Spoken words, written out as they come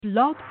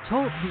Blog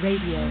Talk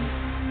Radio.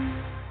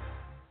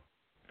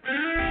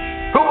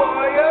 Who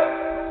are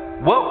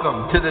you?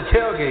 Welcome to the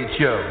Tailgate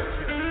Show.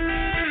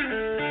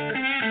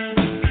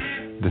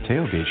 The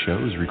Tailgate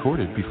Show is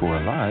recorded before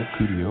a live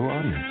Cudio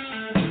audience.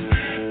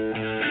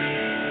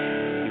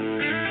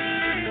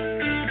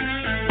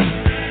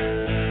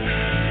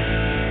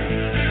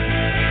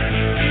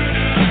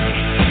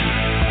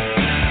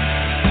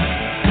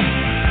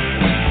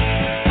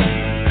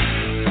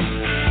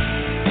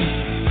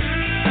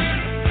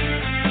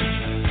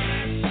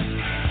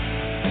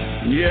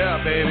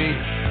 Yeah, baby.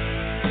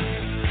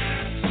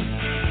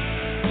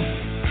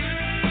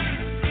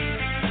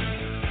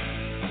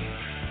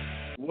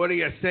 What do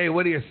you say?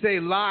 What do you say?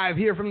 Live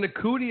here from the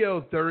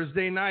Cudio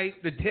Thursday night,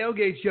 the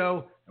Tailgate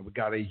Show. And we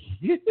got a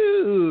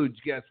huge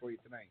guest for you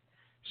tonight.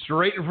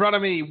 Straight in front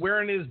of me,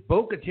 wearing his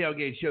Boca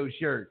Tailgate Show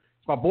shirt.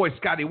 It's my boy,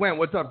 Scotty Went.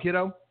 What's up,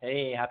 kiddo?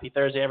 Hey, happy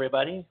Thursday,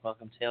 everybody.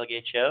 Welcome to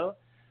Tailgate Show.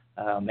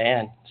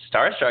 Man,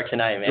 starstruck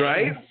tonight, man.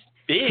 Right?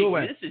 Big. Cool,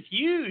 this is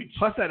huge.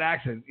 Plus that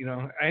accent,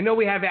 I know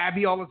we have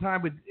Abby all the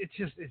time, but it's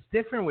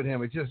different with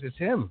him. It's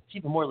him. It's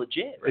even more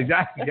legit, right?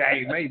 Exactly. Yeah,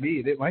 it may be.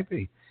 It might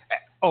be.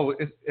 Oh,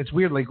 it's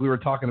weird, like we were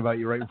talking about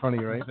you right in front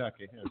of you, right?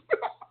 Exactly. Yeah.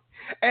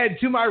 And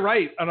to my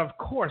right, and of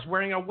course,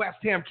 wearing a West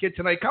Ham kit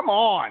tonight. Come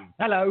on.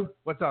 Hello.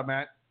 What's up,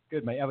 Matt?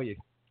 Good, mate. How are you?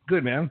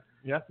 Good, man.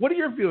 Yeah. What are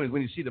your feelings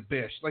when you see the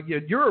Bish? Like,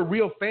 you're a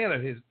real fan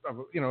of his, a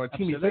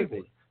team he's played for.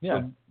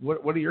 Yeah. So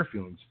what are your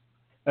feelings?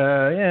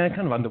 Yeah,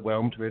 kind of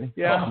underwhelmed, really.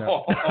 Yeah.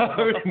 No,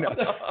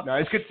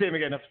 it's good to see him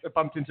again. I've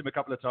bumped into him a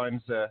couple of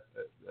times,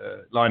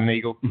 Lion and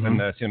Eagle, and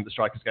seen him at the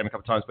Strikers game a couple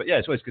of times. But yeah,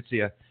 it's always good to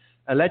see a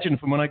legend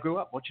from when I grew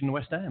up watching the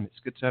West Ham.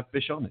 It's good to have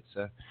Bish on. It's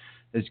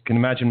as you can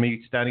imagine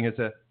me standing as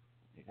a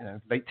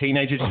late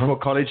teenager just before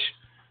college,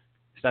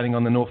 standing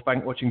on the North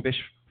Bank watching Bish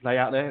play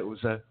out there.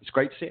 It's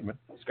great to see him, man.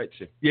 It's great to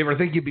see him. You ever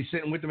think you'd be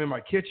sitting with him in my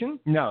kitchen?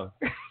 No,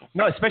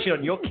 especially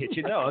on your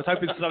kitchen. No, I was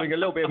hoping for something a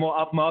little bit more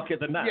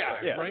upmarket than that.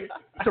 Yeah, right.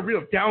 It's a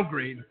real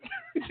downgrade.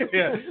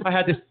 Yeah, I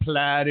had this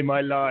plan in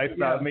my life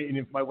about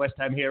meeting my West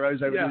Ham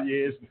heroes over the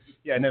years.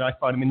 Yeah, and then I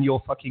find them in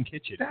your fucking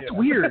kitchen. That's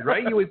weird,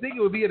 right? You would think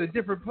it would be at a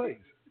different place.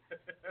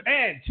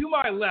 And to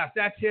my left,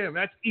 that's him.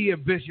 That's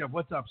Ian Bishop.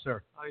 What's up,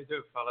 sir? How you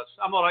doing, fellas?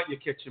 I'm all right in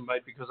your kitchen,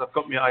 mate, because I've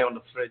got my eye on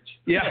the fridge.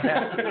 Yeah.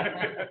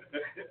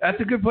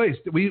 That's a good place.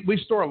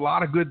 We store a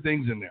lot of good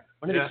things in there.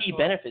 One of the key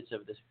benefits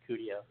of this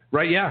Cudio.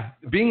 Right, yeah.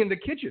 Being in the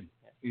kitchen.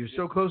 You're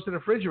so close to the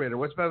refrigerator.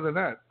 What's better than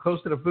that?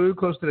 Close to the food,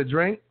 close to the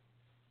drink?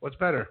 What's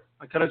better?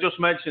 And can I just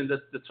mention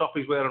that the top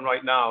he's wearing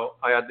right now,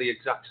 I had the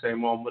exact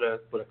same one with a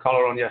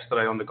collar on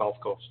yesterday on the golf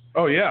course.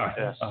 Oh, yeah.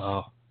 Yes.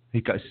 Oh. He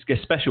got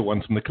special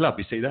ones from the club.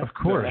 You see that? Of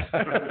course.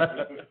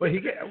 Well, he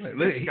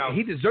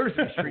deserves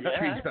a street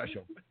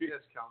special.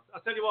 Discount.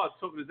 I'll tell you what, I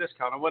took the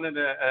discount. I went in,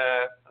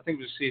 I think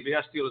it was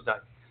CVS the other day,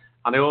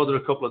 and I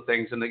ordered a couple of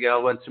things, and the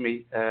girl went to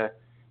me, do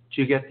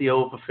you get the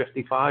over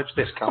 55s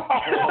discount?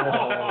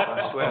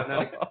 I swear,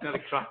 nearly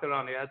cracked her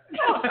on the head.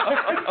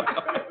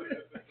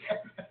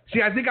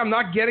 See, I think I'm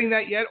not getting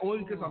that yet, only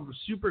because I'm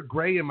super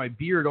gray in my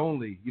beard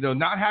only.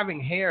 Not having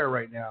hair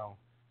right now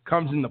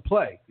comes into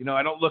play.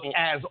 I don't look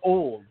as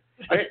old.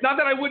 It's not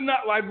that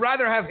I'd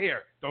rather have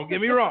hair. Don't get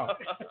me wrong.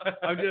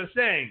 I'm just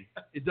saying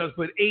it does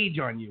put age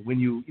on you when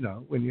you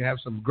have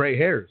some gray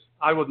hairs.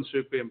 I wouldn't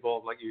suit being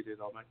bald like you did,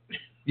 though, mate.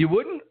 You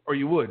wouldn't, or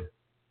you would?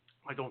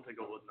 I don't think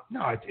I would.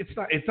 No, it's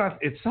not. It's not.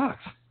 It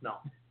sucks. No.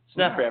 It's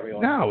not for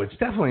everyone. No, it's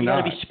definitely not.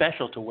 You got to be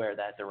special to wear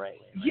that the right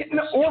way. Right?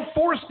 Yeah, or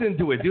forced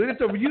into it, dude. It's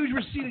a huge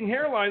receding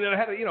hairline that I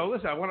had to,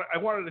 listen, I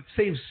wanted to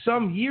save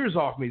some years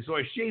off me, so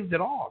I shaved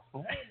it off.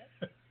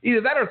 Either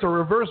that or it's a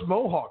reverse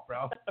mohawk,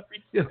 bro.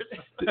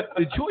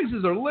 The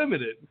choices are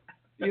limited.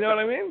 You know what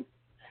I mean?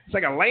 It's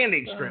like a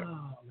landing strip.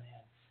 Oh,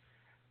 man.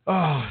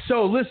 Oh,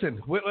 so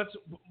listen,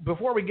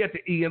 before we get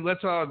to Ian,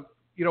 let's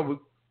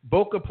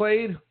Boca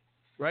played,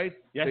 right?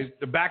 Yes.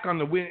 They're back on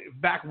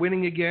back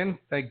winning again.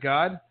 Thank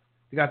God.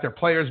 They got their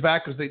players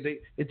back because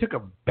they took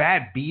a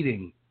bad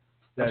beating.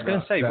 I was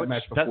going to say,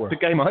 match before. That's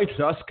the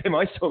game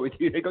I saw with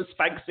you. They got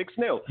spanked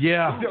 6-0.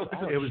 Yeah,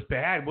 it was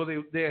bad. Well,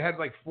 they had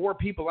like 4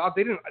 people out.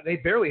 They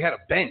barely had a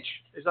bench.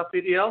 Is that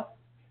PDL?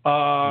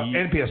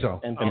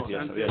 NPSL.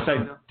 NPSL. Yeah,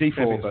 same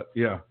D4, but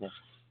yeah.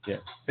 Yeah.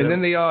 And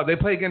then they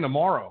play again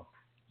tomorrow.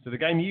 So the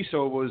game you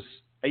saw was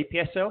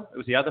APSL. It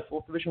was the other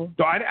 4th division one.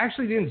 So I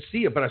actually didn't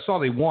see it, but I saw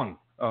they won.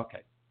 Oh,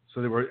 okay.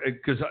 So they were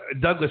because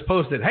Douglas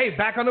posted, "Hey,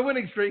 back on the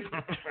winning streak,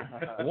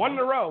 1 in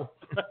a row."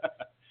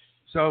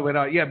 So,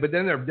 but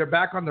then they're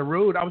back on the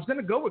road. I was going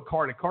to go with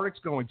Cardiff. Cardiff's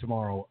going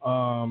tomorrow.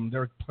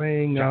 They're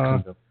playing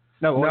Jacksonville.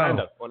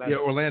 Orlando. Yeah,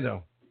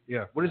 Orlando.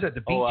 Yeah. What is that?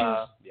 The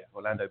Beaches? Yeah,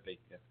 Orlando B.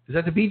 Yeah. Is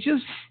that the Beaches?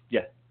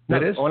 Yeah.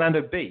 That is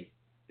Orlando B.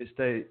 It's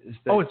the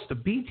it's the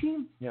B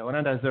team? Yeah,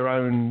 Orlando has their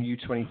own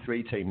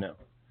U23 team now.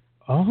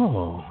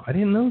 Oh, I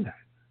didn't know that.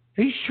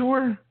 Are you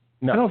sure?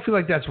 No. I don't feel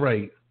like that's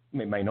right.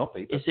 It may not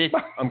be. Is it?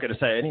 I'm going to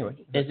say it anyway.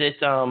 Is it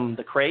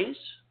the Craze?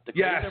 The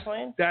Craze they're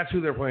playing? That's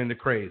who they're playing. The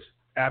Craze.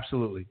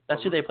 Absolutely.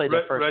 That's who they played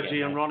their first Reggie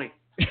game. and Ronnie.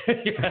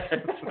 Yeah,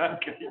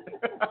 exactly.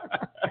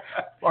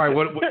 All right,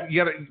 what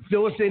you got to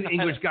fill us in,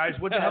 English guys.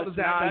 What the hell is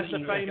that? That's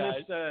the famous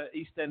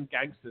East End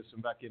gangsters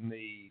from back in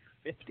the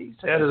 50s.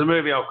 Yeah, there's a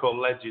movie out called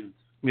Legend.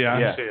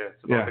 Yeah.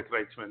 It's about the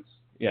great twins.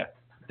 Yeah.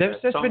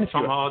 There's been a few.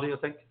 Tom Hardy, I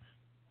think.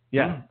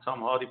 Yeah.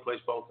 Tom Hardy plays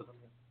both of them.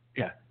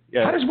 Yeah.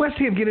 How does West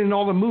Ham get in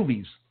all the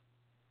movies?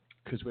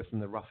 Because we're from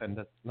the rough end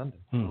of London.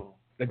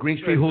 The Green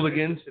Street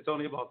Hooligans? It's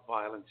only about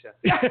violence, yeah.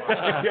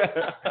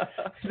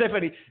 It's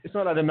definitely, it's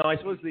not like the nice,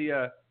 what was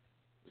the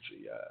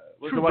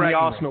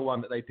Arsenal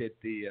one that they did,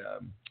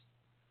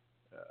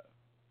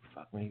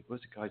 fuck me,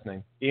 what's the guy's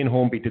name? Ian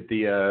Hornby did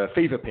the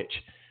Fever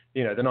Pitch.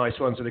 You know, the nice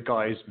ones with the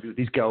guys with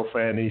his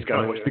girlfriend and he's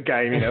going to watch the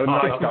game, you know,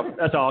 nice stuff.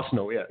 That's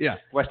Arsenal, yeah. Yeah.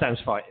 West Ham's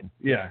fighting.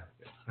 Yeah.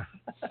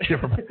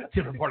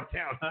 different part of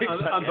town.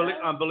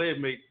 And believe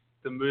me,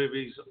 the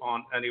movies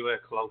aren't anywhere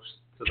close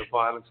to the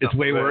violence. It's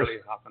way worse.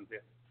 Happened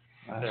here.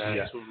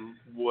 It's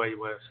way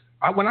worse.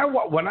 When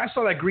I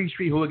saw that Green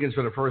Street Hooligans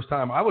for the first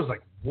time, I was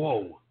like,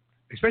 whoa.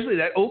 Especially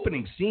that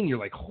opening scene, you're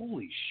like,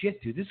 holy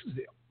shit, dude, this is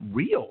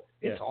real.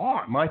 It's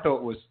on. My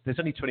thought was, there's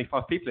only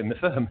 25 people in the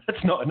firm.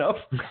 That's not enough.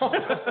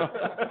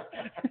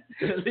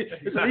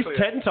 It's at least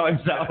 10 times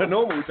that on a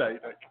normal day.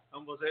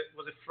 And was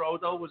it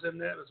Frodo was in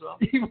there as well?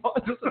 He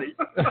was, wasn't he?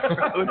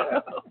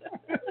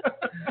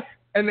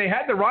 And they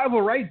had the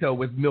rival right, though,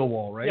 with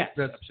Millwall, right? Yeah,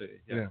 that's absolutely.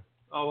 Yeah.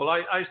 Oh, well,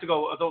 I used to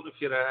go, I don't know if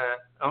you're,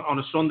 on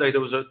a Sunday,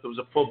 there was a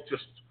pub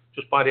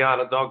just by the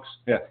Isle of Dogs.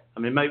 Yeah.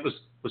 And my mate was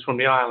from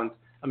the island.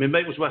 And my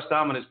mate was West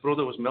Ham and his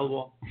brother was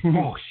Millwall.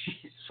 Oh,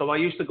 shit. So I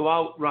used to go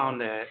out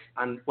round there,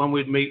 and when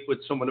we'd meet with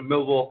some of the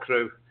Millwall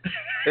crew,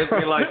 it'd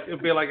be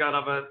like I'd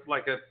have a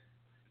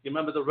you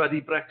remember the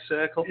Ready Breck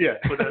Circle? Yeah.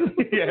 With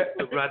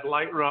the red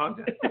light round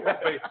it?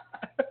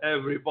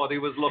 Everybody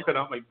was looking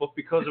at me, but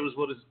because it was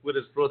with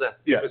his brother,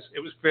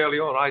 it was fairly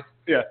all right.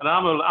 Yeah. And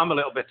I'm a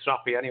little bit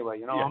trappy anyway,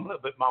 you know. Yeah. I'm a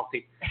little bit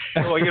mouthy.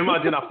 So you can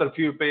imagine after a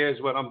few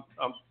beers when I'm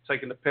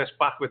taking the piss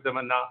back with them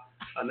and that,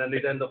 and then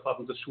they'd end up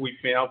having to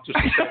sweep me out just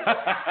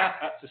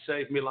to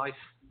save me life.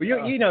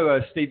 Well, you know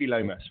Stevie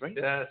Lomas, right?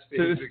 Yeah.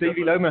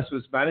 Stevie Lomas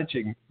was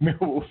managing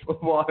Millwall for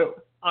a while.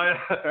 I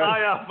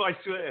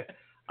swear.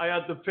 I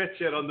had the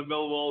picture on the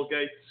Millwall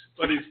gates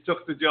when he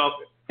took the job.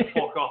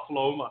 Fuck off,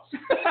 Lomas.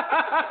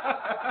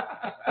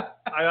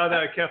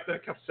 I kept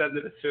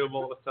sending it to him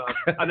all the time.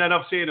 And then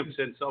I've seen him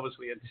since,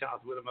 obviously, and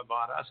chatted with him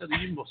about it. I said,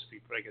 you must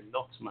be frigging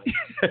nuts, mate.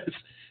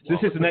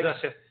 This is the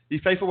next. You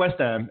played for West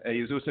Ham.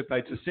 He was also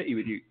played for City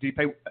with you. Did he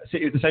play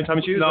City at the same time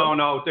as you?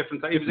 No,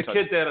 different time. He was a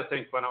kid there, I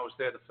think, when I was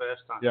there the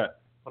first time. Yeah.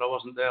 But I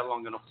wasn't there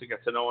long enough to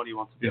get to know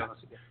anyone, to be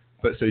honest with you.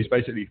 But so he's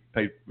basically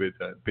played with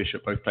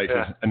Bishop, both places,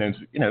 and then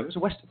it was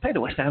played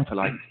at West Ham for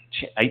like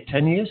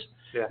 8-10 years.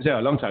 Yeah. He was there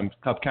a long time,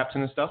 club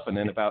captain and stuff, and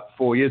then about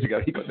 4 years ago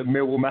he got the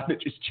Millwall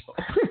manager's job.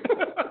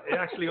 He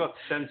actually got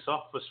sent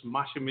off for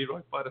smashing me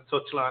right by the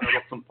touchline at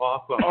Upton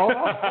Park.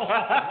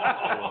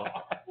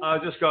 I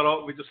just got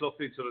up, we just looked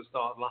at each other and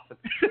started laughing,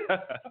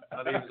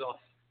 and he was off.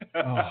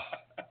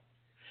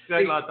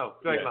 Great lad though,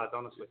 lad,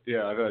 honestly.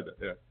 Yeah, I've heard that.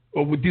 Yeah.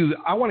 Well, dude,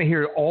 I want to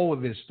hear all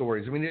of his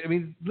stories. I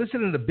mean,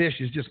 listening to Bish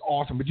is just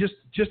awesome. But just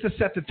to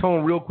set the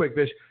tone real quick,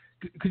 Bish,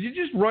 could you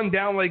just run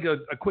down like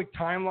a quick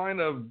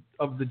timeline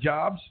of the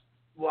jobs?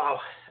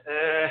 Wow.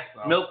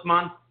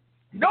 Milkman.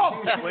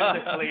 No.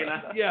 Window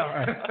cleaner.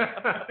 Yeah.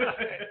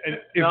 And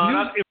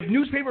if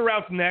newspaper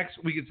route's next,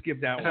 we could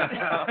skip that one.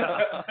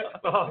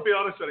 Well, I'll be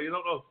honest with you. You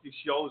don't know if your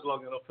show's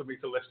long enough for me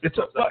to listen.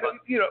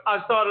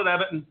 I started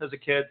Everton as a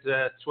kid,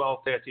 12,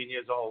 13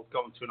 years old,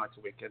 going 2 nights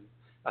a week. And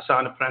I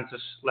signed an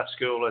apprentice, left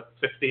school at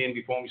 15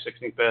 before my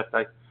 16th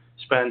birthday.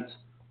 Spent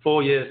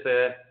 4 years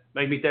there.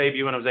 Made my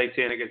debut when I was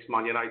 18 against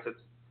Man United.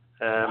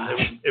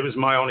 It was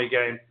my only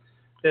game.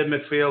 In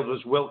midfield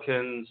was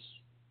Wilkins,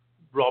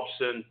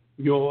 Robson,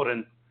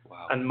 Murin,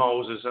 and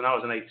Moses, and I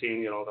was an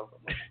 18-year-old.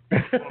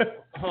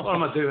 What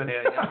am I doing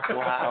here?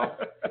 Wow.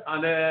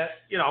 And,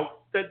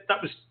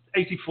 that was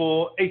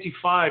 84,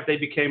 85, they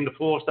became the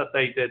force that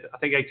they did. I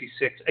think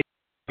 86,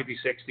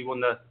 they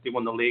won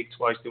the league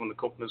twice, they won the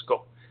Cup.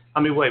 I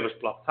mean, way was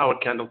blocked.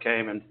 Howard Kendall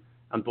came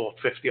and bought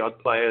 50-odd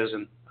players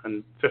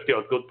and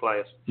 50-odd good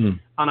players. And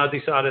I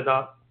decided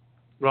that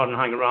rather than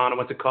hang around, I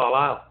went to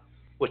Carlisle,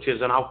 which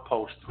is an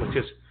outpost, which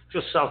is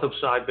just south of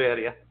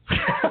Siberia.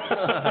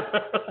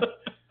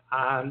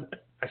 And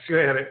I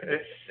swear,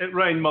 it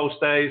rained most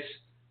days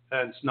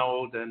and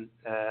snowed, and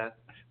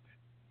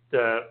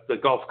the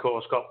golf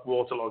course got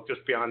waterlogged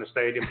just behind the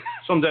stadium.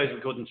 Some days we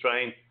couldn't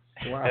train.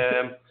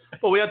 Wow.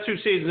 But we had 2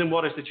 seasons in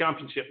what is the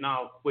Championship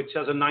now, which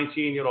as a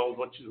 19-year-old,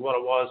 which is what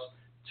it was,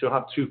 to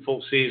have 2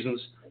 full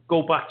seasons,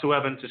 go back to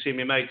Everton to see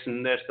my mates,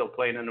 and they're still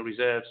playing in the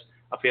reserves.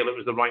 I feel it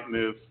was the right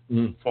move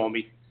for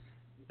me.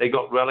 They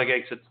got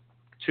relegated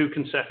 2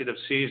 consecutive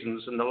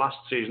seasons, and the last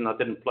season I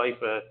didn't play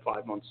for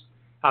 5 months.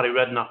 Harry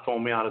Redknapp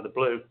phoned me out of the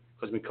blue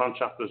because my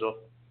contract was up,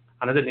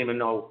 and I didn't even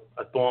know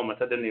at Bournemouth.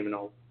 I didn't even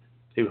know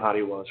who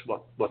Harry was,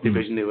 what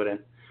division they were in.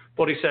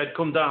 But he said,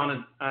 "Come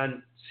down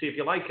and see if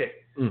you like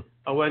it."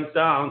 I went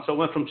down, so I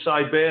went from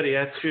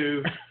Siberia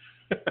to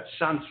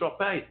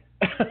Saint-Tropez.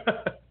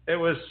 It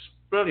was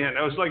brilliant.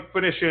 It was like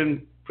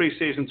finishing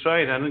pre-season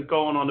training and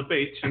going on the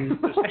beach and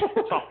there's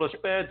topless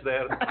birds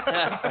there.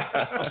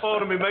 I'm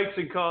phoning my mates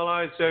in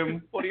Carlisle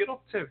saying, what are you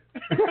up to?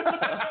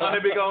 And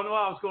they'd be going,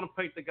 I was going to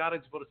paint the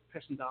garage, but it's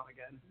pissing down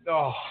again.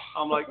 Oh.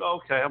 I'm like,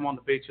 okay, I'm on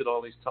the beach with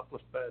all these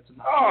topless birds. And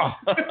that. Oh.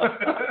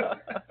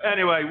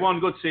 Anyway, one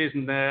good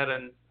season there,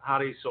 and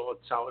Harry sort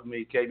of touted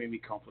me, gave me my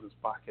confidence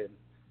back in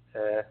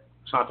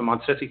signed for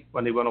Man City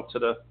when they went up to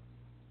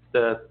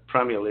the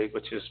Premier League,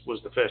 which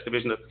was the first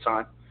division at the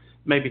time.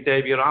 Maybe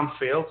debut at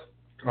Anfield,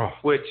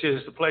 which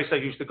is the place I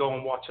used to go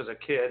and watch as a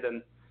kid,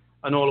 and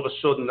all of a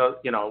sudden, a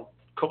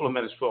couple of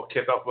minutes before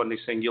kick-off when they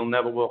sing "You'll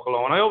Never Walk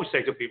Alone," I always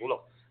say to people,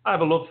 look, I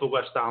have a love for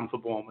West Ham, for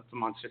Bournemouth, for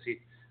Man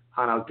City,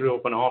 and I grew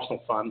up an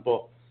Arsenal fan,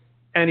 but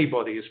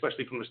anybody,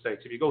 especially from the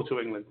States, if you go to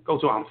England, go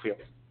to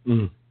Anfield,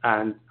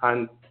 and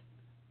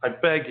I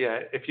beg you,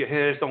 if your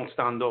hairs don't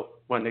stand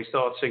up when they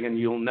start singing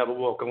 "You'll Never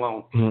Walk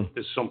Alone,"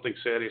 there's something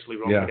seriously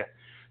wrong again.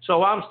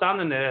 So I'm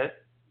standing there,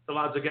 the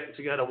lads are getting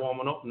together,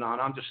 warming up now,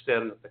 and I'm just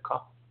staring at the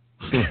cop,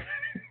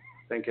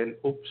 thinking,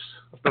 oops,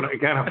 I've done it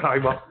again. I'm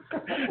like,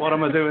 what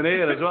am I doing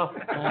here as well?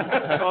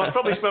 So I've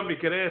probably spent my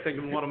career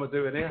thinking, what am I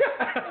doing here?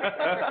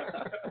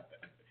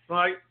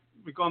 Right,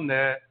 we've gone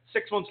there.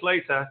 6 months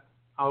later,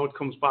 Howard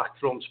comes back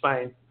from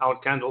Spain.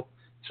 Howard Kendall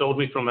sold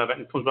me from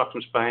Everton, comes back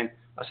from Spain.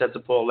 I said to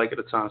Paul Lake at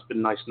the time, it's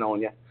been nice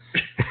knowing you.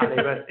 And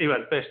he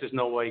went, Bish, there's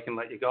no way he can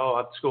let you go.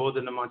 I'd scored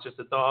in the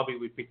Manchester derby.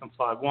 We beat them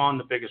 5-1,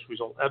 the biggest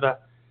result ever.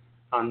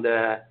 And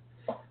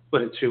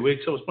within 2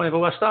 weeks, I was playing for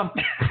West Ham.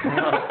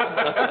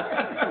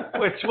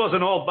 Which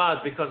wasn't all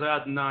bad because I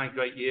had 9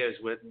 great years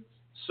with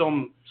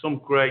some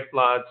great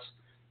lads.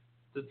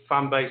 The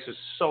fan base is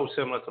so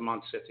similar to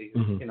Man City.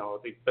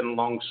 They've been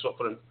long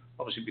suffering,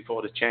 obviously,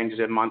 before the changes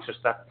in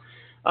Manchester.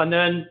 And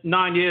then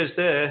 9 years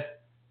there,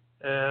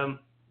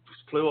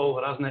 flew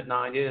over, hasn't it?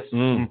 9 years.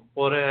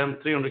 But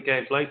 300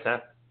 games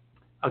later,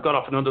 I got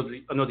off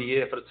another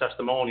year for the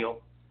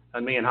testimonial,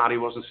 and me and Harry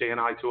wasn't seeing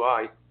eye to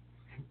eye,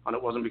 and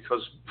it wasn't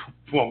because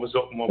one was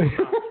up and one was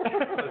down.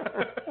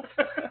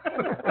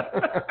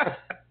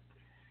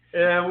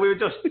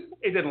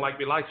 He didn't like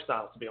my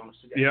lifestyle, to be honest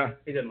with you. Yeah.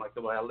 He didn't like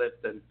the way I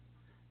lived,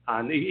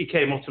 and he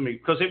came up to me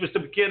because it was the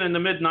beginning. The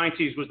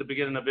mid-90s was the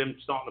beginning of him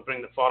starting to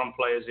bring the foreign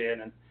players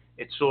in, and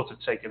it's sort of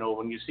taken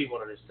over, and you see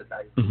what it is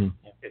today.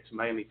 It's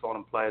mainly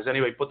foreign players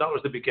anyway, but that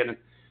was the beginning.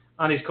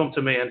 And he's come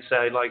to me and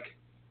say, like,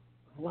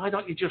 why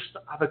don't you just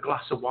have a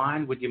glass of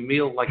wine with your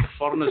meal like the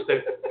foreigners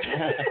do?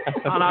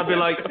 And I'd be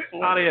like,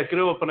 Harry, I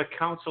grew up in a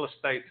council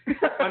estate.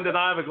 When did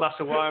I have a glass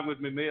of wine with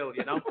my meal,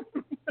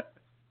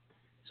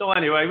 So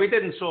anyway, we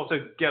didn't sort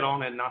of get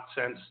on in that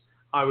sense.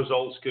 I was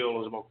old school. I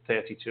was about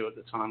 32 at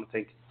the time, I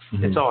think.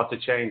 It's hard to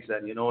change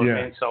then, you know what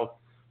I mean? So,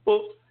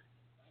 but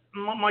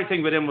my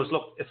thing with him was,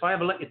 look, if I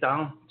ever let you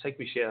down, take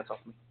my shirt off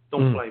me.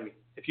 Don't play me.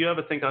 If you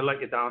ever think I let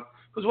you down,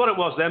 because what it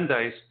was them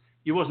days,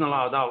 you wasn't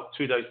allowed out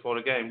 2 days before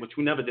a game, which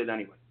we never did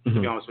anyway, to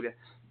be honest with you.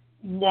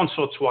 Once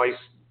or twice,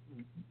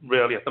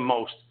 really, at the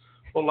most.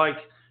 But like,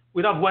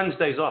 we'd have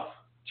Wednesdays off.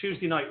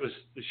 Tuesday night was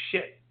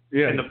shit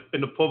in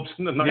the pubs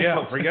and the nightclubs.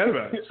 Yeah, forget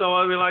about it. So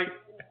I'd be like,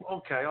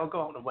 okay, I'll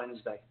go out on a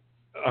Wednesday.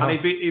 And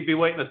he'd be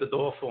waiting at the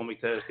door for me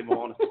Thursday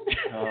morning.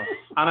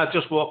 And I'd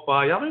just walk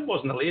by. I mean, it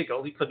wasn't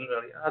illegal. He couldn't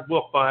really. I'd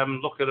walk by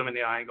him, look at him in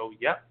the eye and go,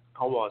 yeah,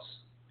 I was.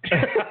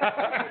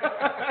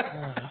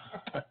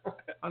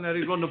 And then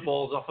he'd run the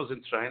balls off us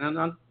in training, and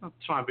I'd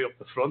try and be up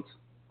the front.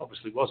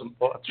 Obviously wasn't,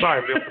 but I'd try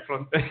and be up the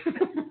front.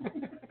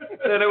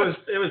 Then it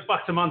was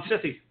back to Man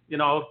City.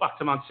 Back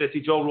to Man City.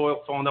 Joe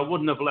Royal phoned. I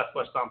wouldn't have left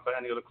West Ham for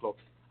any other club.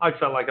 I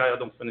felt like I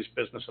had unfinished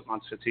business at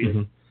Man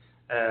City.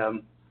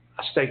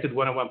 I stated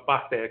when I went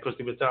back there, because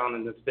they were down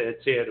in the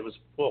third tier, there was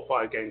 4 or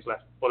 5 games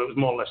left, but it was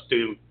more or less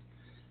doomed.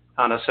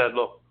 And I said,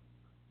 look,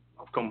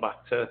 I've come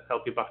back to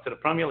help you back to the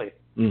Premier League.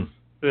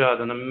 We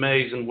had an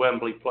amazing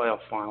Wembley playoff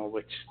final,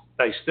 which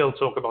they still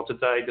talk about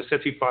today. The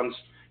City fans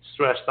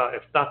stress that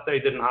if that day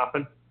didn't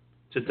happen,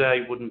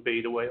 today wouldn't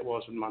be the way it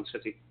was with Man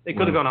City. They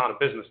could have gone out of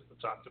business at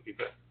the time, to be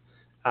fair.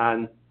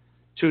 And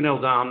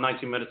 2-0 down,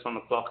 90 minutes on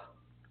the clock.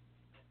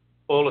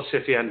 All the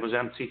City end was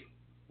empty,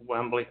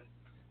 Wembley.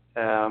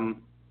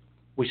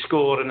 We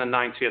scored in the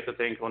 90th, I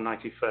think, or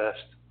 91st.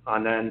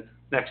 And then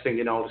next thing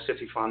you know, the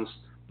City fans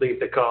leave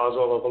their cars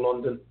all over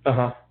London,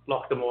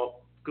 lock them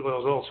up. There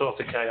was all sorts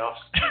of chaos.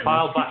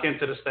 Piled back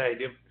into the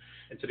stadium,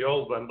 into the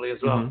old Wembley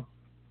as well.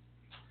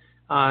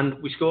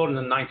 And we scored in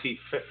the 95th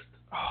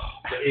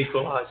to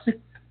equalise.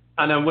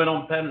 And then went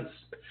on pens.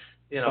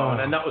 And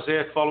then that was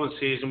it. Following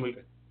season,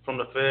 from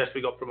the first,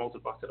 we got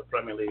promoted back to the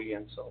Premier League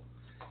again. So,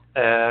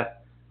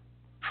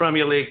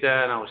 Premier League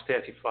there, and I was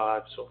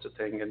 35, sort of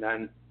thing. And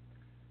then,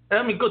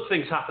 good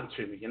things happened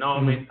to me.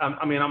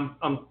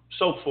 I'm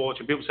so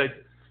fortunate. People say,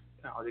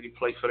 did he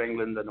play for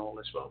England and all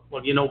this?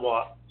 Well, you know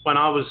what? When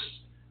I was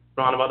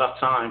around about that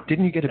time,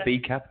 didn't you get a B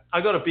cap? I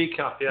got a B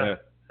cap, yeah.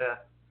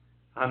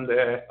 And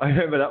I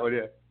remember that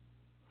one,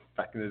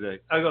 back in the day.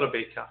 I got a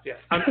B cap, yeah.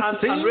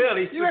 And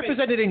really, you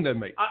represented England,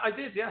 mate. I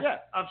did, yeah.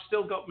 I've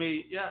still got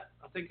me.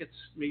 I think it's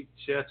me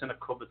shirt in a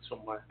cupboard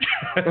somewhere.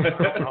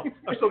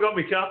 I've still got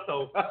my cap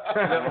though,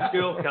 my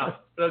school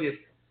cap. Brilliant.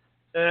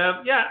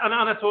 And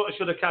I thought I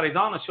should have carried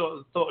on. I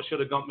thought I should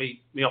have got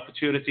me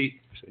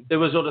opportunity. There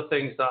was other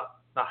things that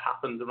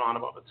happened around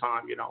about the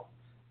time, you know.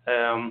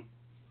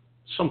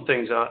 Some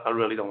things I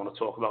really don't want to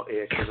talk about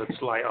here because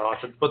it's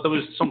light-hearted. But there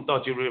was some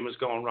dodgy rumours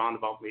going around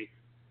about me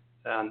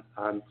and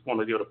one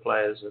of the other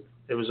players. And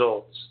it was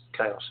all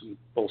chaos and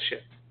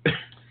bullshit,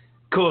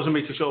 causing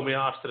me to show my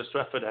arse to the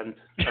Stretford end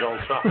at Old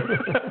Trafford,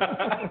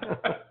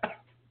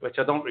 which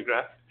I don't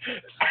regret.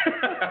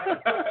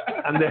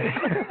 And then,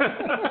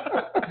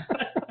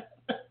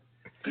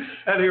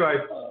 anyway,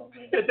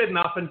 it didn't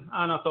happen,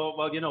 and I thought,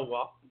 well, you know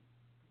what?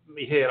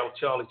 My hero,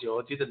 Charlie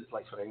George, he didn't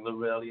play for England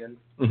really, and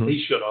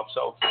he should have.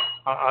 So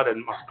I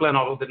didn't. Glenn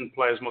Hoddle didn't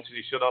play as much as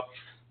he should have.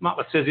 Matt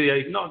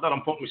Letizia, not that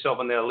I'm putting myself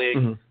in their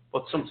league,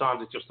 but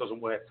sometimes it just doesn't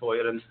work for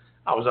you. And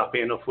I was happy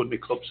enough with my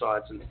club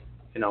sides, and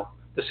you know,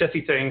 the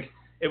City thing,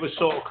 it was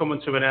sort of coming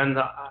to an end.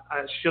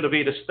 I should have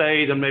either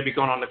stayed and maybe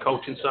gone on the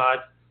coaching side,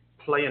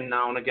 playing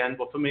now and again.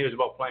 But for me, it was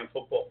about playing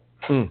football.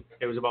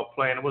 It was about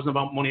playing. It wasn't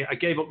about money. I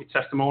gave up my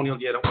testimonial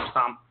year at West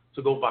Ham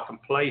to go back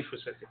and play for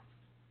City,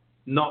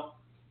 not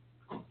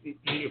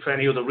for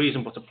any other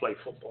reason but to play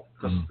football.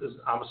 Because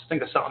I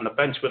think I sat on the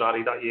bench with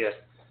Harry that year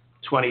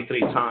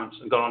 23 times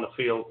and got on the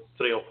field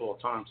 3 or 4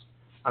 times,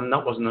 and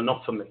that wasn't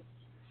enough for me.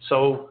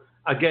 So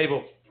I gave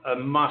up a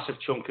massive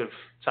chunk of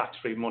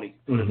tax-free money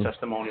for the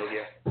testimonial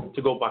year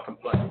to go back and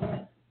play.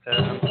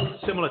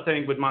 Similar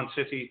thing with Man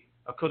City.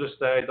 I could have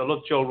stayed. I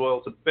love Joe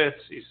Royal to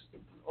bits. He's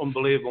an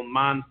unbelievable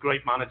man,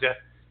 great manager.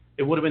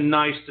 It would have been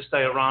nice to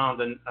stay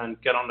around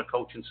and get on the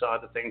coaching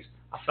side of things.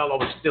 I felt I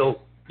was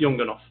still young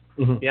enough.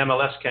 The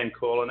MLS came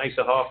calling.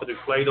 Asa Harford, who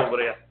played over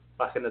here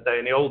back in the day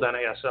in the old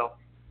NASL,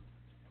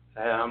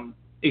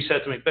 he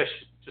said to me, Bish,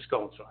 just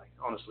go and try.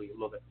 Honestly, you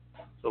love it.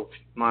 So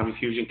Miami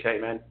Fusion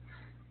came in.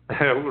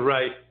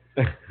 Ray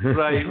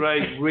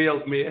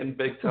reeled me in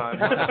big time.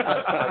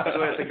 I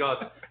swear to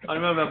God. I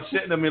remember I'm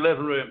sitting in my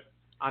living room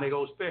and he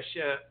goes, Bish,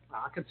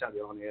 I can tell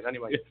you on here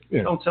anyway.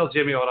 Yeah. Don't tell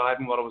Jimmy or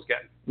Ivan what I was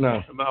getting.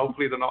 No.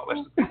 Hopefully they're not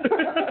listening.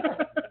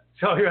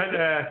 So he went,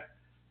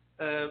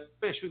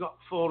 Bish, we got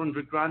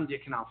 400 grand. You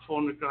can have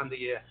 400 grand a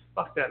year.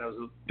 Back then,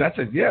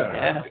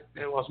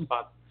 it wasn't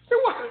bad.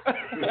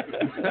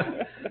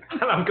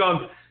 And I'm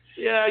going,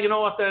 yeah, you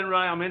know what then,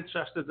 Ray, I'm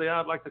interested.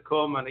 I'd like to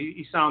come. And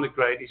he sounded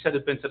great. He said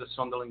he'd been to the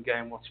Sunderland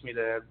game, watched me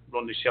there,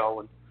 run the show.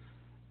 And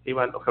he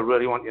went, look, I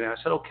really want you there. I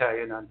said,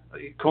 okay. And then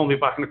he called me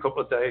back in a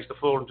couple of days. The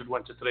 400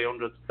 went to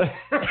 300. And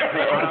I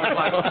was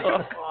like,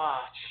 oh,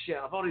 shit,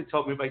 I've already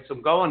told me about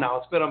some going now.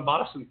 It's a bit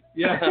embarrassing.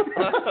 Yeah.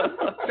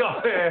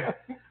 So,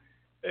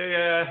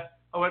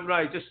 I went,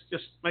 right, just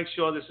make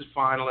sure this is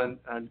final,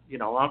 and you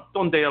know, I'm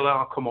done deal.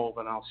 I'll come over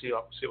and I'll see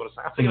what it's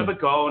like. I think if I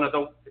go and it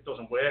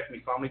doesn't work, my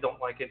family don't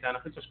like it, then I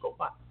can just go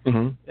back.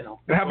 You know.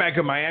 How bad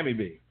could Miami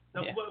be?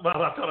 No, well,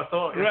 that's what I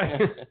thought. Yeah.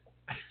 Right.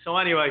 So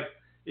anyway,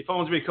 he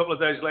phones me a couple of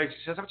days later. He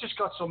says, I've just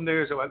got some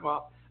news. I went,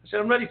 well, I said,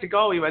 I'm ready to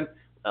go. He went,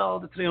 oh,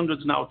 the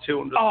 300's now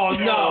 200. Oh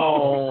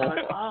no! I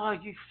went, oh,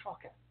 you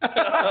fucker.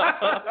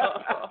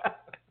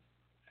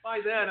 By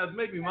then, I'd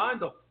made my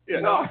mind up. Yeah.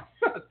 You know,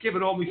 I'd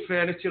given all my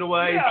furniture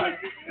away. Yeah.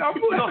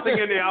 Nothing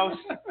in the house.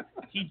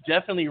 He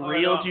definitely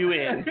reeled you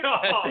in.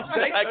 That's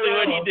exactly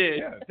what he did.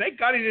 Yeah. Thank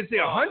God he didn't say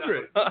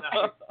 100. No,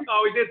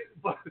 he did.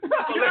 No,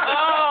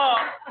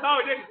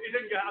 he didn't. He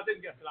didn't get. I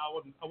didn't get to that.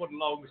 I wouldn't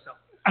lower myself.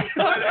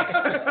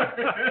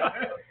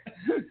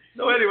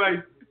 So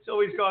anyway, so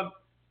he's gone.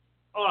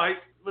 All right,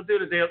 we'll do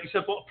the deal. He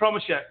said, but I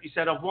promise you. He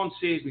said, I've one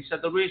season. He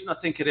said, the reason I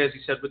think it is, he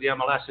said, with the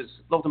MLS is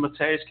Lothar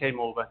Matthäus came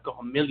over, got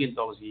 $1 million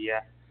a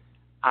year,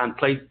 and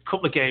played a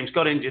couple of games,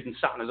 got injured and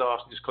sat on his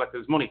arse and just collected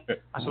his money.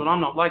 I said, well,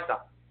 I'm not like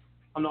that.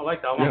 I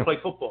want to play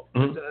football. I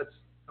mean,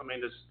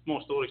 there's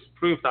more stories to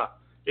prove that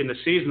in the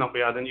season that we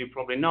had than you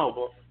probably know.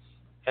 But,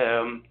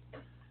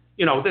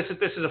 you know, this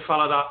is a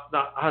fella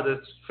that had his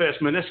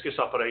first meniscus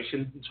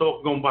operation.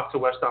 Going back to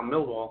West Ham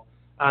Millwall,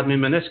 I had my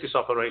meniscus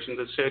operation.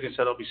 The surgeon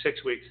said it'll be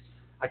 6 weeks.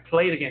 I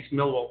played against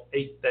Millwall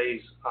 8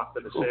 days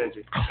after the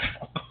surgery.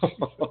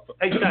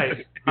 8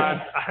 days.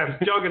 I was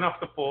jogging off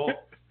the ball.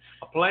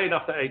 I played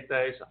after 8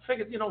 days. I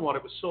figured, you know what,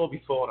 it was sore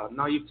before that.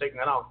 Now you've taken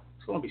it out.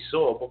 It's going to be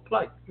sore, but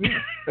play.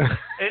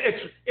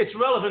 It's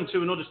relevant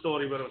to another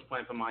story where I was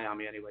playing for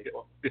Miami anyway.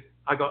 But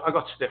I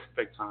got stiff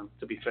big time,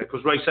 to be fair.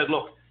 Because Ray said,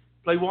 look,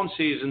 play one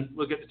season.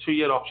 We'll get the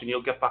 2-year option.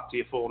 You'll get back to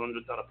your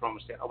 400 that I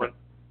promised you. I went,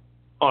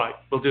 all right,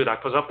 we'll do that.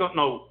 Because I've got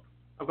no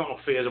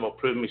fears about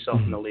proving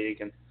myself in the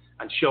league and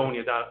showing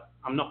you that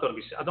I'm not going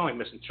to be. I don't like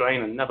missing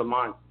training. Never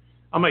mind.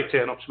 I may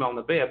turn up smelling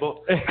the beer,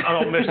 but I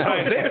don't miss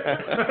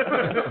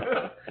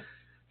training.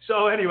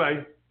 So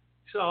anyway,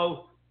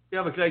 we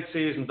have a great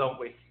season, don't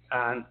we?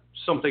 And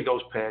something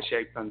goes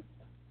pear-shaped, and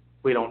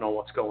we don't know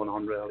what's going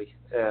on really.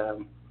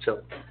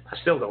 So I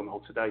still don't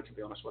know today, to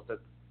be honest, what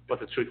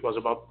the truth was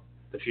about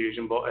the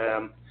Fusion. But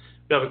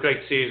we have a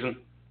great season.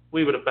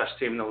 We were the best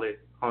team in the league,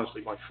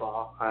 honestly, by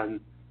far, and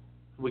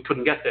we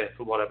couldn't get there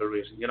for whatever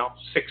reason. You know,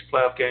 6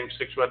 playoff games,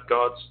 6 red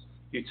cards.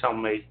 You tell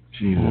me.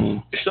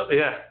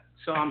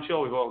 So I'm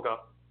sure we've all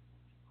got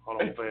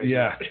our own version.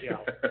 Yeah. You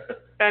know.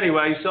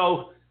 Anyway,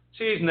 so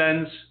season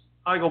ends.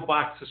 I go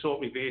back to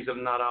sort my visa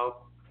and that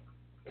out.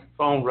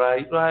 Phone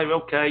Ray. Right,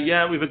 okay,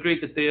 yeah, we've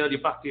agreed the deal.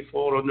 You're back to your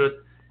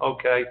 400.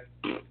 Okay.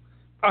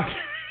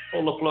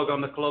 Pull the plug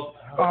on the club.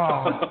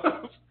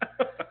 Oh.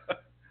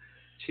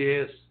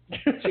 Cheers.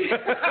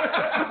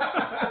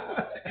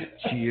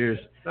 Cheers.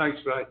 Thanks,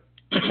 Ray.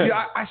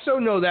 Yeah, I so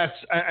know that's,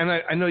 and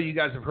I know you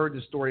guys have heard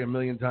this story a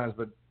million times,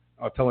 but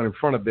I'll tell it in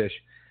front of Bish.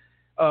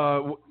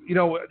 You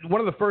know, one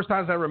of the first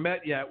times I ever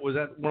met Yet was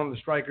at one of the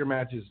striker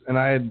matches, and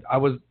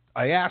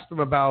I asked him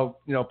about,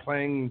 you know,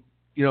 playing,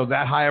 you know,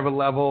 that high of a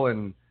level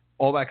and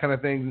all that kind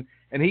of thing,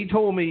 and he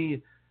told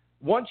me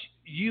once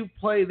you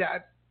play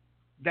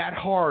that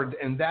hard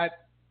and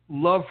that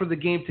love for the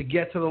game to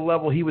get to the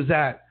level he was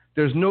at,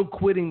 there's no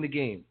quitting the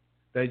game.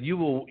 That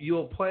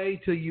you'll play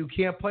till you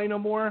can't play no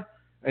more,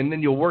 and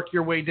then you'll work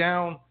your way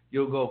down.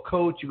 You'll go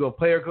coach, you go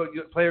player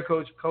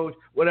coach,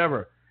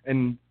 whatever.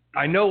 And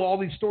I know all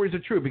these stories are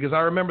true because I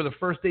remember the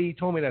first day he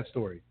told me that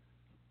story.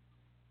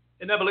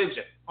 It never leaves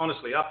you,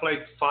 honestly. I played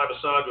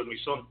five-a-side with my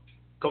son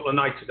a couple of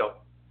nights ago,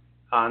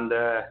 and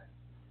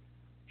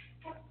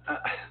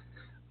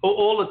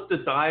all of the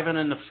diving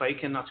and the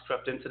faking that's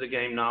crept into the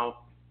game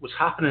now was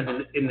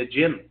happening in the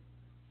gym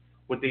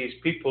with these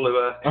people who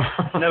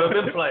have never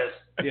been players.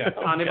 Yeah.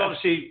 And they've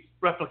obviously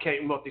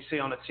replicating what they see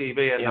on the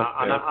TV. And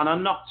I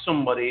knocked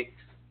somebody,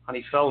 and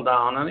he fell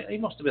down, and he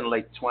must have been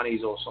late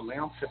 20s or something.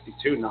 I'm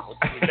 52 now.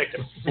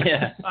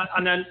 Yeah.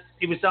 And then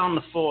he was down on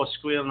the floor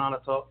squealing, and I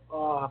thought,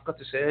 oh, I've got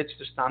this urge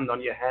to stand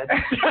on your head.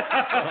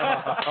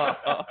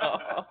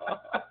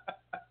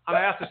 And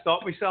I had to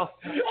stop myself.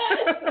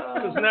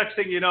 Because the next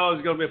thing you know,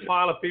 there's going to be a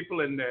pile of people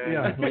in there.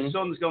 Yeah. My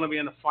son's going to be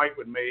in a fight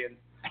with me. And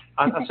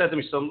I said to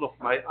my son, look,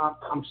 mate,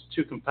 I'm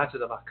too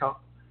competitive. I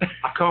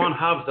can't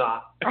have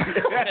that.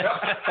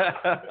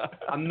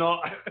 I'm not.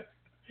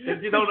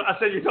 I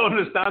said, you don't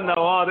understand how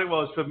hard it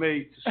was for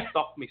me to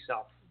stop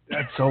myself.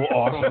 That's so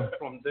awesome.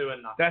 From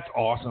doing that. That's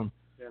awesome.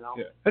 You know?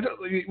 Yeah.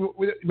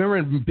 Remember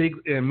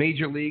in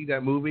Major League,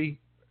 that movie?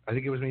 I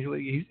think it was Major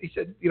League. He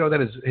said, you know, that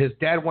his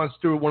dad once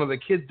threw one of the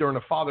kids during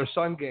a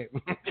father-son game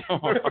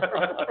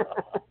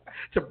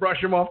to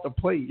brush him off the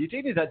plate. You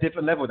do need that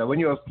different level, though. When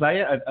you're a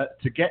player,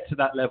 to get to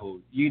that level,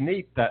 you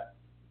need that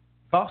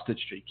bastard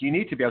streak. You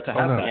need to be able to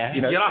have that. Yeah.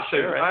 You know, You have to.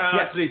 Sure, I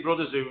had three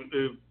brothers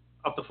who,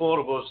 of the four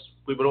of us,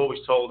 we were always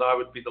told I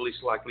would be the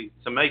least likely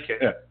to make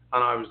it, and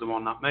I was the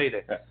one that made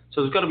it. Yeah.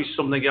 So there's got to be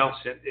something else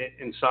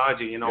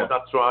inside you, you know,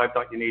 that drive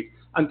that you need.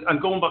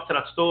 And going back to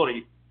that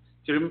story,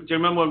 do you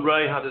remember when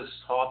Ray had his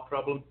heart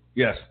problem?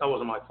 Yes. That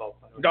wasn't my fault.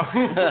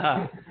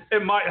 I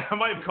might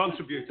have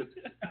contributed,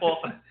 but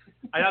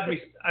I had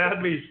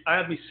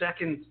me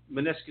second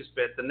meniscus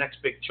bit, the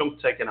next big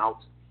chunk taken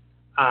out,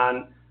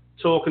 and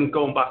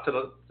going back to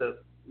the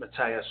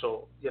Mateus,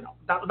 or you know,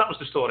 that was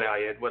the story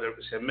I heard. Whether it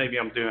was him, maybe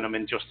I'm doing him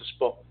injustice,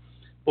 but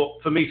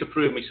for me to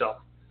prove myself.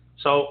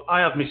 So I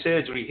have my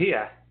surgery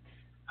here,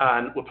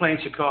 and we're playing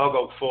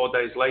Chicago 4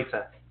 days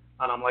later,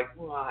 and I'm like,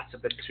 well, that's a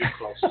bit too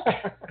close.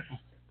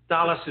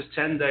 Dallas is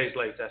 10 days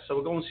later, so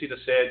we're going to see the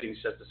surgeon.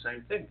 He said the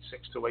same thing,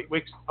 6 to 8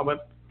 weeks. I went,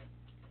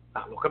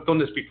 look, I've done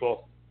this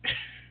before.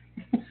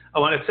 I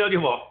want to tell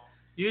you what,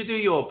 you do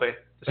your bit,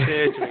 the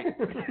surgery,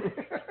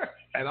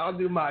 and I'll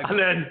do mine.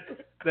 And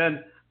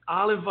then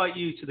I'll invite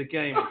you to the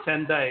game in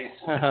 10 days,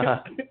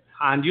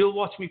 and you'll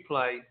watch me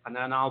play, and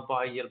then I'll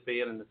buy you a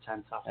beer in the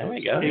tent after. There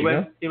we go.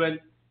 He went,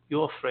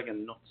 you're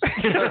friggin' nuts.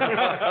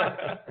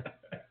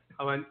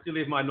 I went, you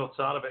leave my nuts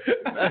out of it.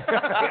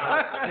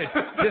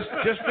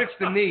 just fix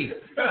the knee.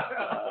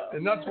 The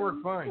nuts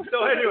work fine.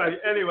 So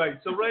anyway,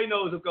 so Ray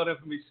knows I've got in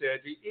for my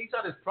surgery. He's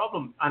had his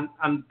problem and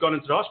gone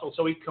into the hospital,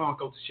 so he can't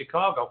go to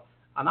Chicago.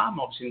 And I'm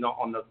obviously not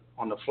on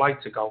the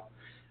flight to go.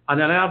 And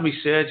then I have my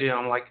surgery, and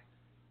I'm like,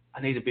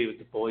 I need to be with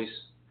the boys.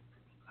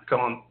 I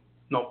can't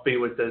not be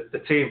with the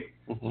team.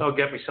 Mm-hmm. So I'll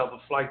get myself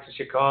a flight to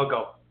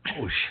Chicago.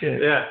 Oh, shit.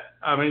 Yeah.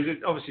 I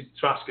mean, obviously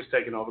Trask has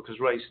taken over because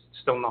Ray's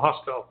still in the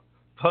hospital.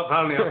 But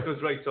apparently, after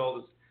Ray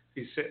told us,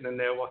 he's sitting in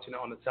there watching it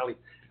on the telly.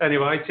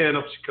 Anyway, I turn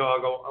up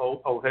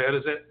Chicago. O'Hare,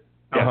 is it?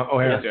 Yeah,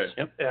 O'Hare. Yes.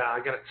 Yep. Yeah, I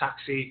get a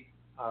taxi.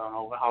 I don't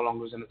know how long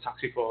I was in the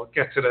taxi for.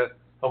 Get to the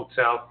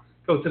hotel,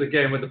 go to the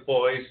game with the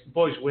boys. The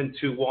boys win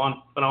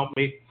 2-1 without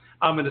me.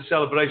 I'm in the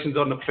celebrations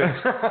on the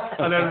pitch.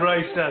 And then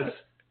Ray says,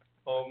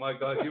 oh my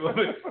God,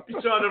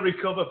 he's trying to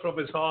recover from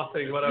his heart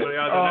thing, whatever he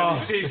had. And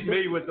then he sees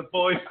me with the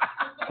boys.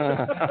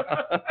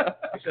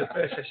 He says,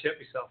 Bish, I shit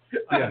myself.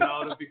 I don't know,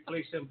 there'll be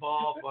police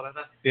involved,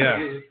 whatever.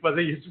 Yeah.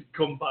 Whether you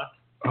come back.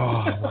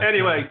 Oh,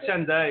 anyway,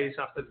 10 days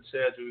after the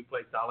surgery, we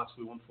played Dallas.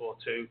 We won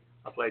 4-2.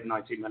 I played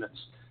 90 minutes.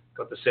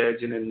 Got the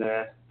surgeon in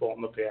there, bought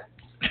him a beer.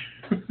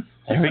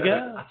 There we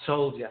go. I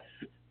told you.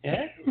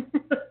 Yeah.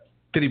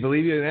 Did he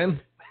believe you then?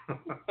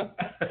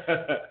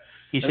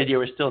 He said you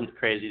were still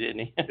crazy, didn't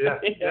he? Yeah,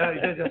 he did.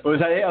 Yeah. Was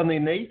that it on the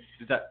knee?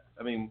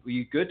 Were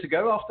you good to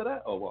go after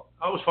that, or what?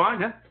 I was fine,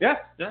 yeah. Yeah?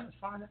 Yeah, it was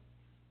fine,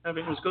 yeah.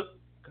 Everything was good.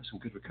 Got some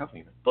good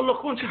recovery. Then. But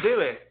look, once you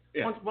do it,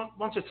 yeah.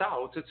 once it's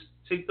out,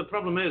 the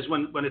problem is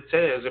when it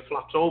tears, it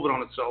flaps over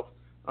on itself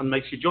and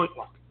makes your joint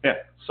lock. Yeah.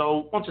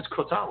 So once it's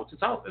cut out,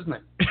 it's out, isn't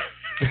it?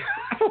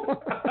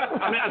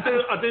 I mean,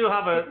 I do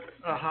have a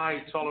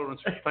high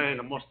tolerance for pain,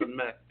 I must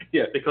admit.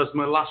 Yeah. Because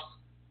my last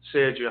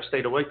surgery, I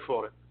stayed awake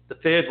for it. The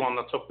third one,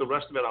 I took the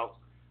rest of it out.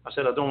 I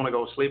said, I don't want to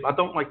go to sleep. I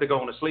don't like to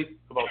go to sleep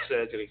about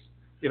surgeries.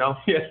 You know?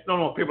 Yeah. I don't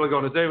know what people are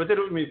going to do. I did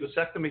it with me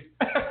vasectomy.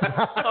 But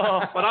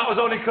that was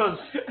only because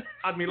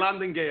I had my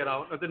landing gear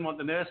out and I didn't want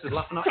the nurses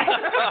laughing at me.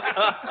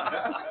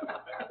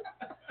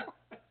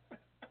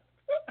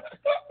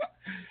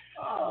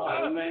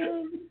 Oh,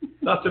 man.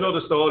 That's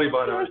another story,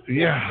 by the way.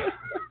 Yeah.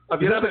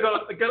 Have you ever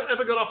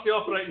got off the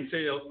operating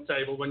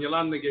table when your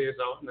landing gear's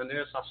out and the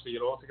nurse asks for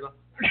your autograph?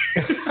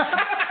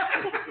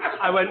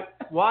 I went,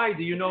 why?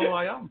 Do you know who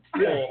I am?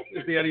 Yeah. Or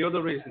is there any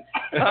other reason?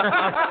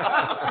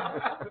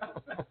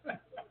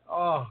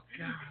 Oh,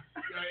 God.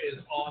 That is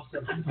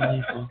awesome.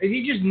 And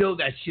you just know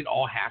that shit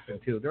all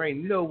happened, too. There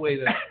ain't no way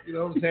that, you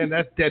know what I'm saying?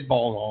 That's dead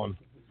ball on.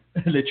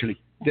 Literally.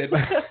 Dead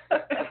ball.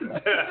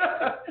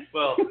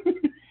 Well,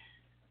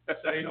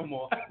 say no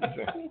more.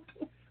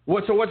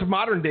 What's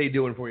modern day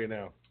doing for you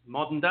now?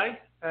 Modern day?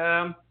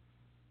 I'm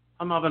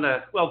having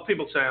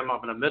people say I'm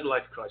having a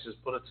midlife crisis,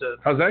 but it's a...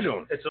 How's that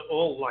going? It's an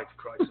all-life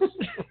crisis.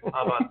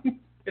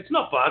 It's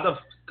not bad. I've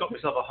got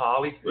myself a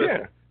Harley.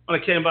 Yeah.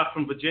 When I came back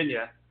from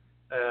Virginia,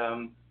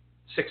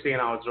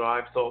 16-hour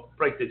drive, thought,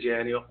 break the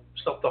journey up,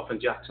 stopped off in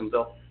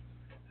Jacksonville.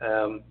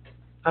 I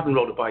haven't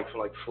rode a bike for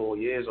like 4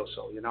 years or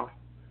so, you know.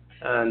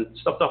 And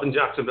stopped off in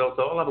Jacksonville,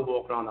 thought, I'll have a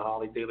walk around the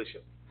Harley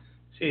dealership.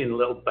 Seen a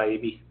little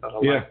baby that I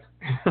liked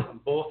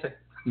and bought it.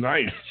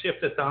 Nice.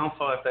 Shipped it down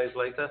 5 days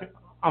later.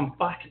 I'm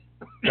back.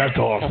 That's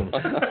awesome.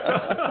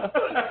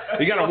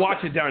 You got to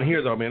watch it down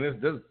here, though, man.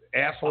 There's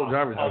asshole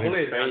drivers down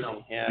here. I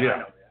know.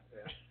 Yeah.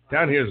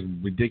 Down here is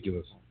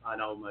ridiculous. I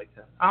know, mate.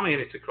 I mean,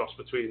 it's a cross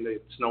between the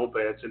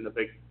snowbirds and the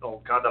big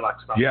old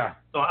Cadillacs. Yeah.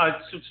 So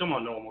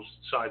someone almost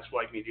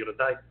sideswiped me the other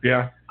day.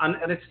 Yeah.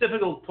 And it's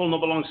difficult pulling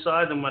up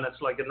alongside them when it's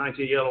like a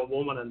 90-year-old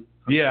woman and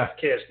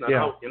casting it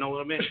out. You know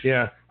what I mean?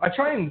 Yeah. I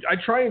try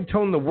and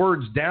tone the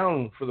words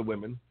down for the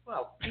women.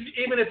 Well,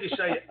 even if you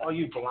say, "Are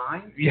you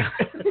blind?" Yeah.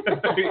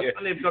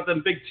 And they've got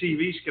them big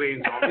TV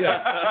screens on.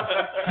 Yeah.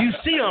 You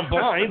see, I'm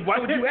blind. Why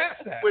would you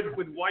ask that?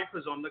 With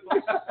wipers on the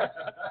glasses.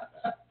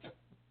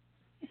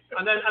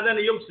 And then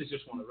the youngsters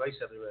just want to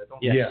race everywhere, don't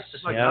they? Yes.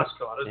 It's like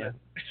NASCAR, isn't it?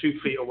 2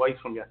 feet away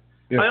from you.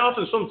 Yeah. I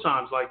often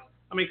sometimes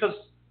because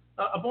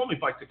I bought my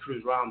bike to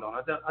cruise around on.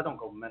 I don't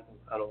go mental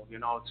at all. You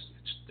know,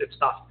 it's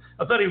that.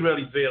 I very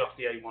rarely veer off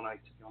the A18,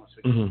 to be honest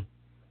with you. Mm-hmm.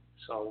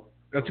 So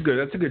that's a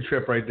good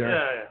trip right there.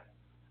 Yeah.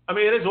 I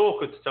mean, it is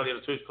awkward to tell you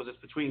the truth because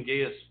it's between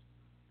gears.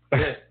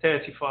 Yeah,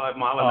 35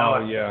 mile an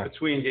hour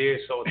between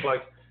gears. So it's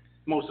like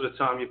most of the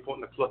time you're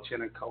putting the clutch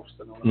in and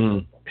coasting on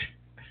it.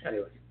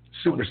 Anyway,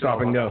 super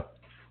stop and go.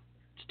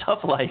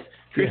 Tough life,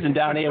 cruising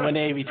down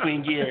A1A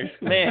between gears,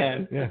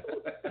 man. Yeah,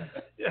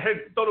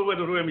 don't know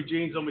whether to wear my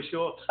jeans or my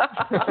shorts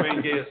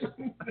between gears.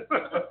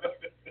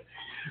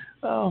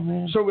 Oh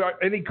man. So,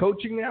 any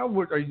coaching now?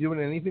 Are you doing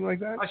anything like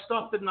that? I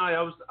stopped, didn't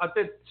I? I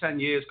did 10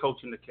 years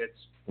coaching the kids.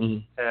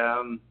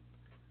 Mm-hmm.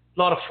 A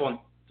lot of fun,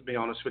 to be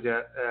honest with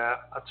you.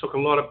 I took a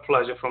lot of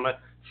pleasure from it.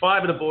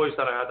 5 of the boys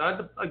that I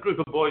had a group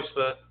of boys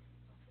for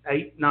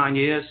 8-9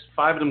 years.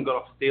 5 of them got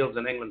off fields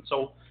in England,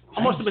 so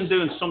I must have been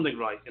doing something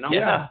right, you know.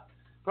 Yeah.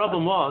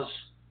 Problem was,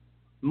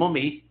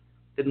 Mummy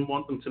didn't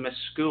want them to miss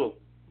school.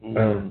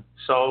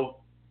 So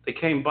they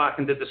came back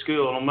and did the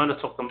school, and when I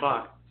took them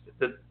back,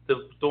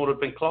 the door had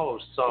been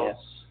closed. So,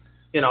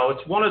 you know,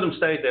 it's one of them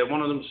stayed there.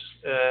 One of them's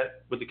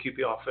with the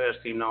QPR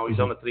first team now. He's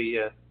on a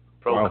 3-year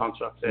pro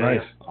contract there.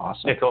 Nice.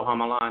 Awesome. Nico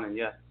Hamalainen,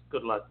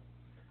 good lad.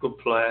 Good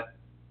player.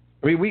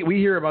 I mean, we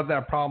hear about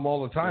that problem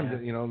all the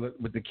time, you know,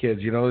 with the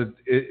kids. You know,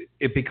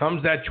 it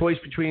becomes that choice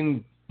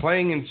between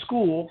playing in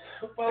school,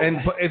 and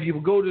if you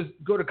go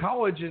to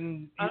college,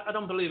 and I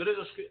don't believe it is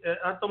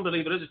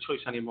a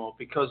choice anymore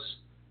because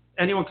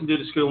anyone can do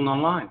the schooling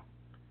online.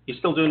 You're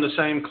still doing the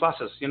same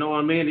classes. You know what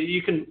I mean?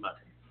 You can.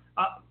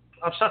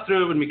 I've sat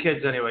through it with my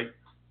kids anyway.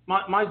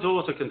 My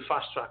daughter can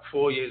fast track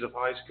 4 years of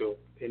high school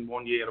in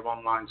 1 year of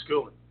online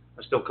schooling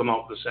and still come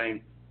out with the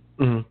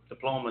same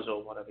diplomas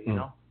or whatever. You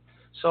know.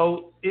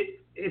 So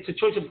it's a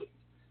choice of.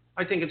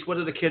 I think it's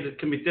whether the kid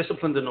can be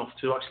disciplined enough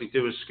to actually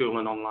do his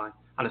schooling online.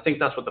 And I think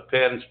that's what the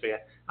parents fear.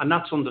 And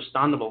that's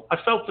understandable. I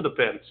felt for the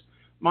parents.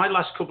 My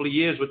last couple of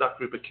years with that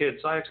group of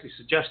kids, I actually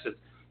suggested,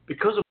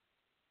 because of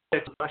the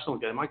professional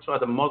game, I tried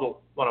to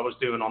model what I was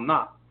doing on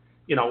that.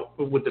 You know,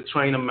 with the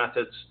training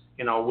methods,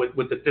 you know,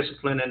 with the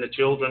discipline in the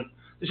children.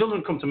 The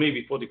children come to me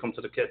before they come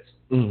to the kids,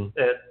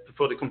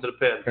 before they come to the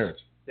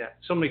parents. Yeah,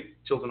 so many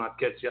children have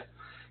kids,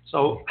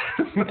 So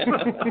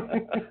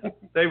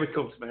they would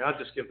come to me. I'd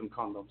just give them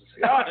condoms.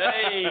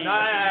 Hey,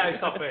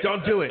 stop it.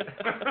 Don't do it.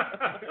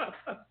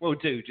 Will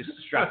do. Just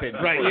strap in.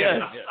 Right.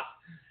 Yeah.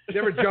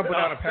 Never jump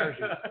without a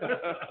parachute.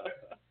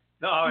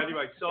 No.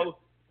 Anyway, so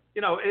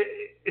you know,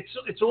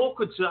 it's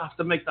awkward to have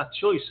to make that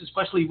choice,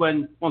 especially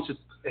when once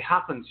it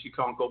happens, you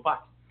can't go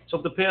back. So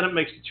if the parent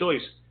makes the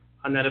choice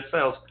and then it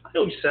fails, I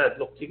always said,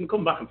 look, you can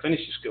come back and finish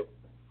your school,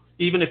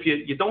 even if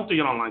you don't do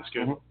your online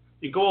school.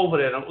 You go over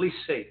there and at least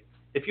see.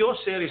 If you're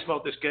serious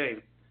about this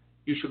game,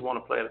 you should want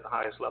to play at the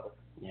highest level.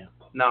 Yeah.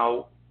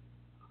 Now,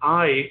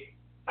 I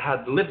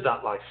had lived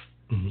that life,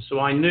 so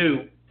I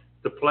knew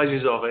the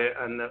pleasures of it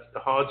and the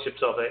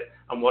hardships of it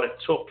and what it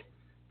took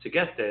to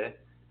get there.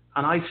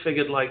 And I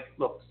figured, like,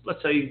 look,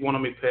 let's say one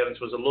of my parents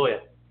was a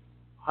lawyer.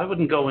 I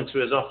wouldn't go into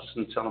his office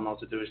and tell him how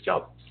to do his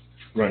job.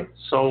 Right.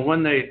 So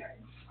when they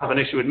have an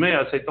issue with me,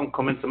 I'd say, don't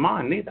come into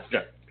mine neither.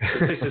 Yeah.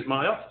 This is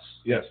my office.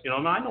 Yes. You know,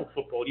 I know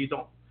football, you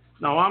don't.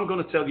 Now, I'm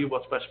going to tell you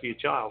what's best for your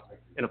child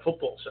in a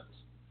football sense,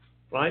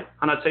 right?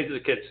 And I'd say to the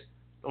kids,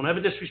 don't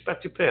ever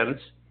disrespect your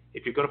parents.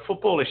 If you've got a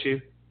football issue,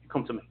 you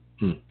come to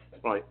me.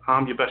 Right?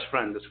 I'm your best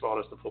friend as far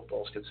as the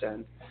football's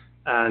concerned.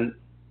 And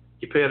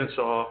your parents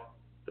are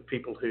the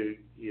people who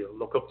you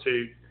look up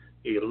to,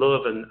 who you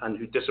love, and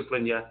who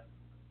discipline you,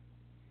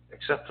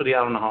 except for the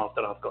hour and a half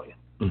that I've got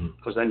you,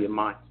 because then you're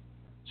mine.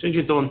 As soon as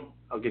you're done,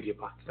 I'll give you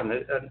back.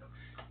 And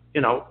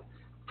you know,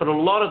 for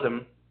a lot of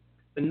them,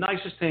 the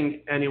nicest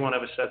thing anyone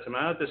ever said to me,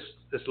 I had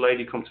this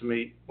lady come to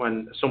me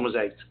when son was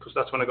 8, because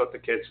that's when I got the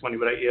kids, when he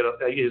was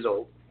 8 years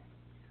old.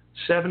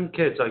 7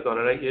 kids I got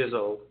at 8 years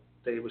old,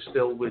 they were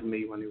still with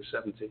me when he was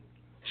 17.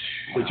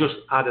 We just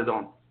added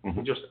on.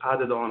 We just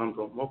added on and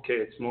got more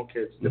kids.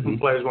 Different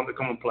players want to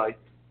come and play.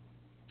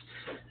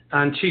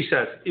 And she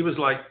said, he was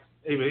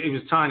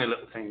a tiny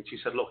little thing. She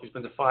said, look, he's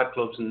been to 5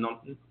 clubs and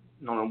none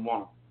on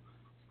one.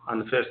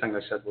 And the first thing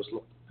I said was,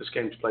 look, this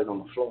game's played on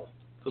the floor.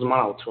 Doesn't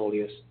matter how tall he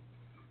is.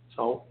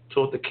 So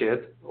taught the kid,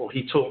 or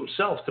he taught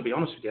himself, to be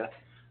honest with you,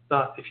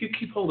 that if you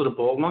keep hold of the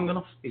ball long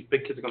enough, these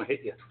big kids are going to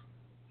hit you.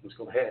 It's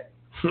going to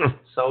hurt.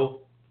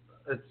 So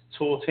it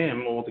taught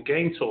him, or the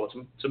game taught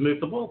him, to move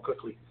the ball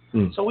quickly.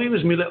 So he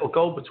was my little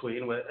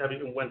go-between where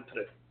everything went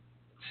through.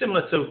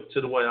 Similar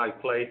to the way I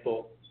played,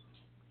 but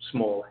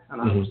smaller,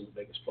 and I wasn't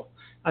the biggest player.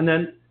 And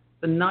then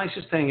the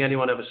nicest thing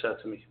anyone ever said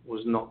to me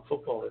was not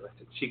football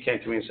related. She came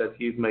to me and said,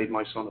 you've made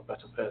my son a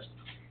better person.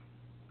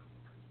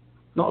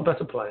 Not a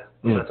better player,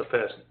 a better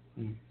person.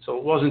 So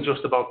it wasn't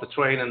just about the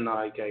training that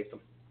I gave them.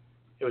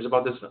 It was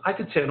about this. I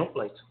could turn up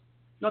late.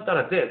 Not that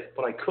I did,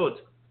 but I could.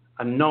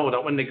 And know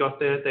that when they got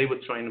there, they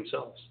would train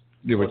themselves.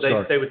 They would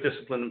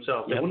discipline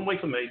themselves. They wouldn't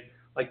wait for me.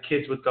 Like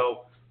kids would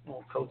go,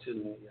 oh, coach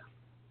isn't here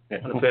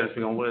yet. And the parents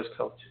would go, where's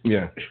coach?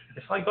 Yeah.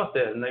 If I got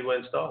there and they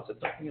weren't started,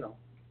 you know,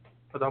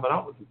 I'd have it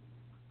out with them.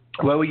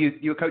 Well, were you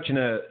were coaching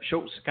a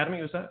Schultz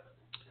Academy, was that?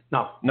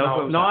 No,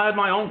 I had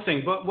my own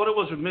thing. But what it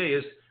was with me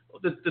is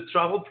the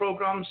travel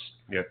programs.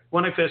 Yeah.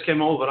 When I first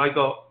came over, I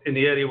got in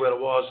the area where I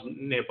was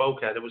near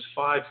Boca. There was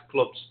 5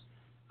 clubs,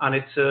 and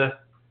it's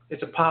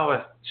a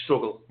power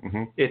struggle.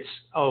 It's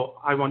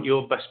I want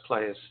your best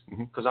players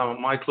because I want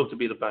my club to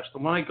be the best.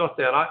 And when I got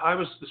there, I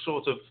was the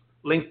sort of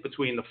link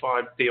between the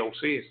 5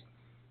 DOCs,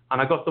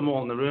 and I got them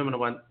all in the room, and I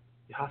went,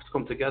 you have to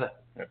come together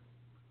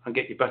and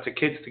get your better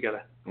kids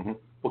together.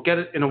 But get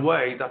it in a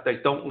way that they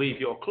don't leave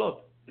your club.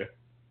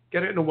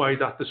 Get it in a way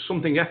that there's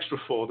something extra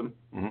for them.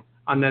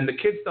 And then the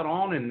kids that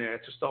aren't in there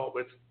to start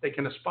with, they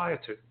can aspire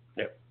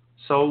to.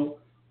 So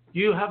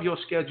you have your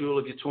schedule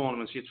of your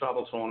tournaments, your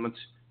travel tournaments,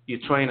 your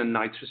training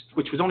nights,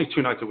 which was only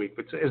 2 nights a week,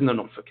 but it isn't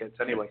enough for kids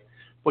anyway.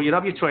 But you'd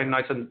have your training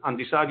nights and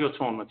decide your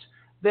tournaments.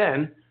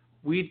 Then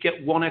we'd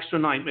get 1 extra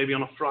night, maybe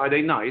on a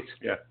Friday night,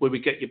 where we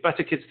get your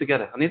better kids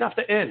together, and they'd have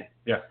to earn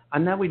it.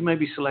 And then we'd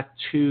maybe select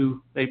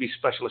 2 maybe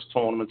specialist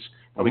tournaments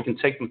that we can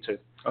take them to.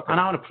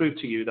 And I want to prove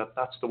to you that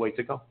that's the way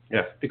to go.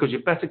 Because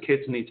your better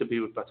kids need to be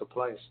with better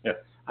players.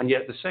 And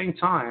yet at the same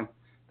time,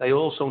 they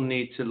also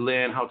need to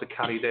learn how to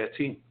carry their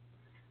team.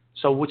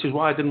 So, which is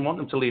why I didn't want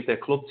them to leave their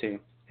club team.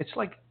 It's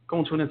like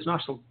going to an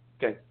international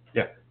game.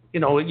 You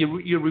know,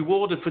 you're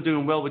rewarded for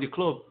doing well with your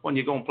club when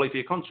you go and play for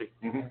your country.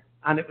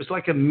 And it was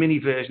like a mini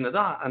version of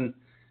that. And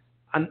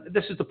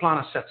this is the plan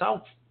I set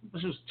out.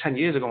 This was 10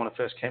 years ago when I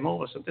first came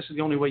over. So this is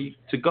the only way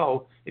to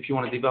go if you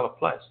want to develop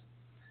players.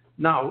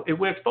 Now, it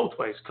works both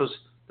ways because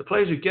the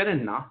players who get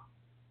in now,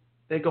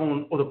 they're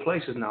going other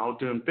places now,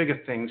 doing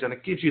bigger things, and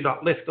it gives you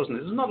that lift, doesn't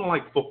it? There's nothing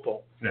like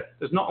football.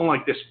 There's nothing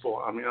like this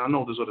sport. I mean, I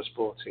know there's other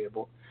sports here,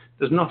 but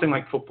there's nothing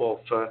like football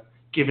for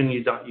giving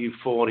you that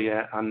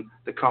euphoria and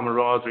the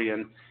camaraderie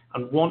and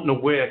wanting to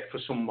work for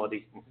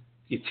somebody,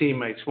 your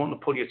teammates, wanting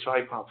to pull your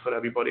tripod for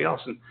everybody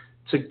else. And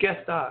to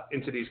get that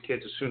into these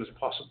kids as soon as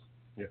possible.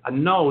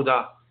 And know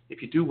that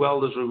if you do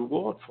well, there's a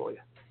reward for you.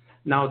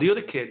 Now, the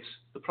other kids,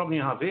 the problem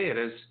you have here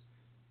is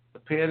the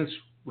parents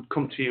would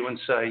come to you and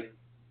say,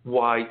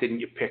 why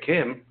didn't you pick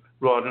him,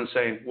 rather than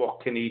saying,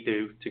 what can he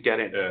do to get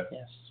in?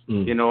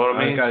 You know what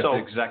I mean? Guys,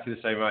 exactly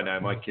the same right now.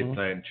 My kid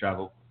playing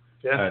travel,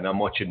 and I'm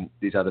watching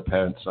these other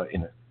parents like, you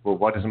know, well,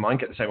 why doesn't mine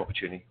get the same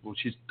opportunity? Well,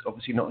 she's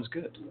obviously not as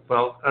good.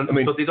 Well, I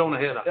mean, but they don't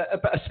hear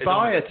that. But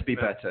aspire to be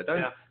better.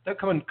 Don't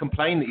come and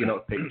complain that you're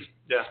not picked.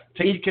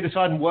 Take your kid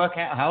aside and work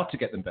out how to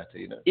get them better.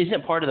 You know.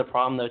 Isn't part of the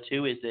problem though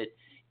too is that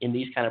in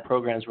these kind of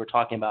programs we're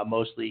talking about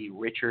mostly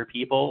richer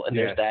people, and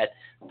there's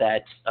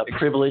that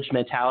privileged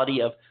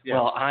mentality of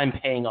well, I'm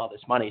paying all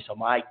this money, so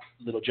my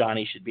little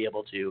Johnny should be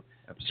able to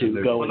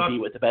go and be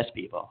with the best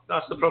people.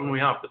 That's the problem we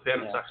have. The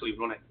parents actually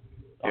run it.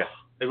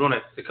 They run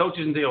it. The coaches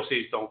and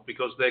DOCs don't,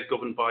 because they're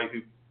governed by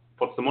who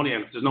puts the money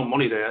in. If there's no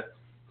money there,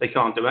 they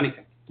can't do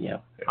anything. Yeah.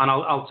 And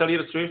I'll tell you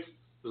the truth.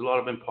 There's a lot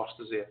of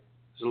imposters here.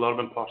 There's a lot of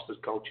imposters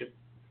coaching.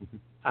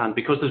 And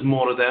because there's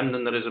more of them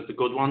than there is of the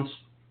good ones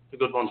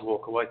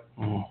walk away.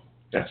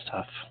 That's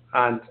tough.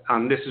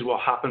 And this is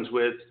what happens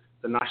with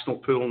the national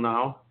pool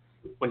now.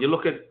 When you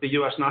look at the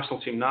US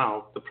national team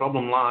now, the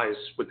problem lies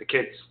with the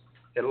kids.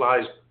 It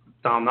lies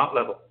down that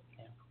level.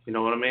 Yeah. You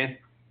know what I mean?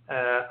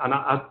 And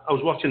I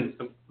was watching.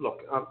 Look,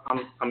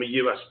 I'm a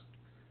US.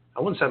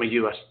 I wouldn't say I'm a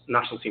US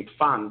national team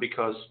fan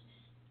because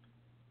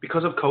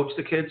I've coached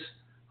the kids.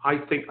 I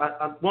think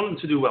I want them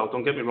to do well.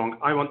 Don't get me wrong.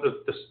 I want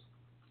the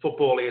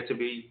football here to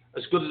be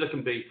as good as it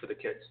can be for the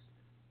kids.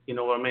 You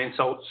know what I mean?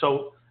 So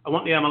I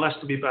want the MLS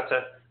to be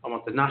better. I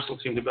want the national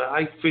team to be better.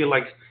 I feel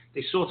like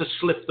they sort of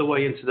slipped their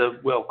way into the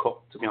World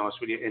Cup, to be honest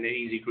with you, in an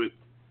easy group.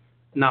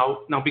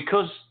 Now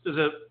because there's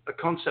a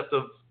concept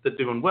of they're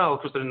doing well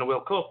because they're in the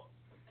World Cup,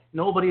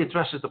 nobody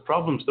addresses the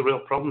real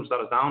problems that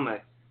are down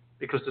there,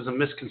 because there's a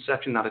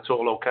misconception that it's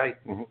all okay.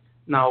 Mm-hmm.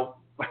 Now,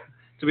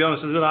 to be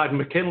honest, I was with Ivan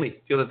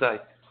McKinley the other day,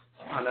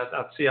 and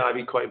I see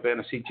Ivy quite a bit,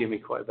 and I see Jimmy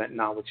quite a bit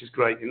now, which is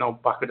great. You know,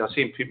 I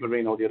seen Pete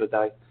Marino the other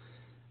day.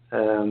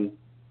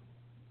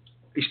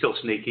 He's still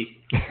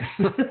sneaky.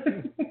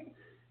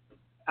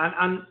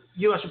 and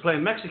US were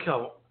playing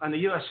Mexico, and the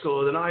US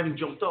scored, and Ivan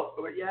jumped up.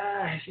 I went,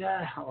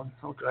 yeah,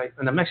 oh great.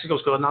 And then Mexico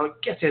scored, now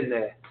get in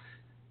there.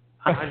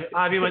 And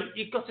Ivy went,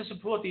 you've got to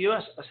support the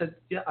US. I said,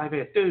 yeah,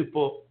 Ivy, I do,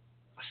 but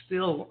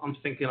I'm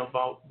thinking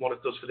about what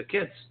it does for the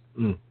kids.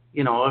 Mm.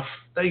 You know, if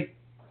they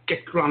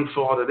get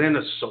grandfathered in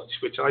as such,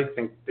 which I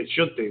think they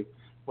should do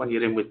when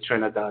you're in with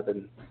Trinidad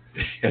and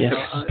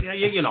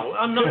you know,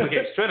 I'm not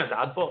against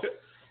Trinidad, but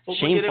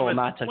shameful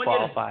not to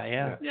qualify.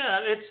 Yeah,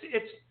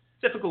 it's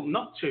difficult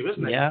not to,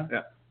 isn't it?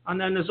 Yeah. And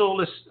then there's all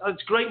this.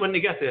 It's great when they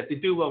get there. They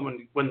do well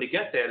when they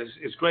get there.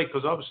 It's great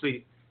because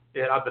obviously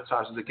it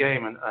advertises the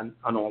game and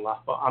all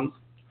that. But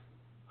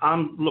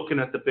I'm looking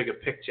at the bigger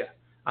picture,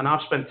 and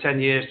I've spent 10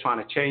 years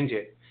trying to change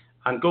it.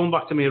 And going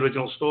back to my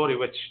original story,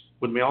 which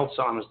with my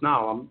Alzheimer's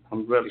now,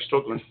 I'm really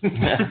struggling.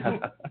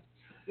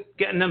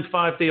 Getting them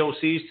 5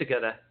 DOCs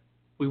together,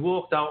 we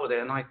walked out of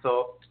there, and I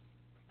thought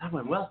that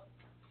went well.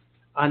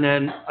 And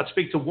then I'd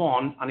speak to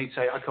one, and he'd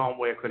say, I can't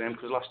work with him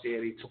because last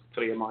year he took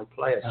 3 of my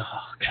players. Oh,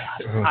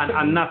 God.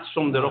 And that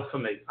summed it up for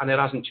me. And it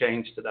hasn't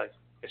changed today.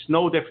 It's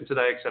no different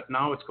today, except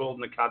now it's called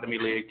an Academy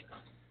League.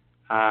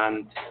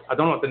 And I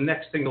don't know what the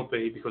next thing will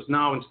be, because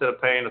now instead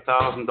of paying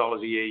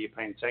 $1,000 a year, you're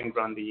paying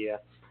 $10,000 a year.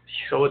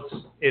 So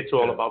it's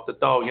all about the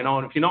dough, you know.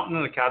 And if you're not in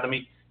an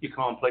academy, you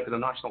can't play for the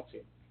national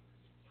team,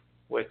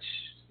 which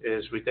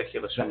is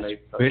ridiculous for me.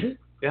 Really?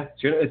 Yeah.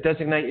 So you're a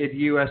designated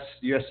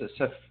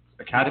USSF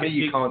academy.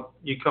 You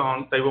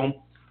can't. They won't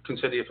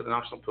consider you for the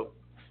national pool.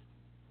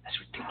 That's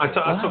ridiculous.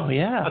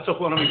 I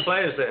took one of my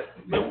players there.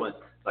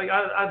 Like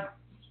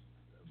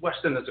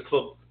Western is a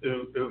club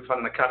who've had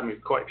an academy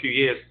for quite a few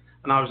years,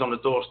 and I was on the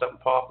doorstep in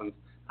Parkland,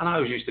 and I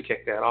always used to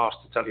kick their arse,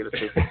 to tell you the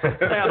truth.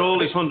 They had all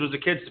these hundreds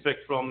of kids to pick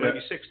from, maybe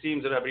 6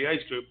 teams at every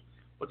age group,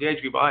 but the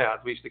age group I had,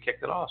 we used to kick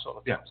their arse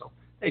all the time. So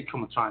they'd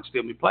come and try and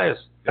steal my players.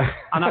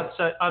 And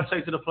I'd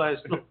say to the players,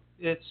 look,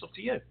 it's up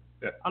to you.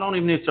 Yeah. I don't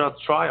even need to have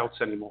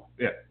tryouts anymore.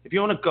 Yeah. If you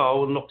want to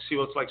go and see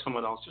what it's like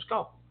somewhere else, just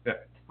go. Yeah.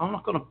 I'm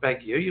not going to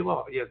beg you. You're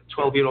a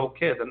 12-year-old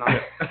kid, and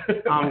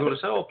I'm going to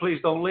say, oh, please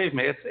don't leave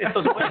me. It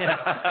doesn't work.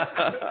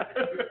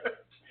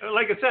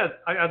 Like I said,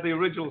 I had the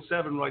original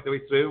 7 right the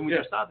way through, and we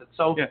just started.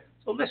 So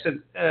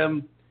listen,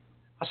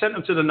 I sent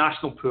him to the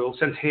national pool,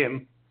 sent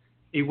him.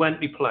 He went,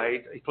 he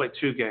played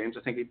 2 games.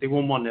 I think they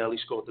won 1-0, he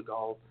scored the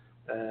goal,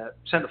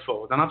 centre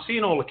forward. And I've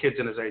seen all the kids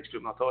in his age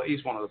group, and I thought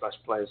he's one of the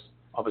best players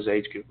of his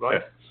age group,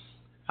 right?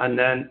 Yeah. And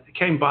then he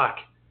came back.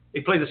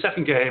 He played the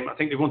second game. I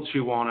think they won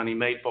 2-1, and he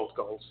made both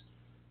goals.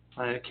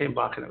 And he came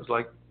back, and it was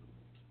like,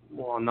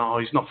 well, no,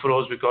 he's not for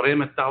us. We've got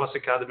him at Dallas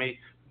Academy.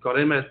 We've got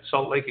him at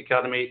Salt Lake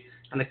Academy.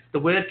 And the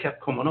word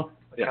kept coming up,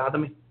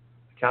 Academy.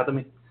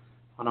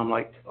 And I'm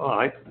like, all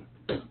right,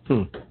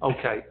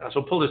 okay.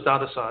 So I pulled his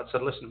dad aside and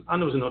said, listen,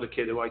 and there was another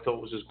kid who I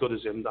thought was as good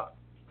as him that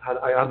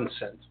I hadn't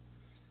sent.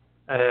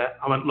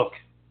 I went, look,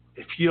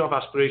 if you have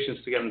aspirations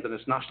to get into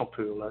this national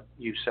pool at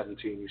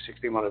U17,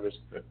 U16, whatever it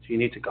is, you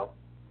need to go.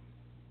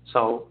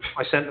 So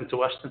I sent him to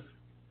Western.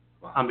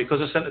 Wow. And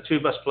because I sent the 2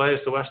 best players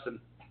to Western,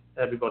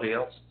 everybody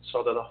else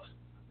sodded off.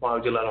 Why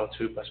would you let our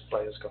 2 best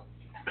players go?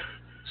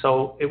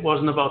 So it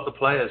wasn't about the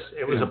players.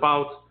 It was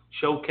about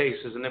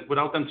showcases. And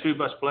without them 2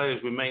 best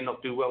players, we may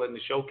not do well in the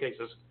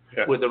showcases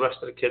where the rest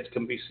of the kids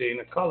can be seen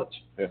at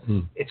college. Yeah.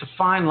 It's a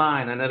fine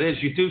line, and it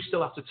is. You do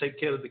still have to take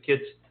care of the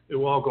kids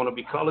who are going to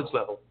be college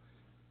level.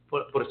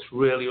 But it's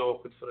really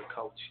awkward for the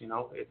coach, you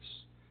know.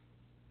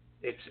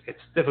 It's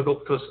difficult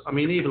because, I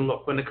mean, even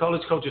look, when the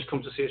college coaches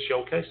come to see a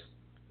showcase,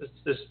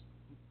 there's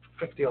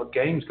 50-odd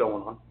games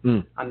going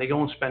on, and they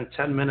go and spend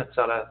 10 minutes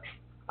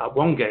at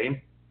one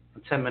game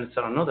and 10 minutes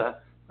at another.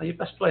 Now, your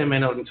best player may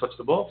not even touch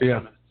the ball for 10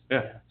 minutes.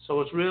 Yeah. So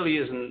it really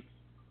isn't,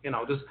 you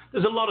know,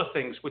 there's a lot of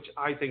things which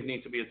I think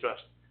need to be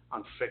addressed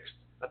and fixed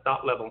at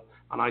that level,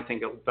 and I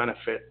think it'll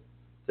benefit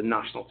the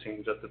national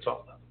teams at the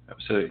top level.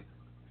 Absolutely.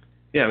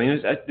 Yeah, I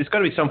mean, there's got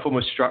to be some form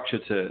of structure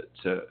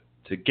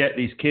to get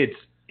these kids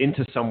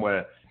into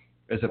somewhere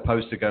as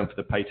opposed to going for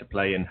the pay to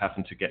play and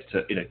having to get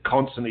to,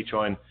 constantly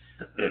try and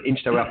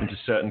inch their way up into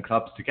certain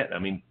clubs to get there.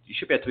 I mean, you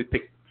should be able to be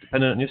picked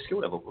depending on your skill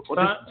level. What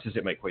difference does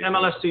it make?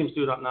 MLS teams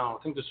do that now.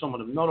 I think there's some of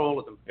them, not all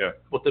of them,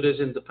 but there is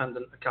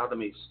independent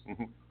academies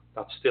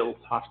that still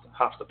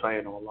have to pay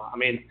and all that. I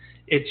mean,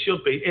 it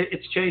should be.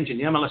 It's changing.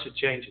 The MLS is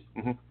changing,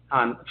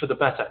 and for the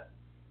better.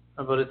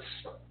 But it's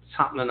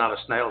happening at a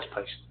snail's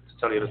pace, to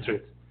tell you the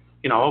truth.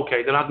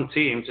 Okay, they're adding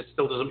teams. It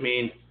still doesn't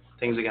mean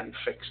things are getting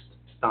fixed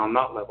down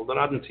that level. They're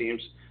adding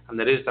teams, and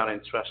there is that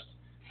interest,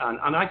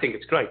 and I think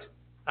it's great.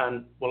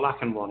 And we're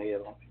lacking one here,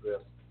 aren't we,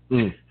 really?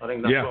 I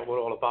think that's what we're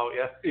all about,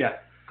 Yeah.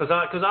 Because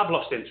I've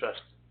lost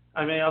interest.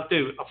 I mean, I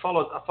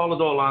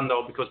followed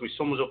Orlando because my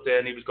son was up there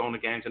and he was going to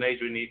games, and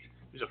Adrian Neat,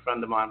 who's a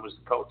friend of mine, was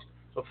the coach.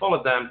 So I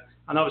followed them,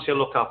 and obviously I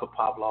looked out for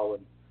Pablo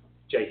and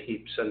Jay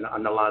Heaps and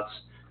the lads.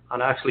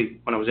 And actually,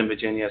 when I was in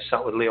Virginia, I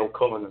sat with Leo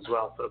Cullen as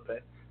well for a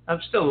bit.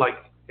 I'm still like,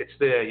 it's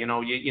there,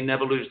 you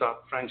never lose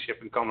that friendship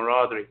and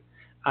camaraderie.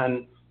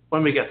 And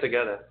when we get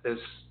together, can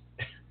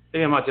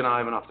you imagine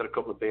Ivan after a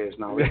couple of beers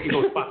now? He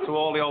goes back to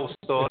all the old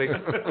stories.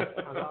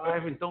 I go,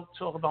 Ivan, don't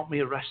talk about me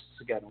arrests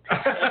again, okay?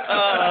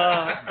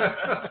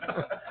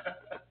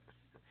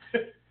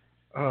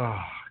 Oh,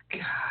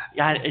 God.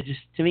 Yeah,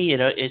 to me,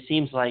 it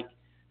seems like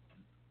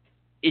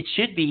it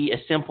should be as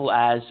simple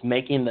as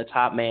making the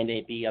top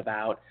mandate be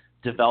about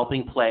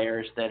developing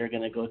players that are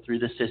going to go through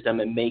the system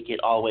and make it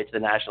all the way to the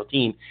national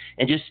team.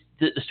 And just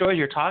the stories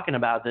you're talking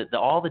about,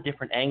 all the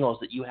different angles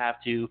that you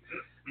have to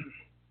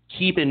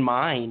keep in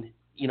mind,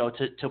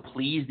 to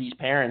please these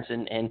parents,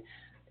 and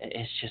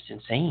it's just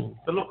insane.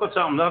 But look what's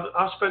happened.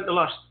 I've spent the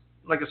last,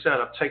 like I said,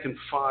 I've taken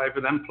 5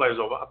 of them players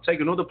over. I've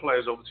taken other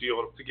players over to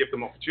Europe to give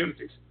them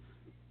opportunities.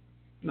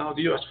 Now,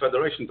 the US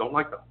Federation don't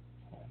like that.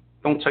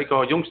 Don't take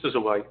our youngsters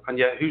away. And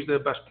yet, who's their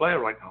best player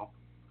right now?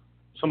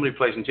 Somebody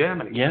plays in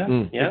Germany.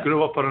 They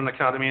grew up at an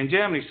academy in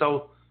Germany.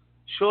 So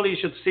surely you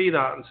should see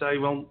that and say,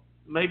 well,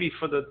 maybe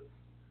for the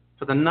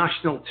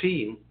national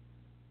team,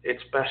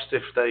 it's best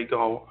if they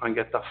go and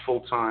get that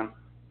full-time,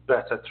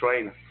 better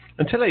trainer.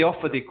 Until they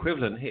offer the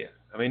equivalent here.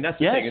 I mean, that's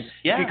the thing. If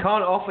you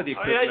can't offer the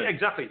equivalent.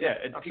 Exactly. Yeah,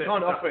 if you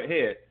can't offer it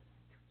here.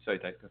 Sorry,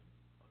 Dave.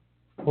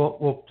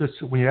 Well,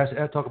 just when you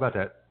talk about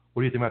that,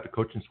 what do you think about the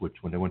coaching switch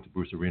when they went to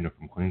Bruce Arena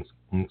from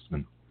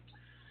Klinsmann?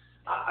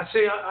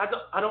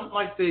 I don't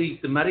like the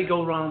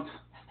merry-go-round.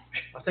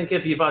 I think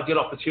if you've had your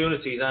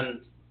opportunity,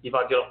 then you've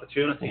had your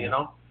opportunity, I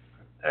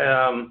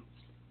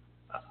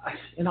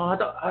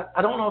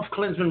don't know if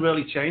Klinsmann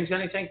really changed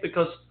anything,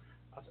 because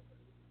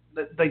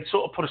they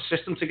sort of put a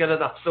system together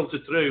that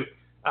filtered through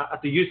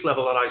at the youth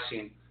level that I've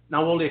seen.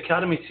 Now all the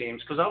academy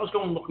teams, because I was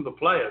going looking for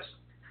players.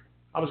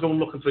 I was going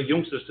looking for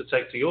youngsters to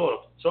take to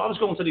Europe. So I was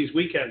going to these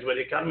weekends where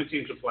the academy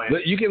teams were playing.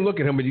 You can look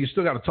at him, but you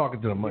still got to talk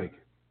into the mic.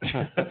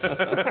 Come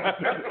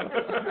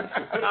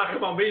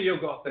on, me, you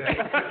got there.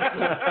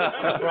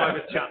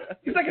 Private chat.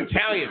 He's like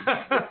Italian.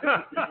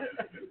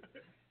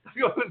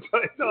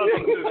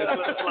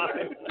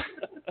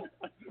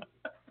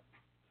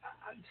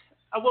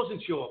 I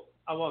wasn't sure.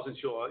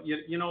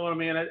 You know what I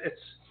mean? It's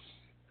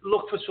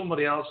look for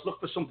somebody else. Look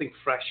for something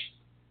fresh.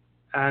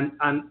 And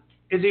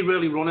is he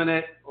really running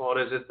it, or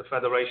is it the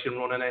federation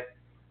running it?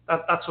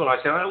 That's what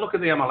I say. I look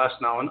at the MLS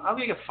now, and how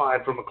do you get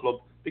fired from a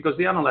club because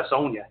the MLS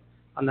own you,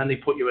 and then they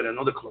put you in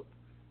another club?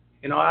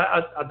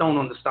 I don't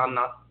understand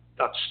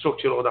that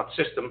structure or that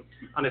system,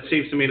 and it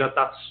seems to me that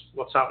that's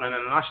what's happening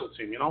in the national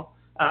team.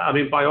 I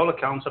mean, by all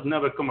accounts, I've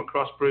never come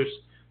across Bruce.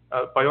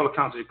 By all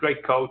accounts, he's a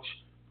great coach.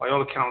 By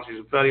all accounts, he's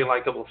a very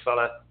likable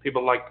fella.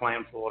 People like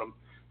playing for him.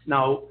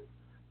 Now,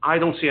 I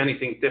don't see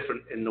anything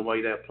different in the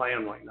way they're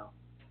playing right now.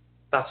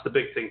 That's the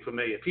big thing for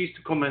me. If he's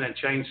to come in and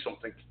change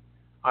something,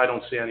 I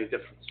don't see any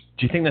difference.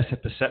 Do you think that's a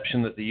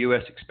perception that the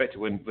US expected?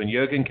 When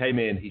Jurgen came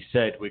in, he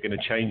said, we're going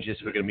to change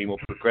this, we're going to be more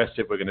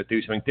progressive, we're going to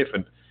do something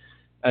different.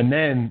 And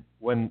then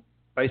when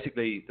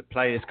basically the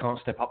players can't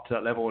step up to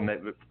that level and they're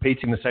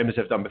repeating the same as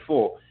they've done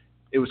before,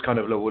 it was kind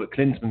of, well,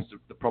 Klinsmann's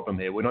the problem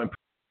here. We're not improving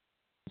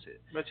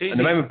it. And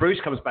the moment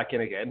Bruce comes back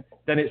in again,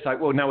 then it's like,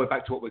 well, now we're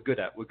back to what we're good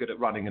at. We're good at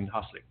running and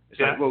hustling.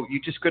 It's like, well, you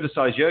just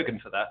criticize Jurgen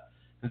for that.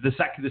 It's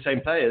exactly the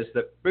same players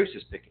that Bruce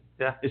is picking.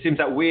 Yeah. It seems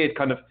that weird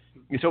kind of,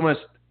 it's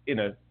almost,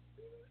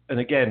 and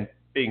again,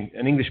 being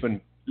an Englishman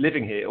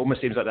living here, it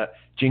almost seems like that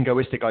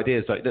jingoistic idea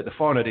is like that the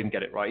foreigner didn't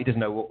get it right. He doesn't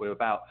know what we're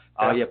about.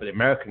 But the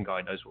American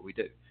guy knows what we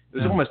do. It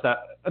was almost that,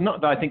 and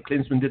not that I think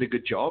Klinsmann did a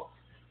good job.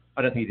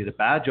 I don't think he did a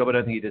bad job. I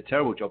don't think he did a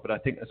terrible job. But I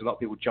think there's a lot of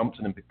people jumped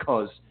on him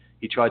because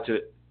he tried to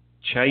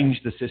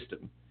change the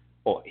system,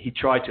 or he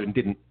tried to and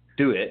didn't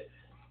do it.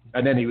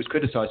 And then he was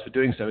criticized for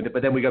doing so.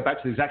 But then we go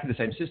back to exactly the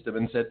same system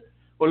and said,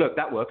 well, look,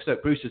 that works.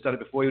 Look, Bruce has done it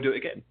before. He'll do it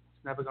again.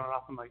 It's never going to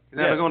happen, mate.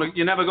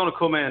 You're never going to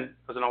come in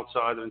as an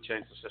outsider and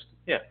change the system.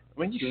 Yeah, I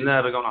mean, it's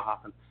never going to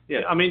happen.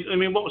 Yeah, I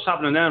mean, what was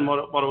happening then? What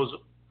I was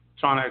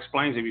trying to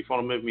explain to you before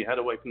I moved my head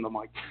away from the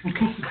mic. You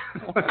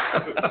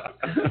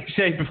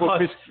said before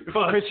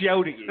Chris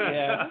yelled at you.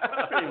 Yeah,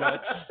 pretty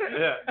much.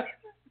 Yeah.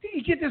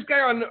 You get this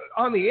guy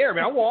on the air,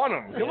 man. I want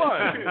him. Come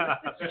on.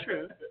 That's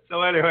true.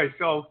 So anyway,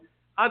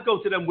 I'd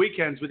go to them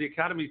weekends with the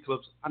academy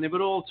clubs, and they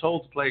were all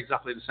told to play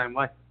exactly the same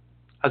way,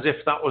 as if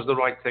that was the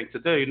right thing to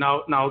do.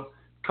 Now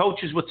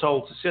coaches were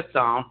told to sit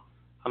down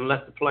and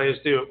let the players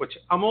do it, which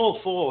I'm all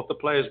for the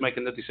players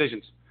making the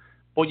decisions.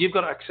 But you've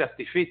got to accept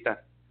defeat then.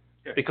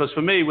 Yeah. Because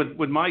for me,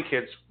 with my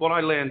kids, what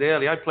I learned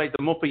early, I played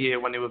them up a year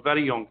when they were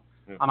very young.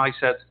 Yeah. And I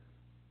said,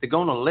 they're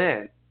going to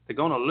learn. They're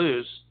going to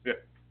lose,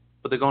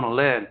 but they're going to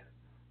learn.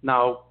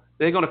 Now,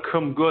 they're going to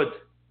come good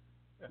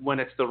when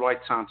it's the right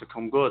time to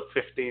come good,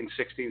 15,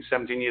 16,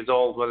 17 years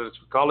old, whether it's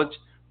for college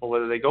or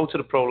whether they go to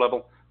the pro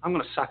level. I'm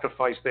going to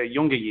sacrifice their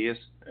younger years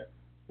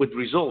with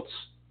results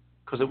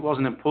because it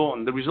wasn't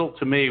important. The result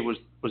to me was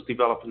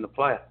developing the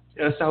player.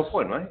 Yeah, that's the whole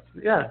point, right?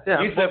 Yeah.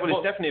 Youth level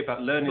is definitely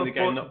about learning the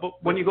game.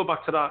 But when you go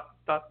back to that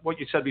what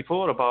you said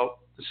before about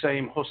the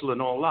same hustle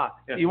and all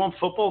that, you want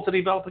football to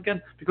develop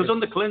again? Because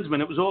under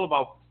Klinsmann, it was all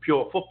about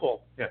pure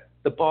football. Yeah.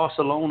 The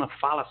Barcelona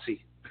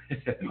fallacy,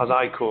 as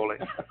I call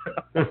it.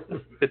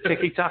 The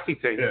ticky-tacky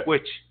thing,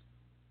 which,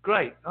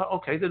 great.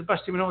 Okay, they're the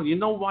best team in the world. You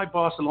know why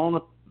Barcelona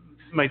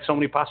made so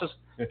many passes?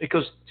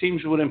 Because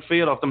teams were in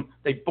fear of them.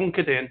 They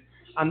bunkered in.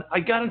 And I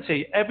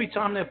guarantee every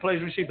time their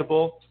players received the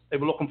ball, they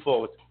were looking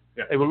forward.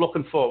 Yeah. They were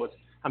looking forward.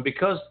 And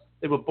because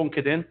they were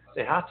bunkered in,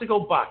 they had to go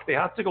back. They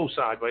had to go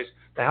sideways.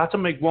 They had to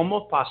make one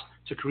more pass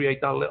to create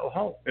that little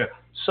hole. Yeah.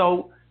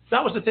 So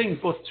that was the thing.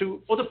 But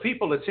to other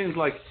people, it seems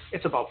like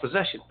it's about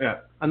possession. Yeah.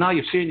 And now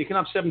you've seen you can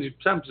have 70%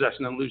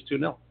 possession and lose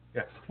 2-0.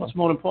 Yeah. What's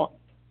more important?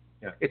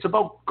 Yeah. It's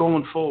about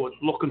going forward,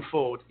 looking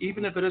forward.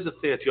 Even if it is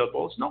a 30-yard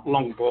ball, it's not a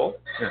long ball.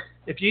 Yeah.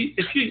 If you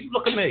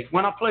look at me,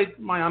 when I played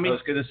Miami, I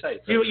was going to say,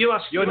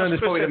 you're known as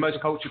probably the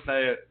most cultured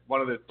player, one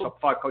of the top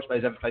 5 coach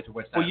players ever played for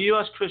West Ham. Well, you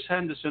ask Chris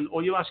Henderson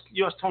or you ask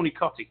Tony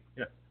Cottee.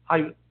 Yeah.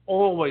 I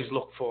always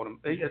look for them.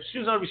 As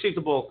soon as I receive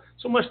the ball,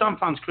 some West Ham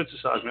fans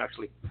criticise me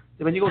actually.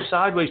 When you go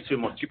sideways too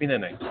much. Give me their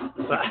name.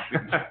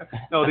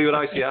 No, they were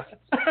ICF.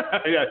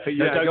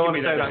 Don't give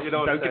me that.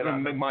 Don't give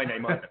them my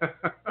name either.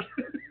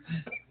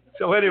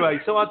 So anyway,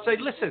 I'd say,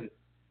 listen,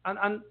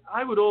 and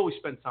I would always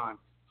spend time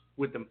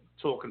with them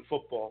talking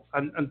football,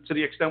 and to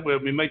the extent where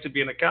my mates would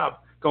be in a cab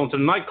going to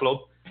the nightclub,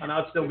 and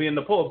I'd still be in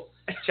the pub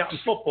chatting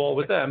football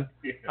with them,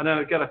 and then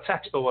I'd get a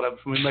text or whatever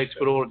from my mates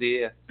who were already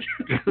here.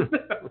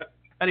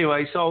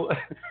 Anyway, so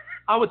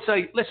I would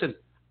say, listen,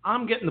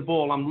 I'm getting the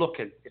ball, I'm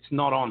looking, it's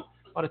not on.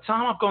 By the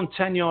time I've gone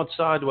 10 yards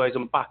sideways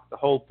and back, the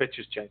whole pitch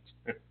has changed.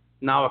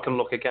 Now I can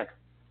look again.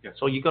 Yeah.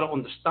 So you've got to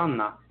understand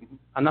that.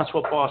 And that's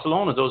what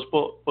Barcelona does.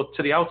 But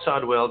to the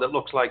outside world, it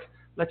looks like,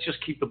 let's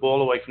just keep the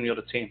ball away from the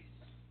other team.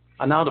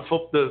 And now the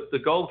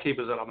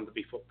goalkeepers are having to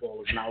be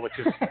footballers now, which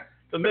is,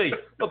 for me,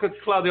 look at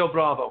Claudio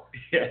Bravo.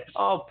 Yes.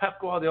 Oh, Pep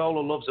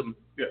Guardiola loves him.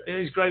 Yeah.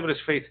 He's great with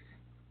his feet.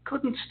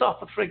 Couldn't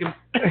stop a friggin'...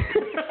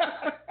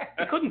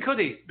 He couldn't, could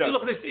he? No.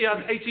 Look at this. He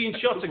had 18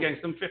 shots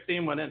against them,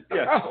 15 went in.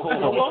 Yeah.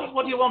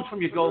 What do you want from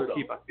your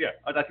goalkeeper? Yeah,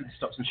 I'd like him to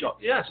stop some shots.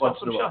 Yeah, stop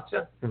some shots,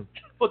 yeah.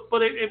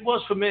 But it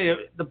was, for me,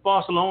 the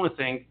Barcelona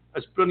thing,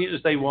 as brilliant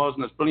as they was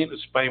and as brilliant as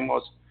Spain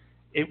was,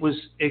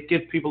 it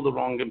gave people the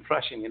wrong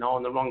impression,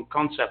 and the wrong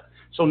concept.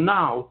 So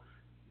now,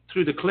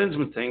 through the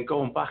Klinsmann thing,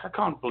 going back, I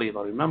can't believe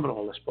I remember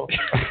all this, but...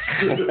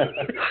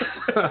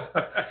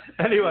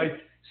 Anyway,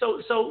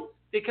 so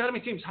the academy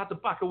teams had to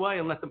back away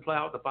and let them play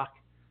out at the back.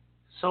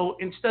 So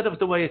instead of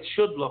the way it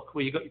should look,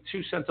 where you got your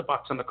 2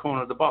 centre-backs on the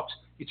corner of the box,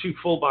 your 2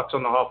 full-backs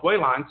on the halfway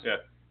lines,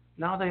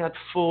 now they had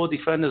 4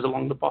 defenders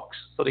along the box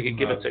so they could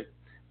give it to.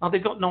 Now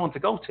they've got no one to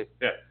go to.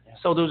 Yeah.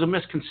 So there was a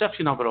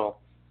misconception of it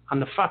all. And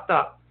the fact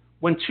that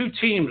when 2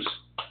 teams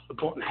are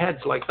butting heads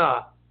like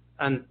that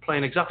and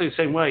playing exactly the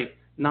same way,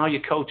 now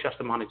your coach has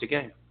to manage the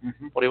game.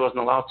 Mm-hmm. But he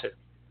wasn't allowed to.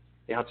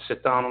 He had to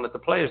sit down and let the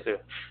players do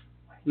it.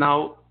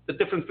 Now, the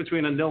difference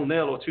between a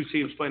 0-0 or 2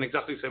 teams playing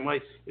exactly the same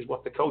way is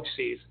what the coach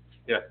sees.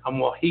 Yeah. And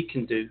what he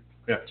can do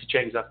to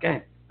change that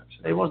game.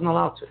 Absolutely. He wasn't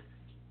allowed to.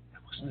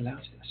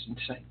 That's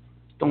insane.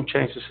 Don't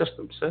change the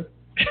system,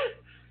 see?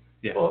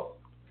 Yeah. But,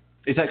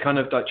 is that kind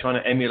of like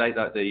trying to emulate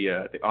that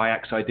the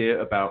Ajax idea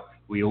about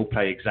we all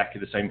play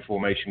exactly the same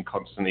formation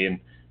constantly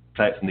and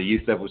play it from the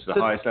youth level to the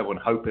highest level and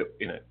hope it,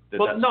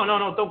 Well,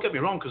 no, don't get me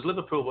wrong, because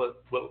Liverpool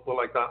were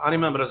like that. I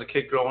remember as a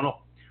kid growing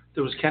up,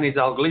 there was Kenny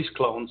Dalglish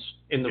clones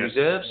in the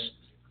reserves,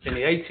 in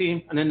the A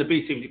team, and in the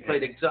B team. He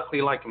played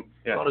exactly like him.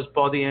 Got his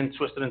body in,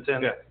 twisted and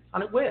turned. Yeah.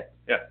 And it worked.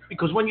 Yeah.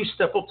 Because when you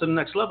step up to the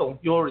next level,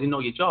 you already know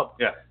your job.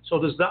 Yeah. So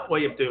there's that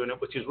way of doing it,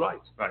 which is right.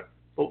 Right.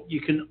 But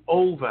you can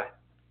over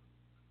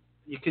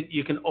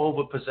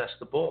possess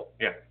the ball.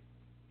 Yeah.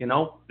 There's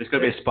got to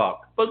be a spark.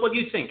 But what do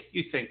you think?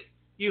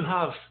 You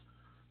have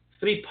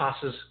 3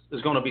 passes,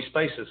 there's going to be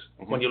spaces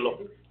when you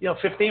look. You have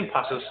 15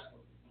 passes,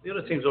 the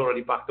other team's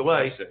already backed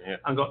away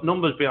and got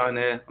numbers behind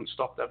there and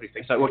stopped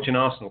everything. It's like watching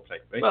Arsenal play,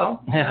 right?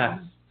 Well, yeah.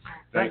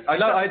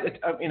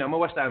 I'm a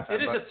West Ham fan.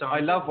 It is at times. I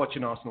love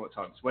watching Arsenal at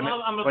times. I'm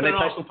an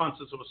Arsenal fan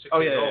since I was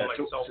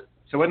 16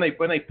 So when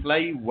they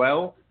play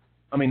well,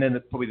 they're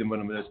probably one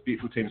of the most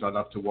beautiful teams I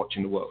love to watch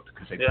in the world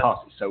because they pass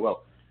it so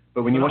well.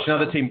 But when you watch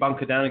another team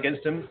bunker down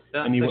against them,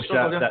 and you watch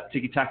that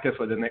tiki-taka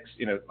for the next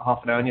half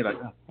an hour, and you're like,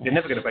 they're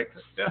never going to break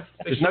this. Yeah,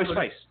 there's no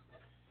space.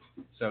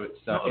 So it's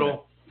not at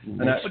all.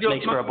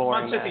 makes for a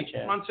boring match.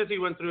 Yeah. Man City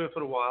went through it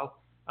for a while,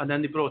 and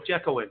then they brought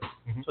Dzeko in.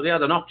 So they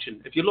had an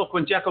option. If you look,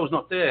 when Dzeko's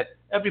not there,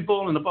 every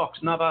ball in the box,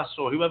 Navas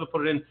or whoever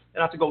put it in, it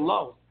had to go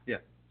low. Yeah.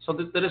 So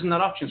there isn't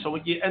that option. So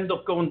you end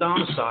up going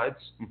down the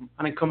sides and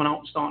then coming out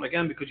and starting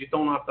again because you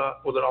don't have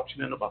that other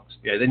option in the box.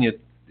 Yeah, then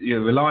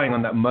you're relying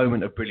on that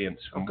moment of brilliance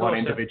from one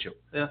individual.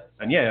 Yeah.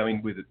 And I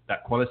mean, with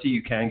that quality,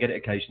 you can get it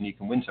occasionally. You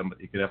can win some,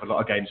 but you could have a lot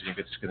of games and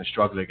you're just going to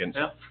struggle against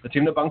the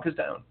team that bunkers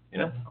down. You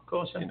know, of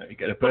course. Yeah. You know, you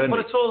get a burn. But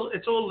it's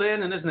all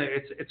learning, isn't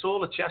it? It's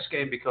all a chess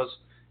game because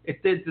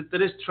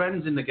there is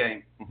trends in the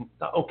game.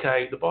 That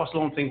the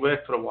Barcelona thing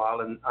worked for a while,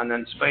 and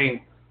then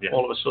Spain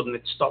all of a sudden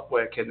it stopped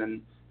working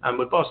and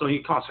with Barcelona,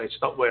 you can't say it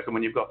stopped working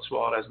when you've got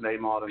Suarez,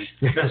 Neymar, and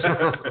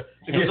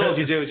because all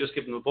you do is just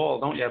give them the ball,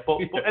 don't you? But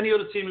any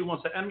other team who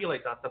wants to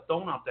emulate that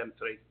don't have them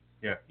three,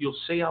 you'll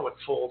see how it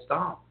falls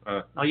down.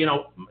 Now, you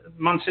know,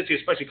 Man City,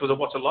 especially because I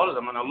watch a lot of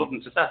them and I love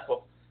them to death,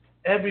 but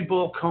every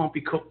ball can't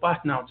be cut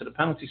back now to the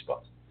penalty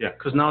spot.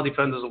 Because now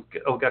defenders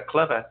will get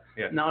clever.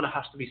 Now there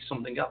has to be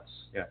something else.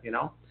 You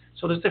know,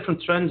 so there's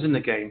different trends in the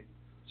game.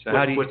 So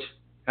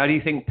how do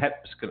you think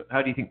Pep is going to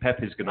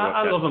work?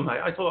 I love him, mate.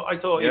 I thought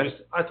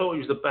he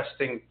was the best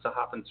thing to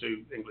happen to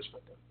English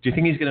football. Do you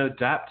think he's going to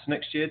adapt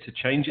next year to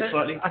change it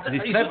slightly?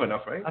 He's clever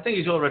enough, right? I think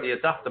he's already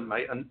adapted,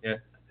 mate. And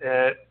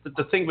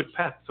the thing with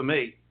Pep for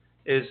me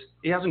is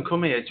he hasn't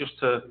come here just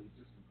to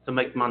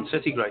make Man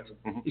City great.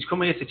 He's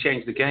come here to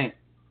change the game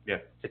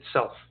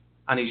itself,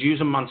 and he's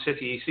using Man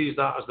City. He sees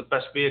that as the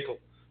best vehicle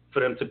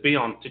for him to be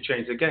on to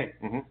change the game.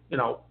 You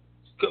know,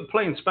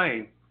 playing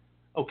Spain.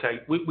 Okay,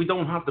 we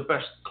don't have the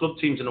best club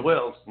teams in the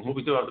world, but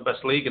we do have the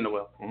best league in the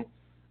world.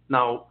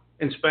 Now,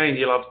 in Spain,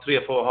 you'll have 3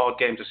 or 4 hard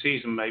games a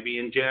season, maybe.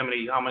 In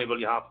Germany, how many will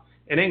you have?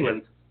 In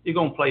England, you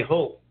go and play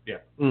Hull.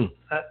 3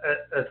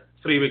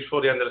 weeks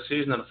before the end of the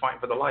season and fighting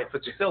for the life.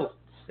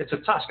 It's a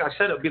task. I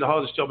said it would be the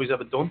hardest job he's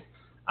ever done,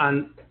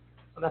 and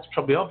that's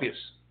probably obvious.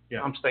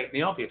 I'm stating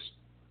the obvious.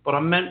 But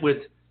I meant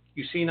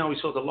you see now he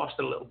sort of lost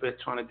it a little bit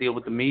trying to deal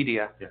with the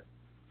media.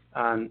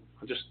 And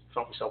I just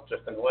felt myself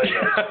drifting away.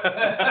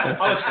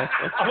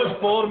 I was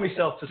boring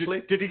myself to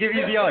sleep. Did he give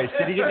you the eyes?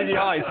 And you were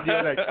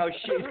like, oh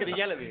shit, he's going to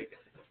yell at me.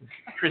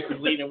 Chris was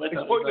leaning with him.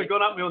 He's pointing a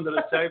gun at me under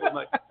the table,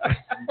 mate.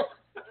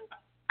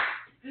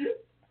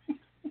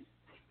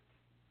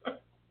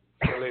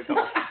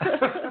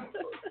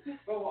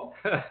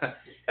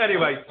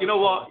 Anyway, you know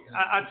what?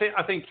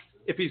 I think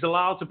if he's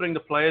allowed to bring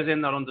the players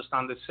in that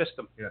understand his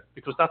system,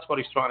 because that's what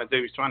he's trying to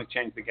do. He's trying to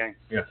change the game.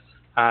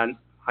 And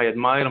I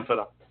admire him for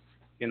that.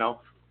 You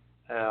know,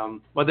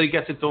 whether he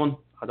gets it done,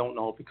 I don't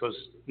know, because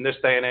in this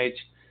day and age,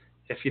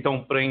 if you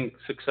don't bring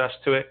success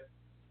to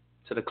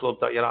the club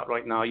that you're at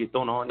right now, you're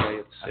done, aren't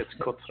you? It's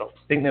cutthroat.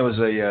 I think there was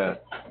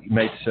he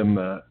made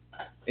some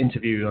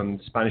interview on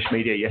Spanish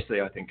media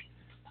yesterday, I think,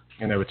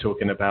 and they were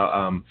talking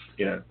about,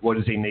 you know, what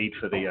does he need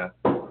for the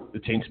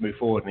team to move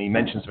forward, and he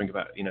mentioned something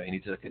about, you know, he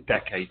needs like a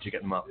decade to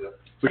get them up,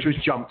 which was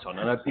jumped on,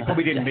 and he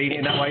probably didn't mean it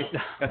in that way.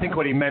 I think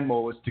what he meant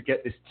more was to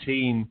get this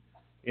team,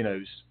 you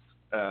know,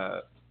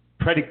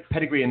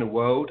 pedigree in the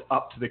world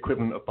up to the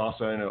equivalent of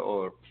Barcelona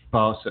or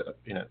Barca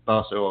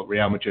or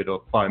Real Madrid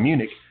or Bayern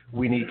Munich.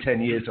 We need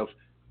 10 years of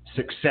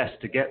success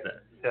to get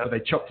there. But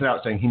they chopped it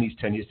out saying he needs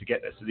 10 years to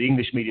get there. So the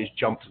English media's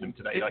jumped on him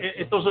today.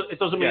 It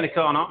doesn't mean it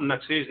can't happen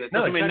next season. It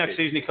doesn't mean next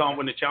season he can't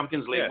win the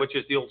Champions League, which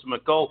is the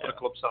ultimate goal for the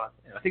club side.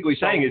 I think what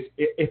he's saying is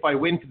if I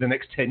win for the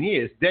next 10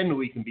 years, then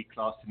we can be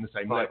classed in the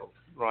same level.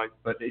 Right.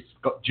 But it's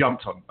got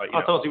jumped on. Like,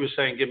 I thought he was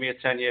saying, give me a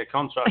 10-year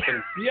contract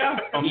and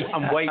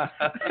and wait.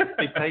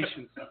 Be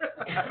patient.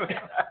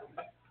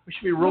 We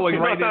should be rolling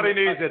right in. Not that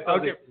he needs it. I'll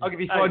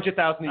give you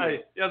 400,000 a year.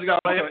 He hasn't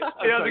got Ray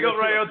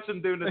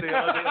Hudson doing the deal.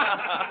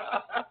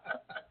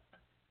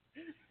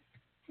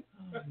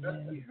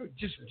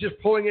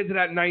 Just pulling into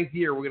that 9th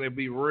year, we're going to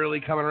be really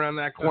coming around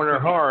that corner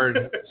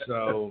hard.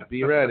 So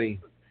be ready.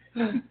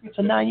 It's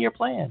a 9-year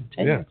plan,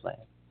 10-year plan.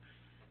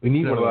 We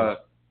need one of those.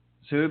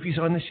 So who have you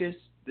signed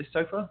this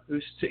so far?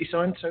 Who's City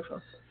signed so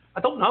far?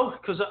 I don't know,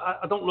 because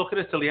I don't look at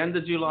it till the end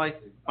of July,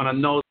 and I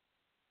know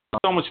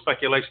so much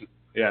speculation.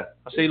 Yeah.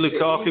 I see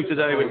Lukaku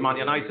today with Man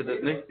United,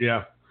 isn't he?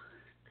 Yeah.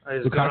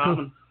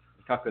 Lukaku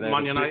there.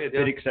 Man United,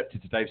 bid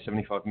accepted today for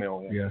 75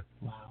 mil. Yeah.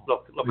 Wow.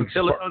 Look,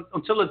 until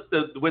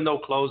the window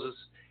closes,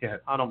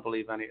 I don't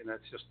believe anything.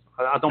 It's just,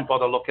 I don't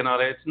bother looking at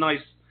it. It's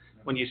nice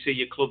when you see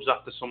your clubs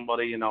after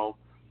somebody, you know,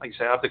 like you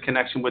say, I have the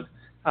connection with,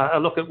 I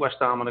look at West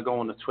Ham and I go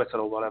on the Twitter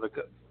or whatever,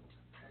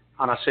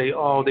 and I say,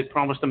 oh, they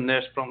promised them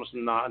this, promised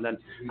them that, and then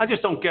I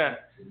just don't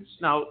get.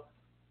 Now,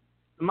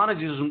 the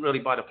manager doesn't really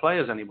buy the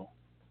players anymore.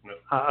 No.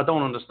 I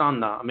don't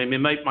understand that. I mean, my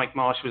mate Mike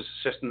Marsh was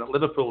assistant at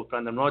Liverpool with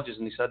Brendan Rodgers,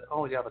 and he said,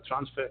 oh, you have a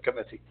transfer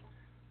committee.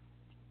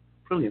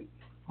 Brilliant.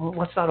 Well,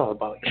 what's that all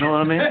about? You know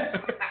what I mean?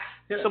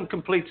 Some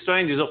complete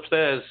strangers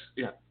upstairs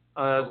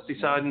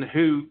deciding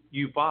who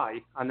you buy,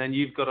 and then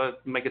you've got to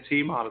make a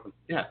team out of them.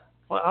 Yeah.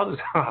 Well, how does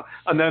that?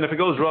 And then if it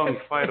goes wrong,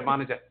 fire the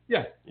manager.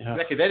 Yeah.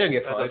 Exactly. They don't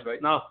get fired,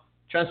 right? No.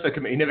 Transfer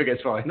committee never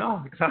gets fired.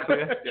 No, exactly.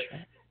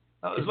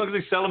 As long as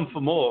they sell them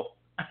for more,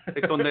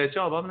 they've done their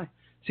job, haven't they?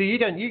 See,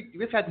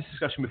 we've had this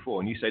discussion before,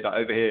 and you say that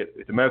over here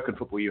with American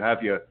football, you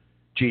have your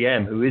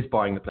GM who is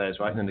buying the players,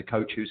 right, and then the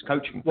coach who's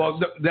coaching. Well,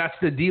 that's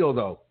the deal,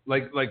 though.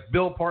 Like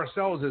Bill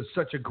Parcells is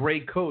such a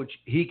great coach.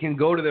 He can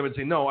go to them and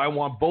say, no, I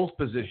want both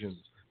positions,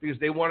 because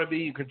they want to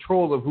be in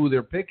control of who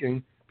they're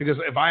picking. Because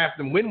if I have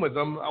to win with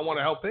them, I want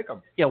to help pick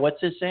them. Yeah,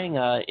 what's his saying?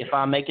 If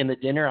I'm making the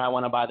dinner, I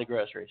want to buy the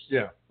groceries.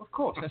 Yeah, of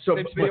course.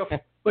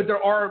 But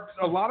there are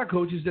a lot of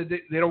coaches that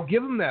they don't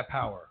give them that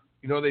power.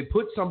 You know, they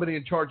put somebody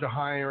in charge of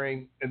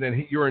hiring, and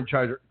then you're in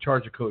charge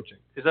of coaching.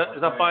 Is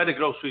that buy the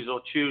groceries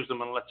or choose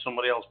them and let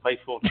somebody else pay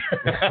for them?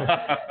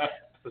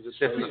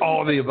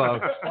 All of the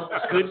above.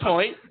 Good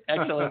point.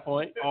 Excellent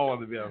point. All of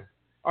the above.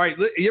 All right,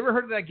 you ever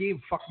heard of that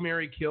game, Fuck,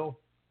 Marry, Kill?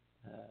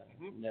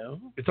 No.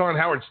 It's on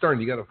Howard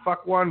Stern. You got to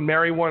fuck one,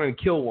 marry one, and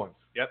kill one.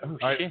 Yep. Oh, All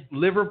right, shit.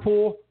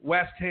 Liverpool,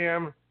 West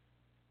Ham,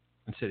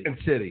 and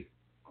City.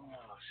 Oh,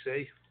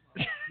 see?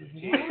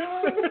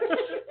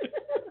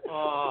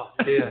 Oh,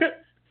 dear.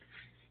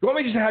 You want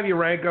me just to have you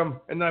rank them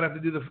and not have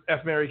to do the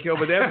F, marry, kill?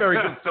 But the F, marry,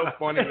 kill is so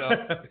funny, though.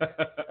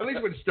 At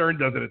least when Stern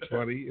does it, it's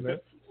funny, you know?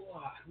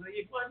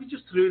 You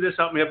just threw this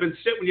at me. I've been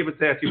sitting with you for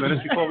 30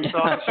 minutes before we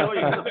started the show.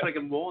 You could have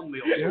freaking warned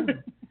me. Yeah.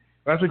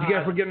 That's what you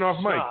get for getting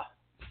off mic.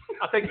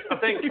 I think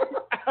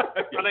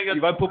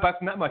you won't pull back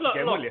from that much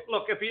again, will you?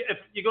 Look, if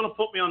you're going to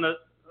put me on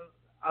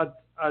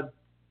I'd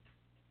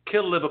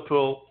kill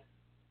Liverpool.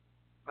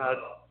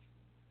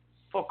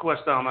 Fuck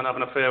West Ham and have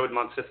an affair with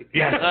Man City.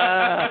 Yes.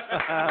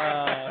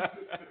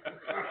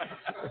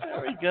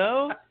 There we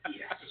go.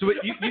 So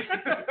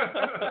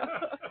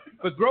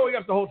but growing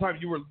up the whole time,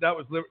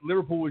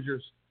 Liverpool was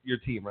your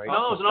team, right? No,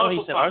 I was an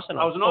Arsenal fan.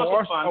 Arsenal. I was an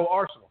Arsenal fan. Oh,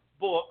 Arsenal.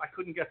 But I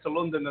couldn't get to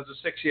London as a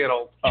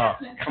 6-year-old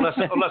unless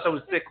I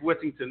was Dick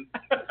Whittington.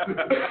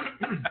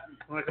 And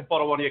I could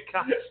borrow one of your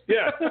cats.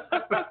 Yeah,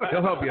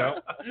 he'll help you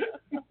out.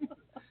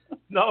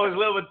 No, it was a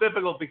little bit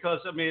difficult because,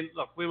 I mean,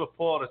 look, we were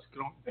poor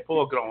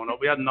growing up.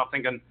 We had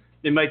nothing, and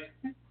my mate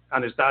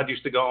and his dad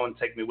used to go and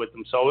take me with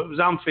them. So it was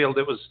Anfield.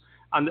 It was,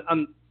 and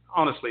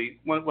honestly,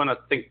 when I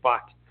think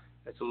back,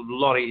 it's a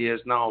lot of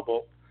years now,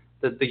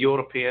 but the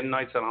European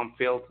nights at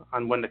Anfield,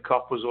 and when the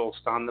Kop was all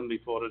standing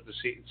before the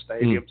seated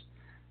stadiums,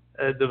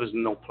 there was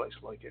no place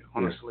like it.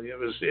 Honestly,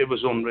 it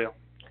was unreal.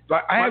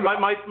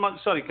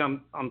 Sorry,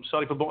 I'm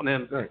sorry for butting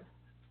in. Right.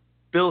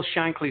 Bill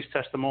Shankly's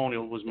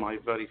testimonial was my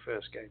very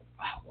first game.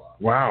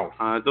 Wow.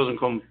 It doesn't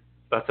come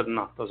better than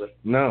that, does it?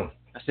 No.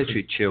 That's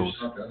literally chills.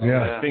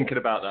 Yeah. Thinking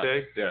about that.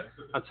 See? Yeah.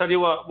 I'll tell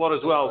you what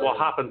as well, what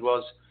happened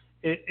was,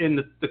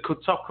 in the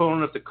top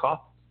corner of the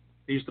Kop,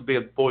 there used to be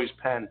a boys'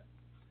 pen,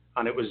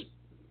 and it was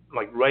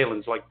like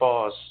railings, like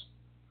bars,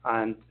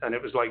 and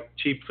it was like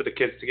cheap for the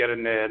kids to get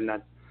in there. And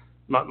then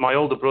my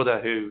older brother,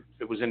 who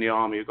was in the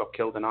army, who got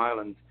killed in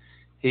Ireland,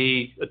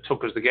 he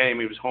took us the game.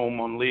 He was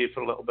home on leave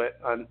for a little bit,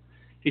 and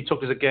he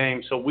took us a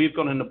game. So we've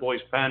gone in the boys'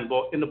 pen,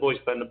 but in the boys'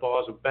 pen, the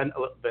bars were bent a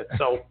little bit.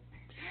 So,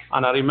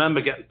 and I remember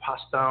getting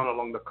passed down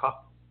along the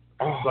Kop,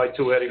 right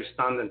to where he was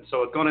standing.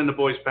 So I'd gone in the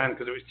boys' pen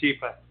because it was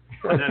cheaper,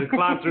 and then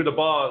climbed through the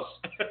bars,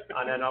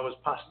 and then I was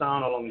passed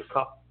down along the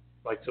Kop,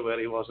 right to where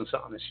he was, and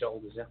sat on his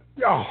shoulders. Yeah.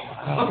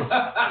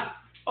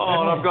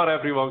 Oh, and I've got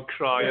everyone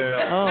crying.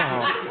 Oh,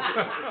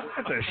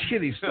 that's a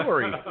shitty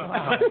story.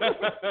 That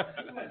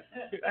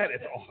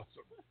is awesome.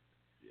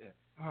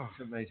 Oh,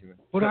 it's amazing, man.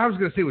 What I was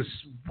going to say was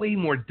way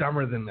more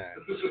dumber than that.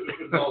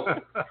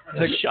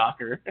 A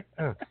shocker.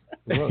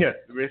 Yeah,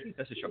 really?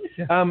 That's a shock.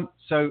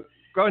 So,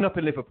 growing up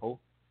in Liverpool,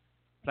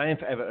 playing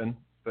for Everton,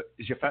 but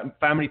is your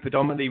family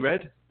predominantly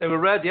red? They were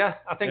red, yeah.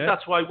 I think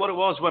that's why what it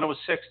was when I was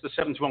 6, the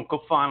 71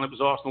 Cup final, it was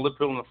Arsenal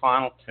Liverpool in the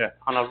final,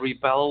 and I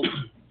rebelled.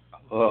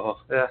 Oh,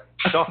 yeah,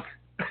 shock.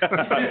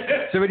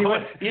 So when you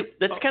went,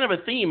 that's kind of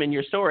a theme in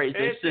your stories.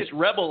 This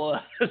rebel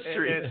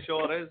streak. It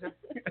sure is.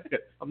 Yeah.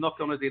 I'm not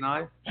going to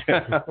deny.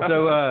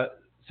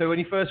 So when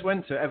you first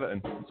went to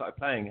Everton and started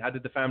playing, how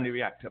did the family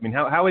react? I mean,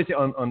 how is it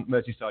on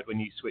Merseyside when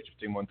you switch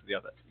between one to the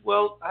other?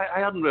 Well, I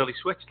hadn't really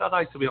switched that,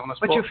 to be honest.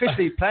 But you're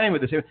officially playing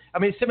with the team. I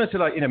mean, it's similar to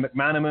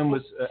McManaman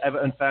was an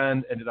Everton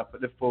fan, ended up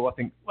at Liverpool. I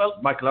think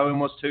Michael Owen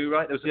was too,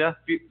 right? There was a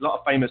lot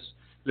of famous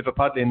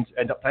Liverpudlians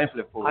end up playing for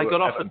Liverpool. I got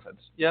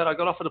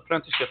offered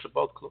apprenticeships at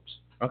both clubs.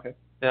 Okay.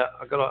 Yeah,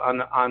 I got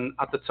and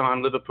at the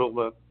time Liverpool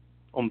were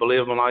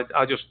unbelievable.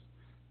 I just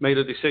made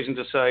a decision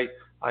to say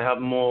I have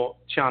more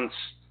chance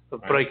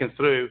of breaking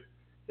through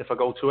if I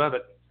go to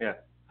Everton. Yeah.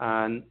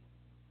 And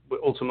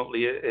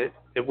ultimately it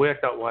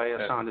worked that way.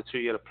 I signed a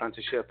 2-year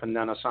apprenticeship, and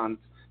then I signed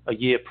a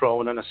year pro,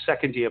 and then a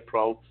second year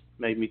pro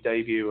made me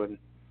debut, and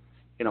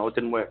it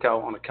didn't work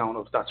out on account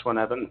of that's when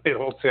Everton it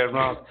all turned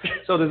around.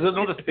 So there's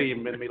another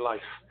theme in my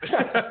life.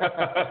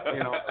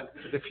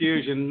 The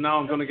fusion. Now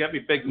I'm going to get me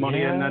big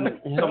money, and then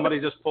somebody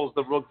just pulls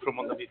the rug from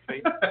under my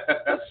feet.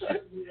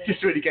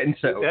 Just really getting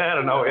settled. Yeah, I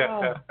don't know.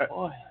 Yeah.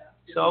 Oh, boy.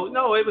 So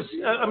no, it was.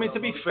 I mean, to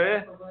be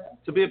fair,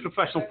 to be a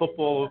professional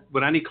footballer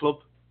with any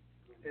club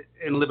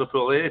in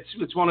Liverpool,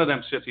 it's one of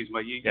them cities,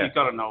 mate. You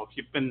got to know if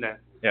you've been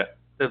there. Yeah.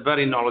 They're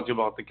very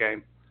knowledgeable about the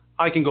game.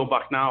 I can go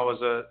back now as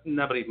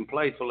never even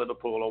played for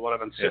Liverpool or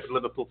whatever and sit with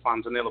Liverpool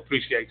fans, and they'll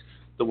appreciate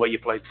the way you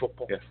played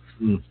football.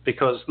 Yeah.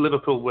 Because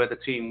Liverpool were the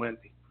team,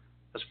 weren't they?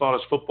 As far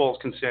as football's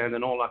concerned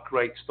and all that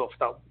great stuff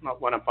that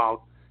went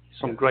about,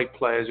 some great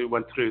players who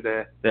went through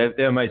there.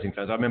 They're amazing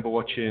fans. I remember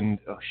watching,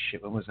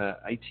 when was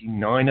that?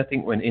 89, I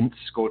think, when Ince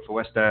scored for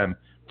West Ham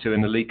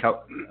in the League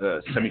Cup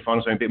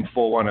semi-finals, when we beat them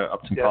 4-1 at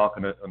Upton Park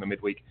on the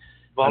midweek.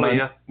 Volley,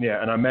 and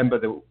I remember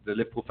the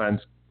Liverpool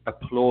fans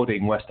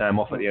applauding West Ham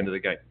off at the end of the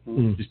game.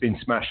 Just being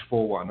smashed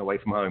 4-1 away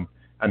from home,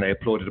 and they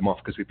applauded them off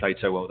because we played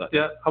so well that day.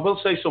 Yeah, I will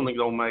say something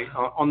though, mate.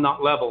 On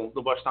that level,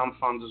 the West Ham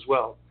fans as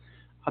well.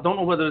 I don't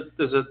know whether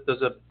there's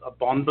a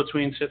bond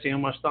between City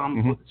and West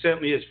Ham, but it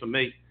certainly is for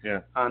me.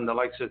 Yeah. And the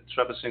likes of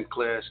Trevor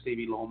Sinclair,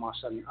 Stevie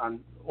Lomas, and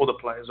other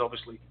players,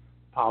 obviously,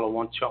 Paolo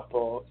One-Chop,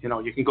 or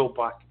you can go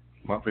back.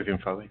 Mark Vivian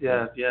Foley.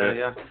 Yeah.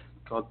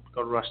 God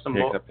rest them.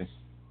 Yeah, But, exactly.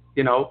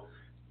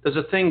 there's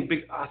a thing.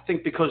 I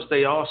think because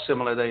they are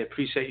similar, they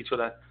appreciate each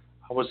other.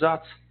 I was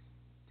at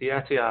the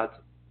Etihad,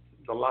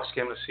 the last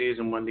game of the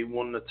season when they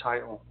won the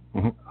title,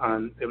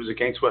 and it was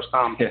against West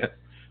Ham. Yeah.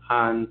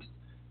 And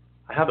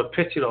I have a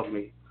picture of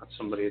me that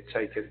somebody had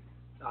taken.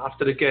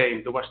 After the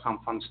game, the West Ham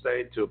fans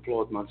stayed to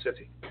applaud Man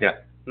City.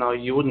 Yeah. Now,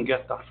 you wouldn't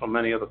get that from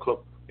any other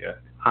club. Yeah.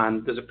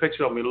 And there's a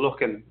picture of me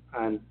looking,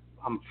 and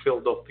I'm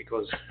filled up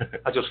because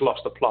I just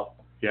lost the plot.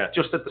 Yeah.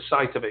 Just at the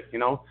sight of it,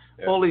 Yeah.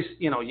 All these,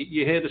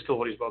 you hear the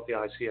stories about the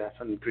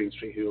ICF and Green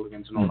Street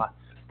Hooligans and all that.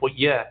 But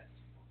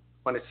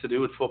when it's to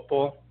do with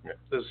football,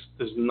 there's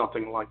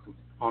nothing like them,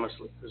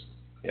 honestly.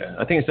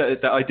 I think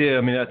it's that idea.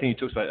 I mean, I think you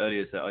talked about it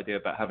earlier. Is that idea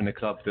about having a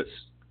club that's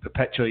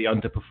perpetually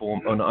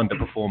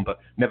underperformed, but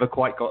never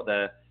quite got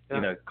there.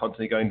 Yeah.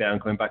 Constantly going down,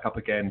 coming back up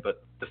again.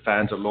 But the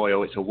fans are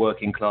loyal. It's a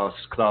working class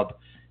club.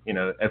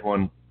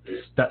 Everyone.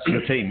 That's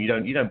your team. You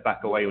don't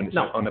back away when it's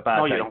on a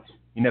bad day. You don't.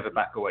 You never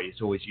back away.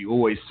 You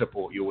always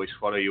support. You always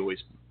follow. You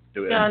always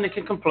do it. Yeah, and they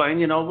can complain.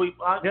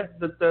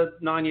 The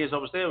 9 years I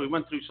was there, we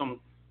went through some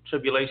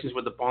tribulations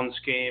with the bond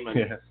scheme,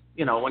 and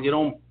when your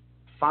own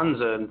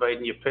fans are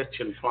invading your pitch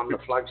and planting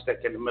the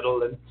flagstick in the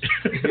middle, and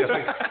you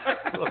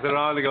look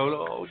around and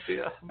go, oh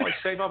dear, I might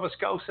save up a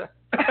Scouser.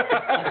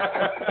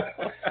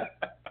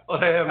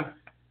 But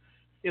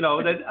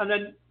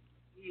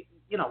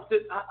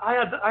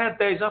I had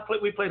days.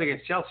 We played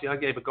against Chelsea. I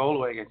gave a goal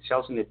away against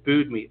Chelsea, and they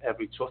booed me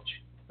every touch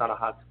that I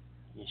had.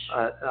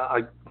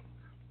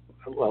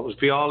 It was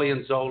Vialli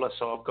and Zola,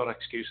 so I've got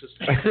excuses.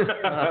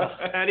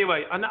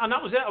 Anyway, and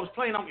that was it. I was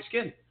playing out my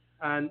skin,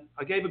 and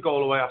I gave a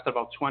goal away after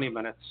about 20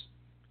 minutes.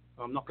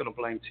 I'm not going to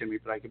blame Timmy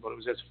Breaker, but it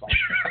was his fault.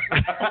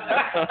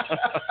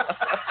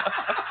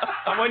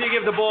 And when you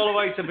give the ball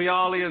away to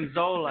Vialli and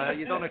Zola,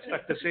 you don't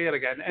expect to see it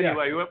again.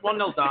 Anyway, we went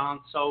 1-0 down,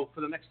 so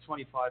for the next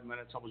 25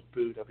 minutes, I was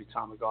booed every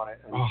time I got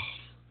it.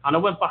 And I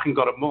went back and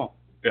got it more.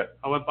 Yeah.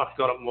 I went back and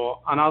got it more.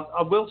 And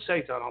I will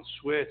say to you, and I'll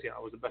swear to you, I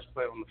was the best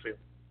player on the field.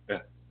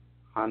 Yeah.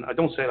 And I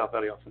don't say that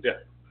very often. Yeah.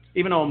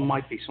 Even though I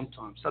might be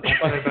sometimes. I don't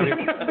say it very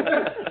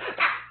often.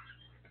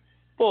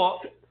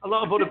 But a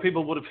lot of other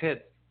people would have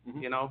hit.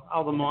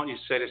 Alvin Martin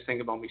used to say this thing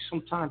about me.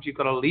 Sometimes you've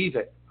got to leave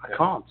it. I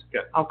can't.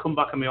 Yeah. I'll come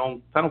back in my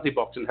own penalty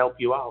box and help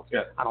you out.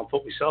 Yeah. And I'll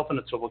put myself in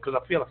the trouble because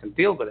I feel I can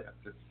deal with it.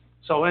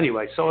 So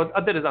anyway,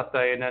 I did it that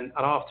day. And then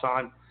at half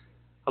time,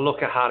 I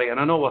look at Harry and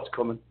I know what's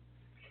coming.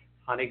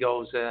 And he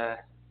goes,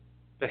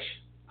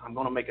 Bish, I'm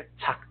going to make a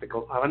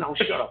tactical. I went, oh,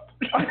 shut up.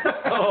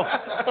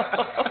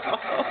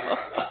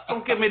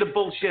 Don't give me the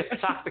bullshit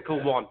tactical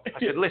one. I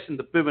said, listen,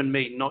 they're booing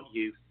me, not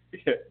you.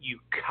 You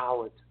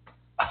coward.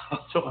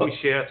 Took my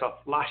shirt off,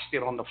 lashed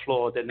it on the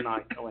floor, didn't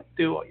I? I went,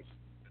 do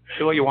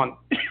what you want.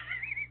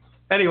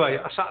 Anyway,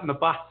 I sat in the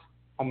bath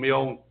on my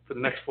own for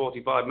the next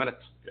 45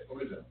 minutes.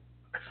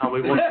 And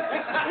we won.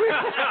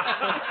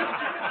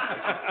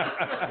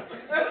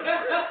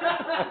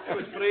 It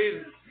was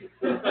freezing.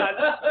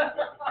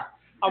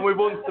 And we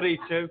won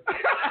 3-2.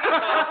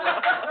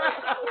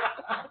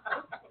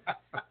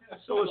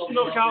 So I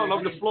snuck out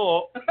on the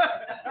floor.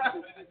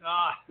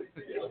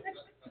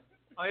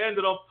 I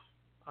ended up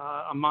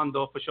a manned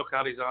up. I shook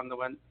Harry's hand and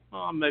went,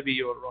 oh, maybe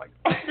you were right.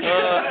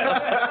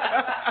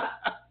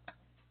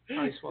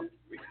 Nice one.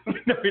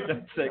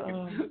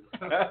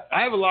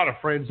 I have a lot of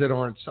friends that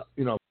aren't,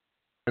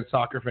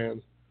 soccer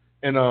fans,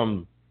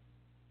 and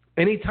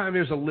anytime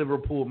there's a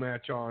Liverpool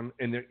match on,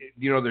 and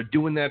they're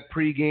doing that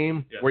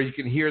pregame where you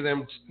can hear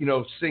them,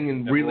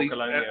 singing really.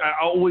 I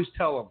always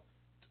tell them,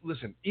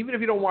 listen, even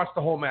if you don't watch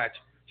the whole match,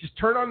 just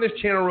turn on this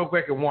channel real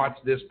quick and watch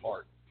this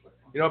part,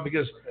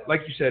 because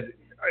like you said,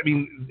 I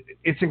mean,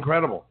 it's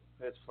incredible.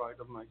 It's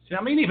frightening, mate. See,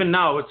 I mean, even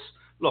now,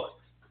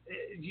 look,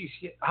 you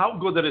see how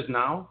good it is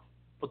now,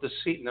 but the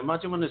seating.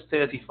 Imagine when there's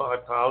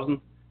 35,000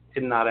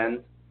 in that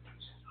end,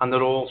 and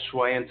they're all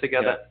swaying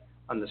together,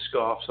 and the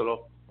scarves are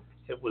up.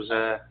 It was.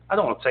 I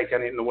don't want to take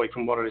anything away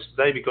from what it is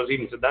today, because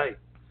even today,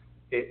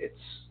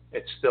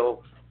 it's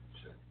still.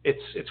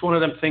 It's one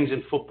of them things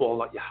in football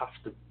that you have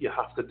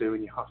to do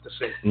and you have to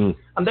see.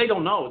 And they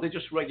don't know. They're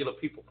just regular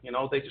people,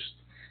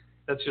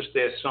 That's just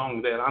their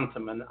song, their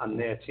anthem, and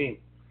their team.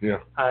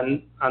 Yeah.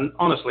 And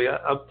honestly,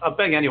 I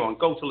beg anyone,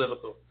 go to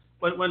Liverpool.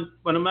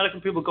 When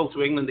American people go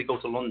to England, they go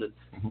to London.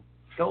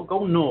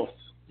 Go north.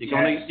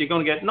 You're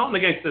gonna get nothing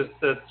against the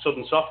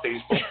Southern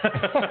Softies, but you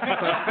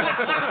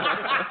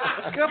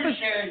got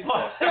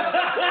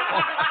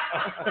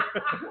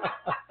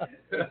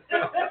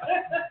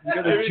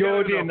the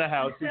Geordie in the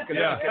house. He's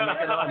gonna make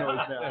a lot of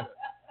noise now.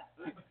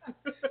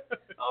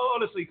 Oh,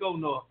 honestly, go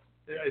north.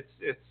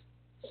 It's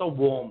so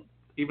warm,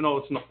 even though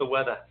it's not the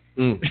weather.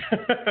 Mm.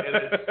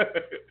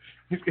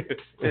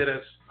 It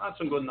is. I had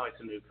some good nights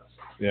in Newcastle.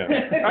 Yeah.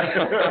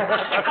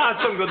 I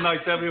had some good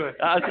nights everywhere.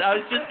 I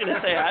was just going to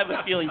say, I have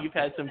a feeling you've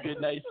had some good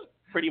nights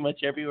pretty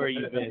much everywhere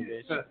you've been,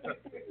 bitch. A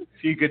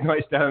few good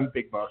nights down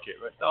Big Market,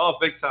 right? Oh,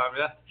 big time,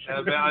 yeah.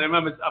 I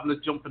remember having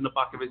to jump in the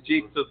back of his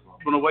Jeep to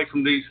run away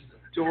from these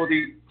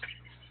Geordie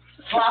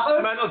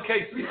mental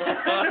cases.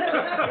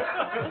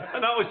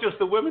 And that was just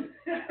the women.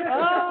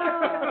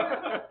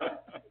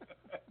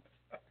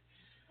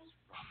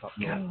 Rough up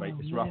north, mate.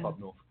 It's rough up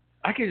north.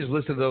 I could just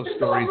listen to those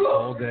stories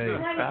all day.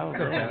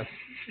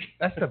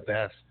 That's the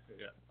best.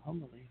 Yeah.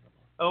 Unbelievable.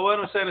 Oh, when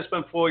I'm saying I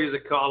spent 4 years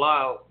at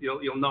Carlisle,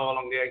 you'll know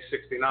along the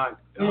A69.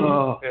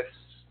 Oh. It's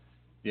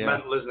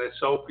mental, isn't it?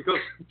 So, because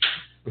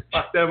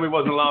back then we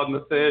wasn't allowed on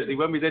the Thursday,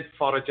 when we did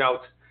forage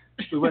out,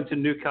 we went to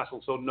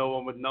Newcastle so no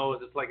one would know.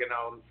 It's like an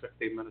hour and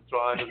 15-minute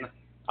drive, isn't it?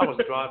 I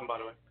wasn't driving, by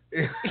the way.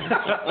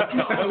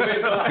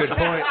 Good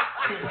point.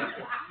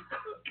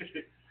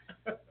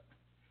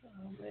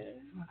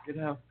 Good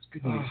hell. It's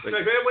good news. When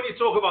you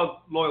talk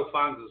about loyal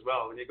fans as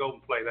well, when you go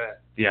and play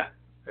there,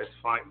 it's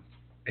fine.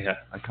 Yeah,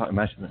 I can't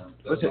imagine that.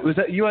 Was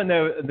that you weren't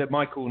there at the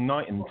Michael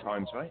Knighton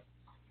times, right?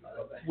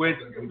 With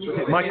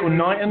Michael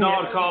Knighton?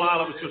 No,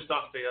 Carlisle, it was just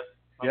after you.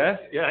 Yeah?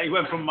 Yeah, he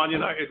went from Man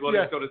United, what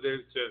he's got to do,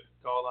 to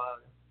Carlisle.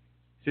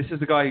 This is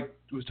the guy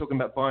who was talking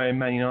about buying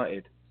Man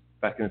United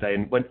back in the day,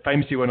 and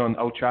famously went on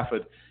Old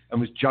Trafford and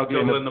was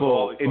juggling the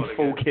ball in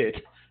full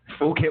kit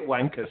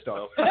wanker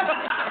style.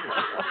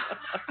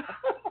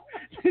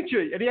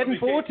 And he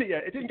hadn't bought it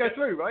yet. It didn't go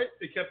through, right?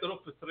 He kept it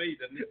up for 3,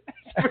 didn't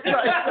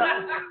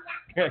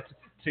he?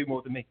 2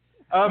 more than me.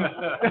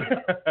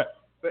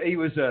 But he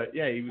was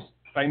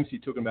famously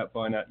talking about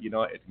buying out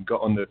United and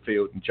got on the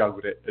field and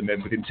juggled it, and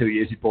then within 2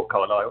 years he bought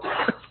Carlisle,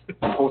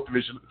 4th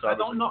division at the time. I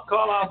don't knock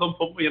Carlisle, don't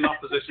put me in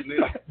that position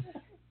either.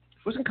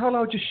 Wasn't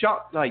Carlisle just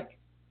shut a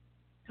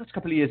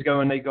couple of years ago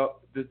when they got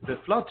the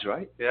floods,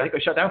 right? Yeah. They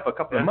got shut down for a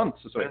couple of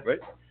months or something,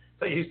 right?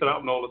 That used to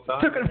happen all the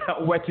time. Talking about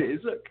how wet it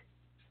is, look.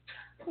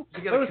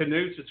 You get a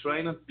canoe to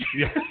training.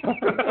 Yeah.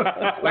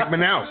 Like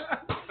Manaus.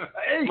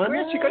 Hey, we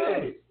actually got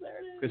it.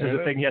 Because there's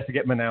a thing, he has to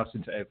get Manaus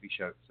into every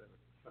show. So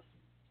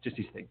just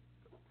his thing.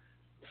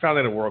 Found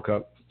that at World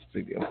Cup. It's a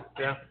big deal.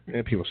 Yeah.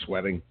 And people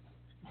sweating.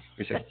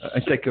 I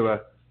take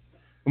a.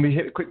 When we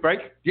hit a quick break?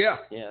 Yeah.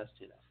 Yeah, let's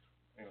do that.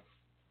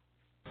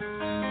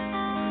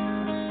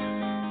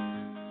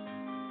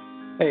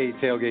 Hey,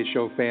 Tailgate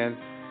Show fans.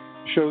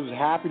 The show's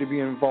happy to be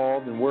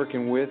involved in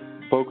working with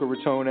Boca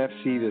Raton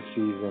FC this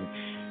season.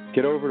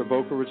 Get over to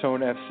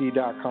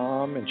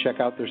BocaRatonFC.com and check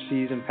out their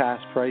season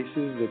pass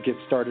prices that get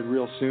started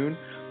real soon,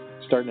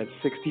 starting at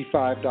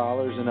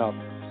 $65 and up.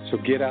 So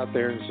get out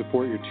there and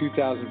support your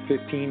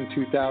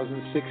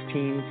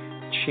 2015-2016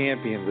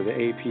 champions of the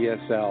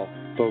APSL,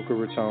 Boca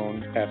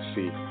Raton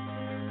FC.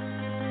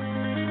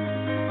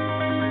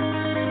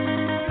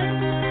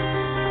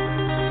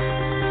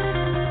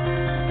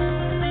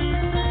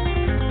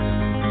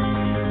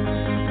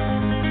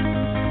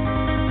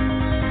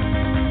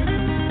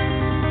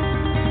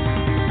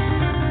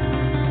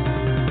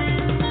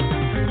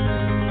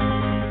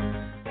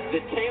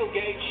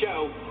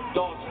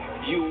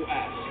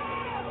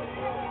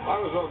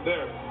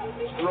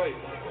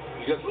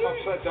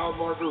 Down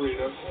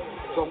margarita.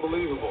 It's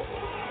unbelievable.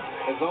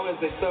 As long as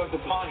they serve the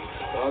pints.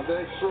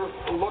 They serve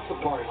lots of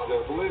pints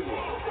there, believe me.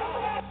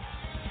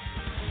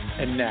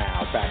 And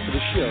now, back to the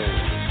show.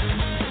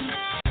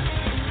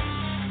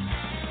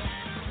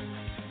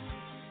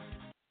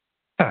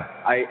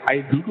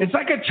 It's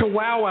like a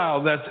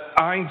chihuahua that's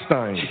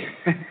Einstein.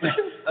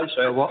 I'm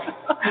sorry, what?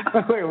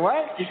 Wait,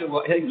 what? Give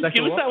us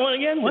that one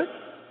again. What?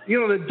 You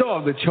know, the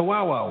dog, the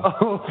chihuahua.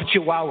 Oh,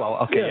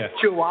 Chihuahua. Okay, yeah.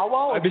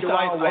 Chihuahua? I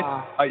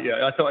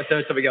thought I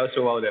said something else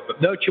for a while there,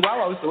 but no,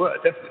 Chihuahua was the word.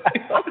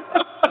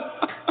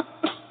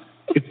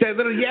 It's that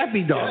little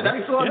yappy dog.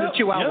 That's the one, the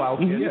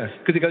Chihuahua. Yeah.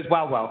 Because it goes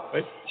wow wow.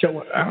 Right?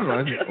 I don't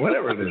know,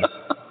 whatever it is.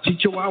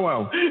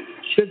 Chihuahua.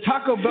 The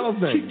Taco Bell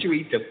thing.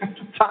 Chicharito.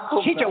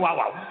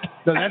 Chihuahua.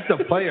 No, that's the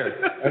player.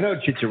 I know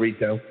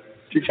Chicharito.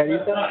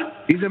 Chicharito?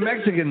 He's a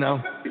Mexican,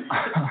 though.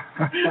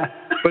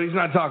 But he's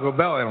not Taco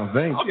Bell, I don't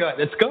think. All right,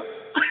 let's go.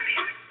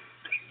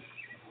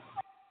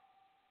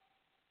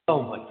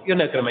 Oh, my. You're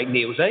not going to make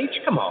Neil's age.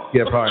 Come on.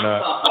 Yeah, probably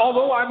not.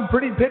 Although I'm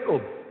pretty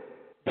pickled.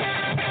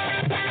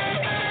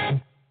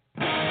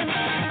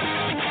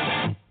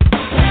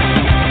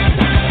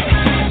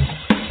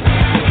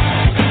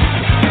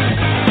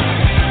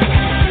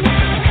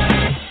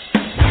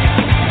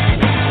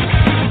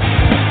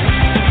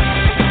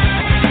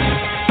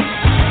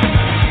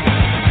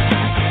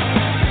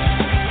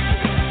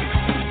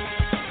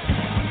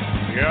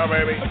 Yeah,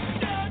 baby.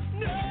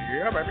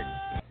 Yeah, baby.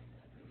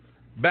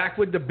 Back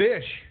with the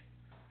Bish.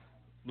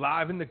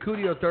 Live in the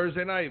Cudio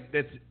Thursday night.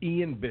 That's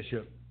Ian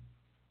Bishop.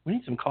 We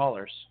need some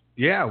callers.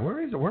 Yeah, where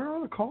are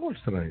all the callers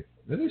tonight?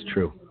 That is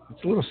true.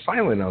 It's a little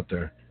silent out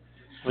there.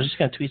 I was just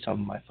going to tweet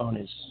something. My phone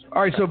is...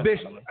 All right, so Bish,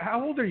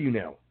 how old are you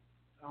now?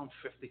 I'm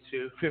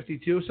 52.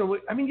 52. So,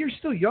 I mean, you're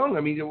still young.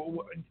 I mean,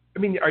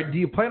 do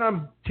you plan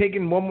on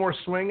taking one more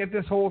swing at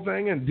this whole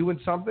thing and doing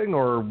something?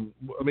 Or,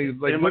 I mean,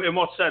 like... In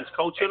what sense?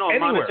 Coaching or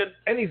anywhere, managing?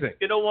 anything.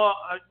 You know what?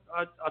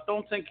 I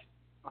don't think...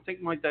 I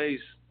think my days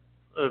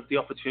of the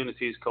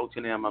opportunities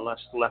coaching the MLS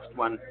left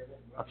when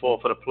I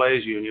fought for the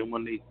Players Union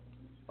when they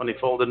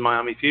folded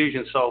Miami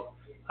Fusion. So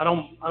I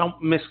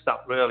don't miss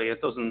that really.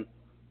 It doesn't.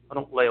 I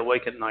don't lay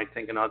awake at night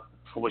thinking I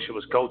wish I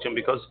was coaching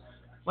because,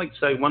 like I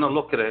say, when I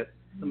look at it,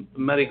 the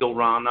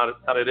merry-go-round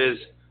that it is,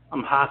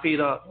 I'm happy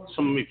that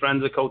some of my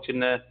friends are coaching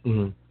there,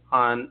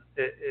 and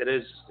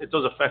it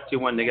does affect you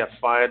when they get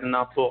fired and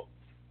that. But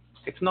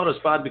it's not as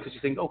bad because you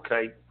think,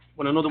 okay,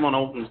 when another one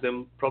opens,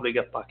 they'll probably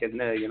get back in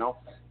there. You know.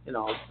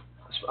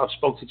 I've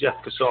spoke to Jeff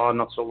Cassar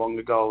not so long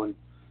ago, and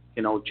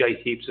Jay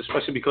Heaps,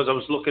 especially because I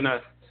was looking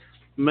at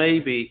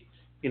maybe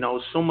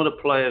some of the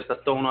players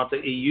that don't have the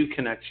EU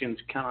connections.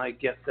 Can I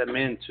get them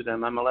into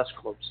them MLS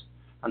clubs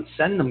and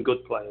send them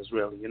good players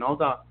really?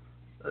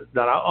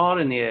 That are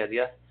in the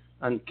area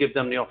and give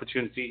them the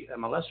opportunity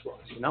MLS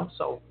wise.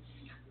 So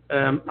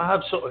I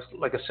have sort of,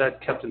 like I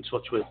said, kept in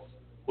touch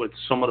with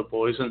some of the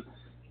boys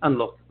and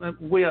look,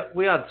 we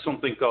had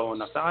something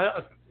going.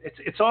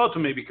 It's hard for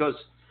me because.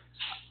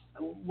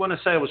 When I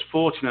say I was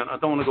fortunate, I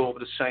don't want to go over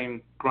the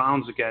same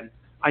grounds again.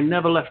 I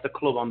never left the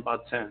club on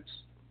bad terms.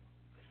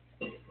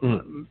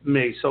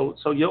 Me. So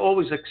you're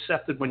always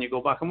accepted when you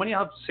go back. And when you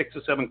have 6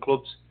 or 7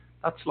 clubs,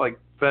 that's like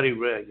very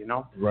rare,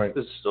 Right.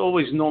 There's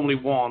always normally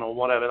one or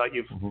whatever that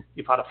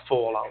you've had a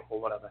fallout or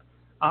whatever.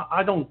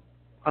 I don't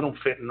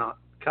fit in that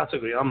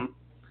category. I'm,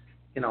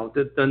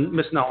 the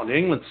missing out on the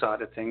England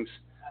side of things.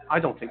 I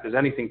don't think there's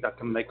anything that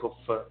can make up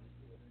for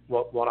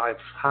what I've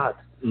had.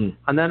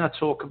 And then I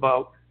talk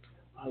about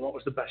what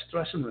was the best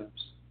dressing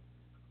rooms,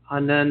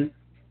 and then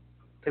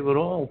they were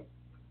all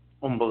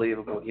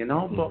unbelievable,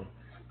 but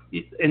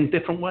in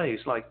different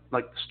ways, like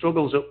the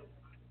struggles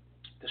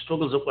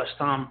at West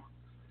Ham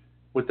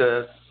with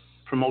the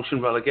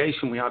promotion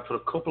relegation we had for a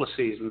couple of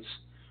seasons.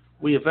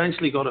 We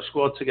eventually got a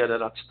squad together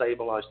that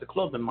stabilised the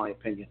club, in my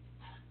opinion,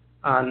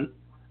 and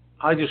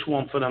I just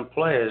want for them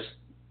players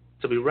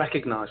to be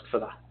recognised for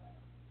that.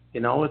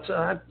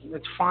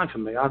 It's fine for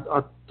me.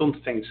 I've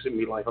done things in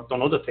my life. I've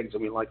done other things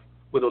in my life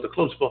with other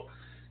clubs, but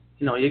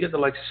you get the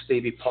likes of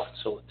Stevie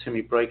Potts or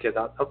Timmy Breaker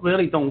that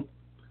really don't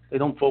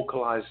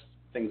vocalise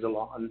things a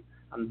lot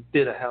and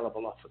did a hell of a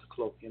lot for the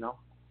club.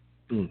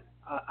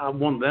 I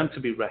want them to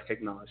be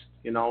recognised.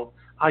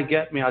 I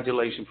get my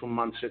adulation from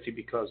Man City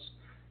because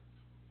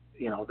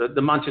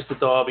the Manchester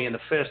derby, and the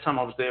first time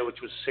I was there, which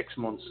was 6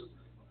 months,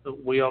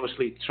 we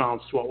obviously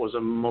trounced what was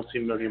a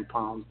multi-million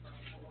pound.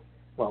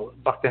 Well,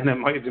 back then it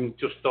might have been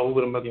just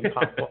over £1 million.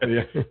 But,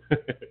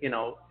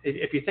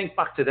 if you think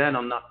back to then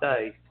on that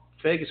day,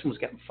 Ferguson was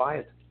getting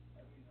fired.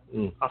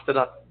 After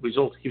that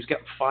result, he was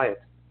getting fired.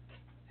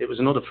 It was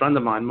another friend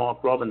of mine,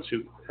 Mark Robbins,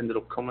 who ended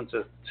up coming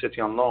to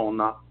City on loan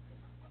that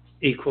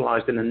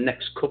equalised in the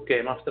next cup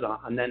game after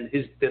that. And then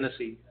his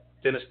dynasty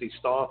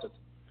started,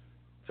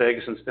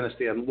 Ferguson's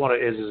dynasty. And what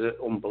it is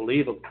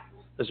unbelievable.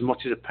 As much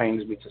as it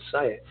pains me to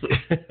say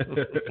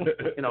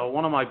it.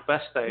 One of my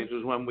best days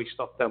was when we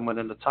stopped them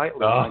winning the title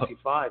in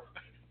 '95.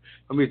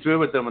 And we drew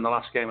with them in the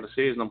last game of the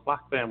season, and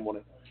Blackburn won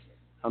it.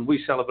 And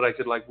we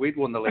celebrated like we'd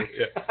won the league,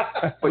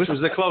 which was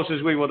the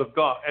closest we would have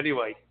got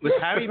anyway. Was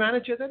Harry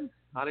manager then?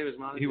 Harry was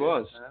manager. He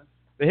was. Yeah.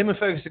 But him and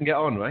Ferguson get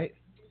on, right?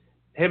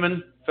 Him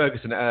and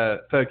Ferguson,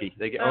 Fergie,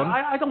 they get on.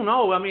 I don't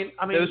know. I mean,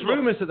 there was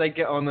rumours that they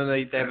get on and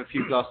they have a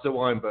few glasses of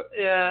wine, but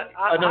yeah,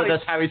 I don't know if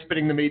that's Harry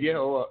spinning the media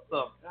or what.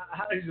 Look,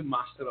 Harry's a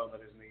master of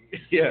it, isn't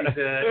he?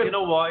 Yeah. You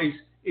know what?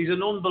 He's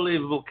an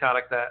unbelievable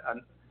character,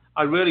 and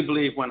I really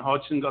believe when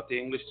Hodgson got the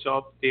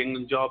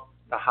England job,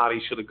 that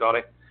Harry should have got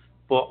it.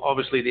 But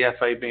obviously, the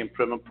FA being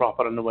prim and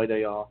proper in the way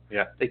they are,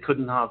 they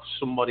couldn't have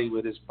somebody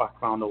with his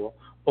background or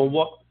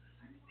what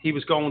he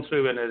was going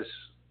through in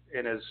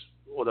his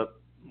other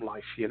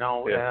life,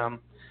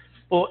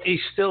 but he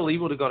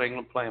would have got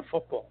England playing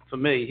football. For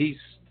me,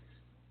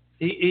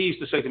 he used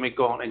to say to me,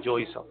 go out and enjoy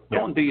yourself.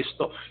 Go and do your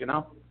stuff,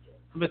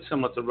 A bit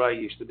similar to Ray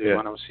used to do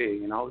when I was here,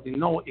 You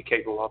know what you're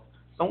capable of.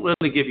 Don't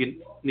really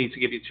need to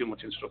give you too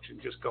much instruction.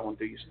 Just go and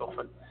do your stuff.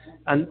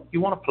 And you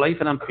want to play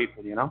for them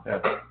people, Yeah.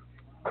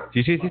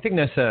 Do you think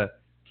that's a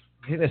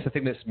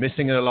thing that's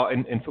missing a lot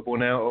in football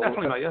now? Or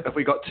Definitely not, yeah. Have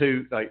we got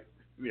too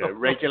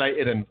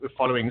regulated and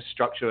following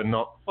structure and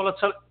not? Well,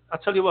 I'll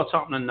tell you what's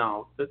happening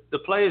now. The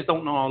players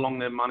don't know how long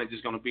their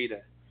manager's going to be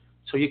there.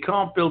 So you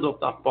can't build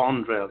up that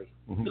bond, really.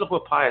 You look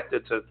what Payet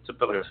did to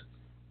Billet,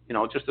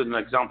 just as an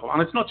example.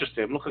 And it's not just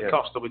him. Look at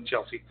Costa with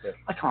Chelsea. Yeah.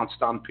 I can't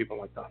stand people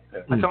like that.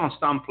 I can't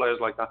stand players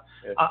like that.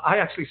 Yeah. I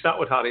actually sat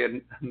with Harry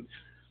and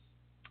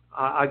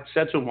I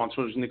said to him once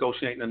when I was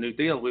negotiating a new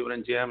deal, we were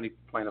in Germany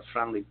playing a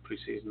friendly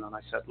pre-season, and I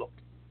said, look,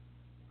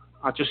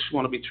 I just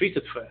want to be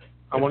treated fair.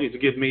 I want you to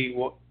give me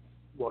what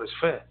what is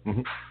fair.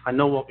 I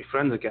know what my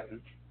friends are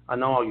getting. I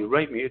know how you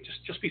rate me.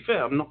 Just be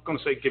fair. I'm not going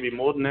to say give you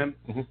more than them.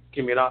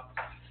 Give me that.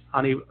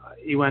 And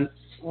he went,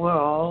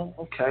 well,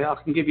 okay, I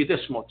can give you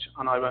this much.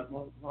 And I went,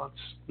 well,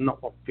 that's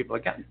not what people are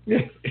getting.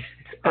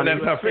 And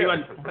that's not fair.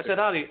 I said,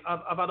 Harry,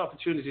 I've had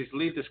opportunities to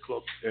leave this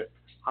club,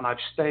 and I've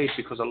stayed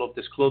because I love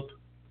this club.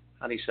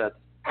 And he said,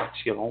 that's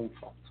your own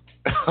fault.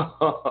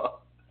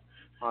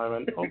 I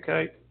went,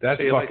 okay. That's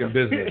fucking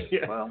business.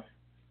 Well,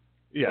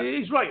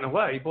 he's right in a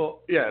way, but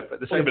but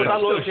the but same.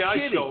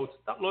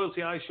 that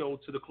loyalty I showed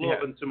to the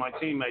club and to my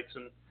teammates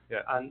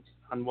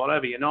and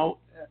whatever, you know,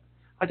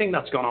 I think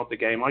that's gone out the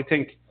game. I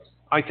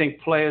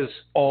think players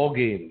all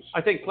games.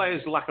 I think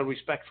players lack a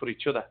respect for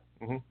each other.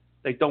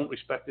 They don't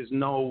respect. There's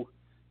no,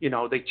 you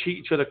know, they cheat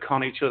each other,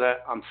 con each other,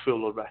 and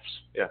fool the refs.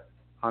 Yeah.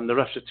 And the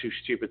refs are too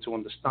stupid to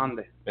understand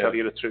it. Tell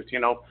you the truth, you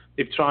know,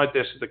 they've tried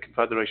this at the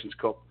Confederations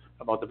Cup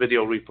about the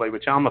video replay,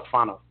 which I'm a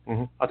fan of.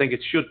 I think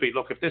it should be.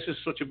 Look, if this is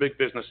such a big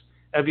business,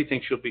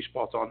 everything should be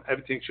spot on.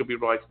 Everything should be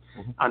right.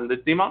 And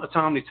the amount of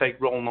time they take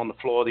rolling on the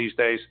floor these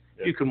days,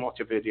 you can watch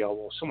a video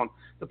or someone.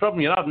 The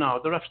problem you have now,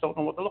 the refs don't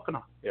know what they're looking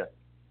at. Yeah.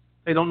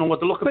 They don't know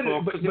what they're looking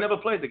for because they never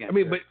played the game. I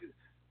mean, but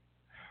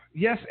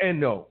yes and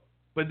no.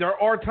 But there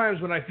are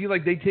times when I feel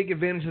like they take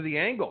advantage of the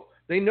angle.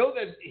 They know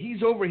that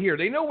he's over here.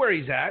 They know where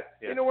he's at.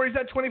 They know where he's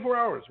at 24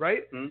 hours,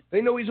 right?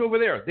 They know he's over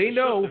there. They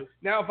know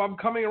now if I'm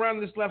coming around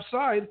this left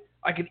side,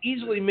 I can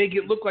easily make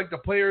it look like the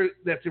player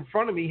that's in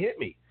front of me hit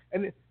me.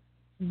 And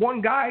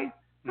one guy,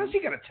 how's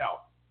he going to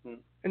tell?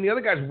 And the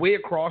other guy's way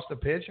across the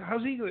pitch.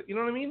 How's he, you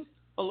know what I mean?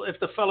 Well, if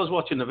the fella's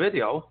watching the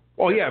video.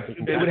 Well, yeah,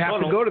 they would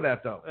have to go to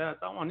that, though. Yeah,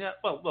 that one, yeah.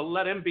 Well,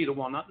 let him be the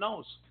one that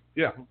knows.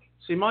 Yeah.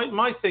 See,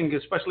 my thing,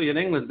 especially in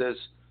England, is,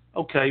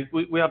 okay,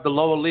 we have the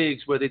lower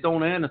leagues where they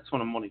don't earn a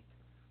ton of money.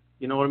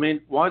 You know what I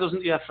mean? Why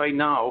doesn't the FA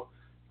now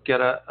get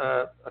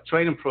a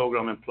training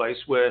program in place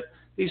where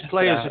these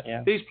players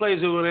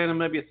who are earning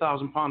maybe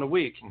 £1,000 a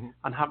week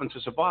and having to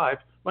survive,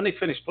 when they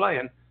finish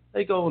playing,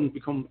 they go and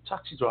become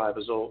taxi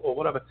drivers or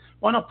whatever.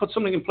 Why not put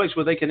something in place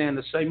where they can earn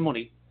the same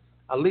money?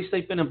 At least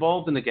they've been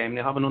involved in the game.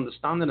 They have an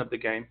understanding of the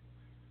game.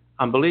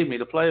 And believe me,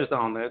 the players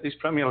down there, these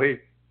Premier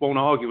League won't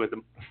argue with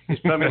them. These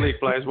Premier League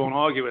players won't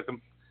argue with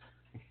them.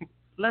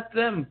 Let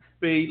there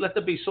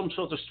be some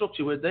sort of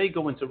structure where they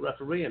go into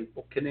refereeing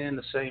but can earn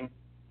the same,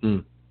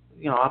 you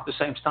know, have the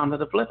same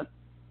standard of living.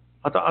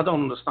 I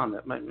don't understand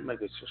that.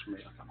 Maybe it's just me.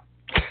 I don't know.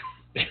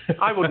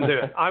 I wouldn't do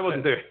it. I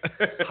wouldn't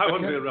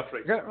do a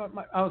referee.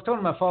 I was talking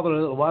to my father a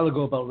little while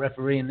ago about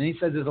refereeing, and he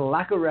said there's a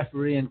lack of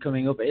refereeing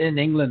coming up in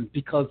England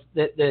because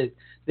they're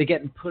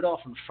getting put off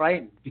and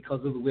frightened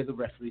because of the way the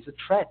referees are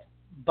treated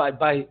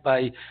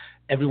by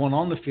everyone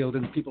on the field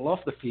and people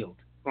off the field.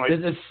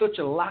 Right. There's such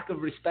a lack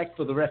of respect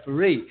for the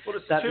referee. Well,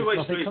 it's a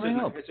two-way street, isn't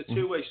it? It's a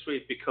two-way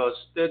street because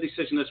their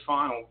decision is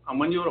final. And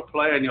when you're a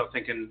player and you're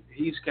thinking,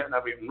 he's getting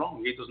everything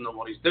wrong, he doesn't know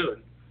what he's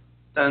doing,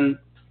 then,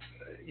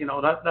 you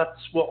know,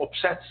 that's what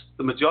upsets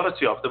the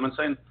majority of them and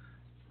saying,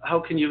 how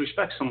can you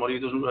respect somebody who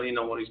doesn't really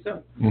know what he's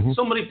doing?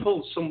 Somebody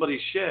pulls somebody's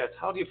shirt,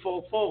 how do you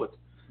fall forward?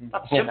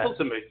 That's simple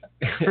to me.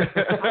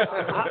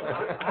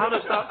 How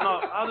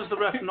does the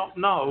ref not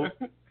know?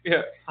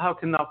 How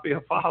can that be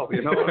a foul?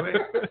 You know what I mean?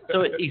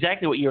 So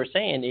exactly what you were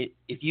saying.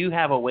 If you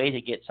have a way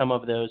to get some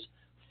of those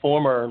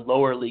former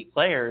lower league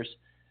players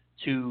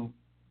to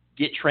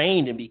get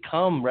trained and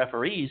become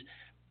referees,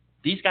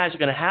 these guys are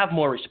going to have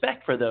more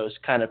respect for those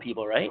kind of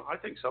people, right? I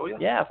think so, yeah.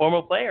 Yeah,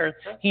 former player.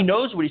 He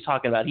knows what he's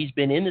talking about. He's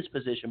been in this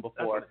position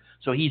before. Definitely.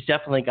 So he's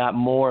definitely got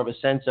more of a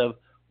sense of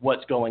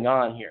what's going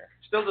on here.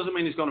 Still doesn't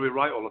mean he's going to be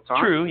right all the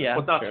time. True, yeah.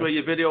 But that's where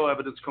your video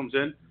evidence comes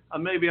in,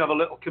 and maybe have a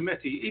little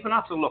committee. Even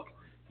after, look,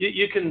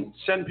 you can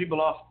send people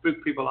off, book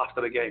people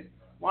after the game.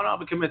 Why not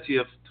have a committee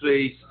of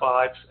 3,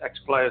 5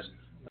 ex-players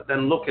that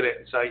then look at it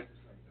and say,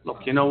 look,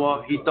 you know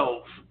what, he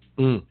dove.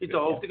 He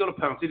dove, they got a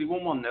penalty, he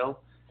won 1-0.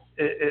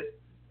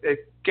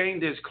 It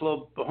gained his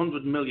club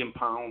 £100 million.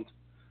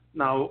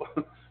 Now,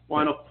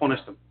 why not punish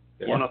them?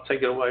 Why not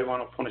take it away? Why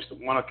not punish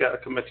them? Why not get a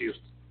committee?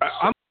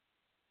 I'm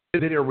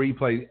video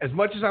replay. As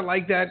much as I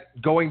like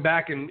that, going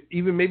back and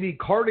even maybe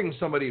carding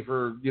somebody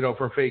for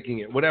faking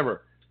it,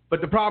 whatever. But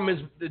the problem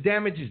is the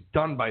damage is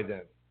done by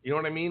then. You know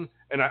what I mean?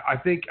 And I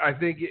think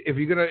if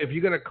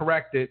you're gonna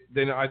correct it,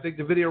 then I think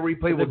the video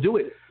replay will do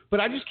it. But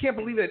I just can't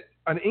believe that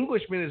an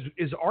Englishman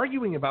is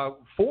arguing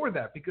for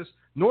that, because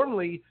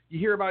normally you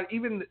hear about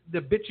even the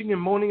bitching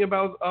and moaning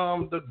about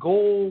the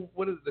goal.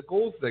 What is the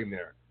goal thing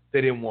there? They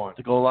didn't want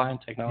the goal line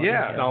technology.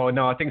 Yeah.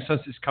 No. I think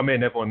since it's come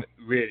in, everyone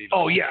really.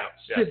 Oh yeah,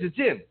 since it's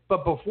in.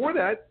 But before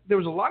that, there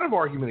was a lot of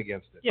argument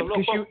against it. Yeah,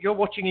 because you're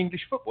watching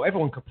English football.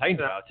 Everyone complains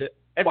about it.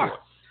 Everyone.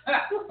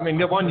 I mean,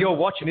 the one you're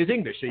watching is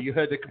English, so you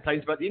heard the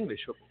complaints about the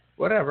English football.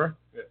 Whatever.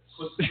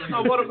 Yeah.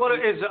 No, what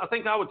it is, I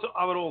think how it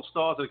all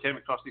started, it came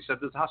across, he said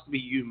there has to be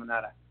human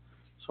error.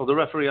 So the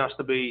referee has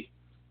to be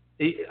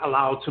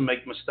allowed to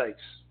make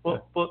mistakes.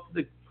 But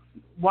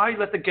why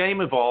let the game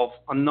evolve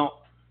and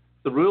not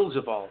the rules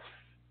evolve?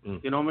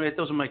 You know what I mean? It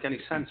doesn't make any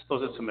sense,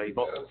 does it, to me?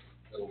 But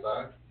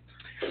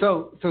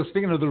So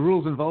speaking of the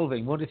rules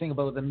involving, what do you think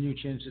about the new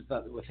changes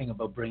that we're thinking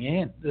about bringing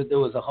in? There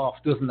was a half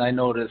dozen I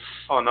noticed.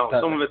 Oh no,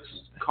 some of it's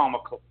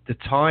comical. The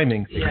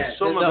timing thing. Yeah,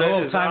 Some the of it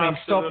whole is timing,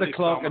 stop the absolutely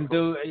clock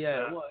comical. and do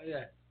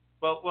yeah.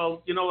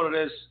 Well, you know what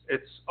it is?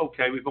 It's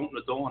okay, we've opened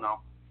the door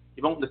now.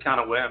 You've opened the can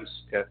of worms.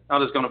 Yeah. Now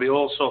there's going to be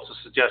all sorts of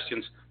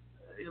suggestions.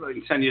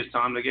 In 10 years'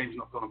 time, the game's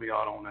not going to be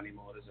our own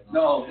anymore, is it?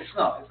 No, it's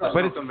not.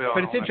 But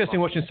it's interesting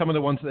watching some of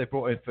the ones that they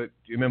brought in. Do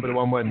you remember the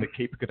one when the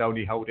keeper could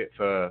only hold it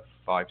for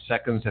 5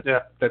 seconds?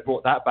 Yeah. They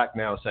brought that back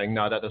now, saying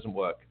no, that doesn't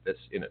work. That's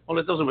Well,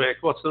 it doesn't work.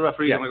 What's the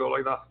referee going to go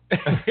like that?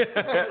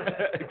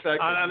 Exactly.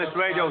 And it's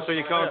radio, so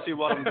you can't see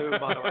what I'm doing,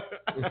 by the way.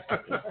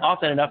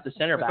 Often enough, the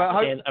center But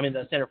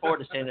the center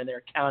forward is standing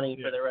there counting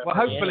for the referee. Well,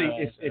 hopefully,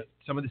 anyway, if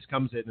some of this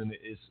comes in and it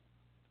is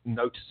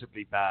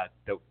noticeably bad,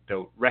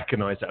 they'll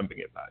recognise that and bring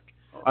it back.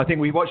 I think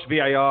we watched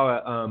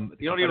VAR.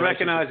 You only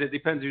recognise it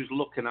depends who's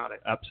looking at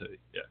it. Absolutely,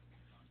 yeah.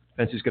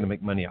 Depends who's going to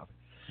make money out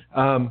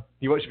of it.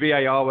 You watched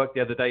VAR work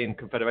the other day in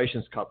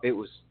Confederations Cup. It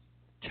was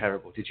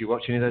terrible. Did you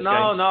watch any of those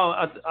games? No.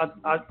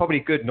 Probably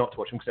good not to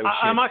watch them because they were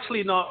I'm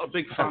actually not a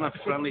big fan of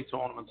friendly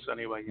tournaments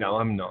anyway. No,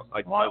 I'm not.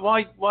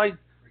 Why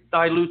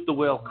dilute the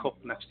World Cup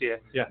next year?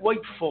 Yeah. Wait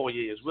 4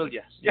 years, will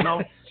you? You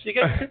know, you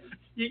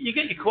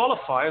get your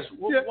qualifiers.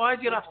 Why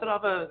do you have to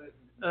have a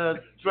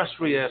dress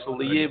rehearsal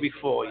the year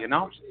before? You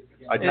know,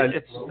 I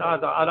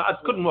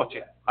couldn't watch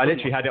it. I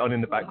literally had it on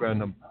in the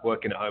background. I'm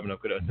working at home and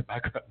I've got it in the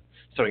background.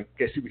 So I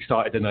guess we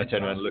started and I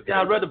turned around and looked at it.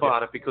 I read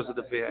about it because of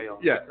the VAR.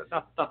 Yeah.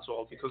 That's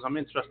all, because I'm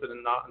interested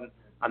in that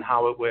and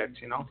how it works,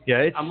 you know.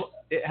 Yeah,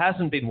 it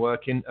hasn't been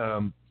working.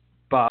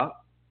 But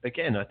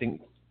again, I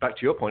think back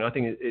to your point, I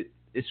think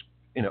it's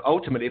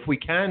ultimately if we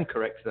can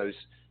correct those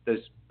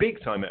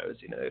big time errors,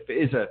 if it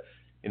is a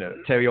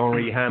Thierry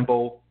Henry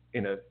handball,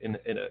 in a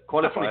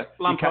qualifier,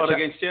 Lampard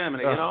against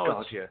Germany,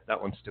 God, yeah,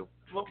 that one's still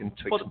fucking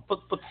tweaks.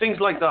 But things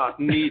like that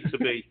need to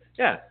be.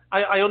 Yeah,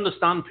 I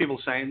understand people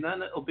saying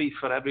then it'll be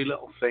for every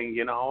little thing,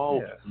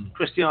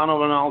 Cristiano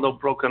Ronaldo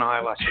broke an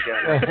eyelash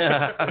again.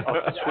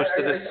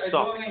 Twisted his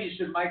sock. I don't think you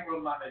should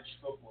micromanage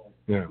football.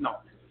 Yeah.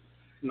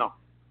 No.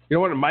 You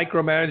don't want to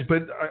micromanage,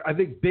 but I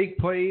think big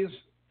plays.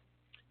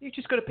 You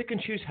just got to pick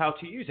and choose how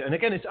to use it. And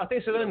again, I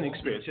think it's a learning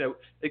experience.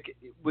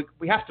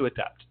 We have to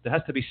adapt. There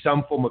has to be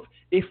some form of,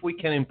 if we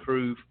can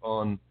improve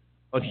on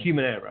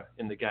human error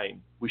in the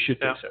game, we should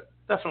do so.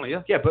 Definitely,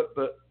 yeah. Yeah,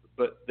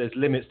 but there's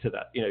limits to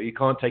that. You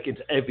can't take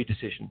into every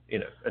decision,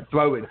 and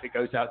throw it if it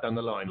goes out down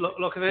the line.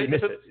 Look, if it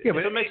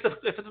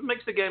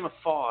makes the game a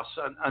farce,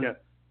 and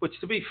which,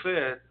 to be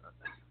fair,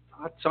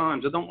 at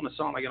times I don't want to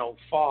sound like an old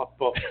fart,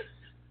 but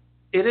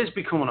it is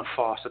becoming a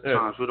farce at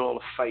times with all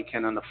the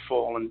faking and the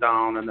falling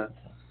down and the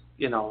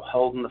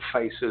holding the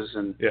faces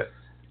and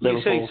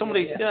you see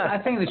somebody. Yeah, I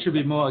think there should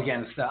be more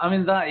against that. I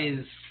mean, that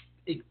is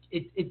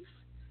it's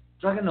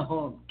dragging the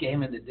whole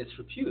game into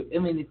disrepute. I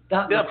mean,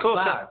 that's of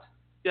course, bad.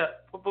 Yeah,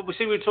 but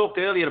we talked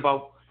earlier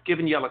about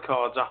giving yellow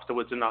cards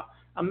afterwards and that,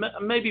 and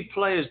maybe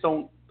players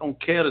don't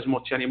care as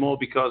much anymore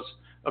because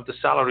of the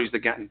salaries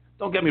they're getting.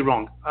 Don't get me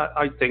wrong.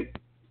 I think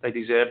they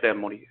deserve their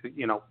money.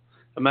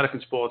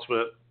 American sports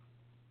were.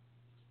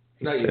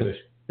 No, you wish.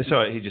 It's all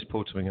right. He just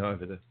pulled something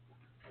over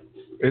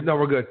there. No,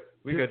 we're good.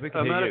 We're good. We can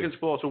American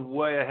sports are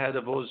way ahead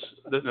of us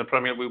in the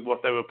Premier League,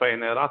 what they were paying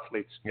their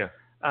athletes. Yeah.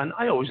 And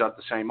I always had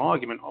the same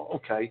argument.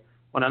 Okay,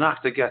 when an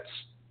actor gets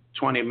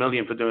 $20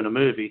 million for doing a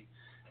movie,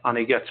 and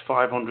he gets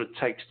 500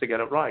 takes to get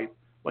it right,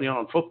 when you're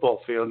on a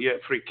football field, you get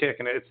a free kick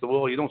and it hits the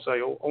wall. You don't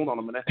say, "Oh, hold on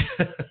a minute,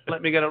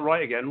 let me get it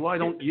right again." Why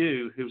don't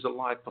you, who's a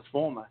live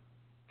performer,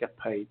 get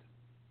paid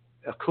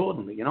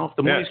accordingly? If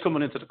the money's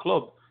coming into the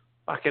club,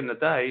 back in the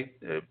day,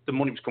 the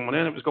money was coming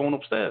in, it was going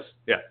upstairs.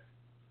 Yeah.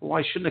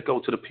 Why shouldn't it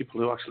go to the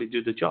people who actually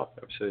do the job?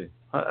 Absolutely.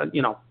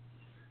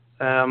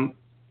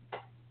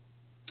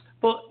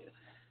 But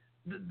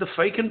the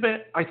faking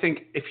bit, I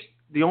think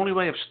the only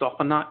way of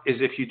stopping that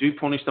is if you do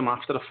punish them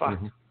after the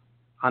fact.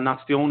 And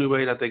that's the only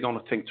way that they're going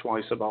to think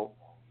twice about.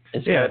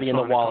 It's got to be in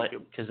the wallet,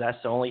 because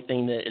that's the only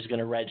thing that is going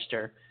to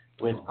register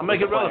with. And make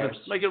it relevant.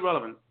 Make it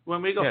relevant.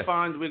 When we got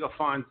fined,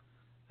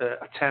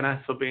 a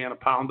tenner for being a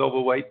pound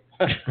overweight.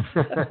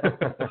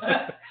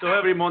 So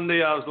every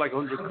Monday I was like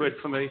 100 quid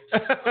for me.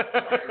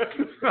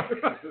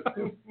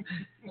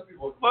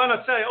 Well,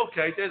 I'd say,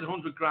 okay, there's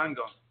 100 grand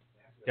gone.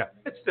 Yeah.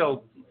 It's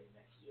still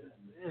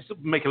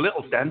make a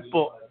little dent,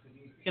 but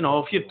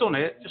if you've done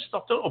it, just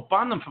stop doing it or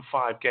ban them for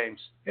 5 games.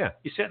 Yeah.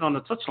 You're sitting on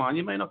the touchline,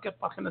 you may not get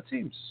back in the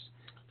teams.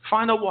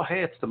 Find out what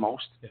hurts the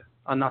most,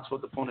 and that's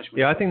what the punishment.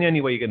 Yeah, I think the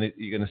only way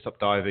you're gonna stop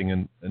diving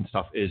and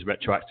stuff is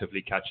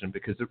retroactively catching them,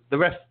 because the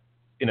ref,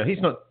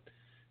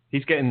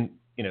 he's getting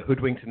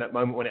hoodwinked in that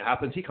moment when it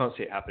happens. He can't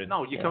see it happening.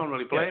 No, you can't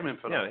really blame him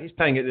for that. Yeah, he's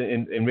playing it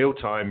in real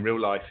time, real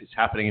life. It's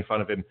happening in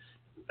front of him,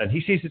 and he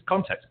sees his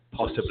contact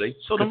possibly.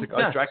 So the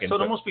guy's dragging. So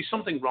there must be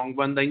something wrong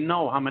when they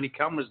know how many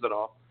cameras there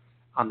are,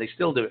 and they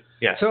still do it.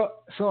 Yeah. So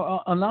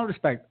on that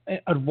respect,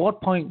 at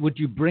what point would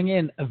you bring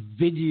in a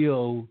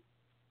video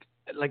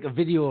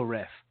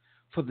ref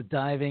for the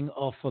diving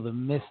or for the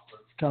missed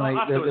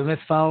kind of the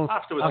missed fouls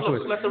afterwards.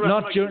 Look, let the ref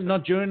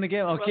not during the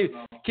game. Or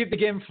keep the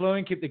game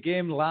flowing, keep the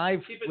game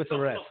live with the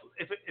ref. Look,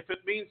 if it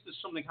means there's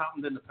something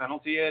happened in the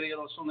penalty area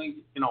or something,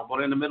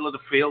 but in the middle of the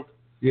field,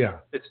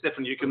 it's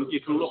different. You can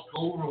look.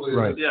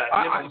 Right.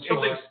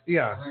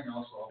 Yeah.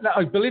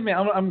 No, believe me,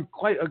 I'm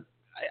quite.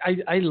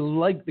 I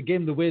like the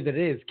game the way that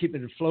it is,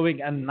 keeping it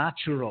flowing and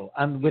natural,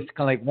 and with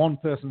kind of like one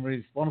person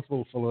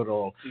responsible for it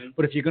all.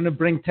 But if you're going to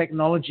bring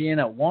technology in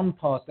at one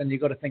part, then you've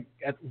got to think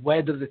at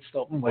where does it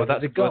stop and where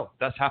does it go?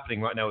 That's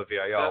happening right now with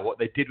VAR. What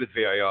they did with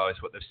VAR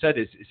is what they've said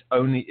is it's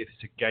only if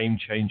it's a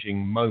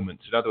game-changing moment.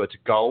 So in other words,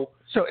 a goal.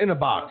 So in a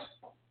box.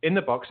 In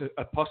the box,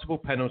 a possible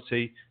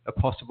penalty, a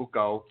possible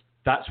goal.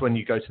 That's when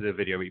you go to the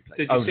video replay.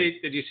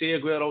 Did you see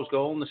Aguero's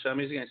goal in the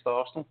semis against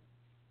Arsenal?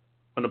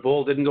 When the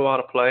ball didn't go out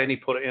of play and he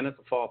put it in at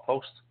the far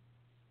post,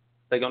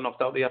 they got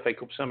knocked out the FA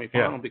Cup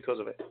semi-final because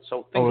of it.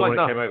 So things like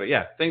that.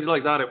 Things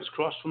like that. It was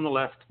crossed from the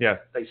left. Yeah.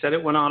 They said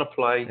it went out of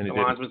play. The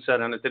linesman said,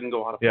 and it didn't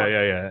go out of play.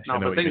 Yeah. No,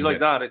 but things like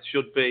that, it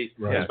should be,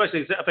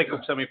 especially the FA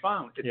Cup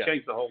semi-final. It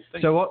changed the whole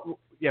thing. So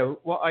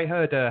what I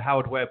heard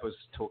Howard Webb was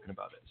talking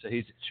about it. So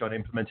he's trying to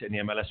implement it in the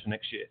MLS for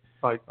next year.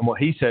 Right. And what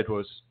he said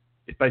was,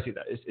 it's basically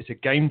that it's a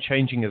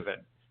game-changing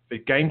event.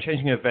 If a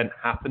game-changing event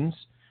happens,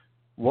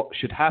 what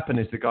should happen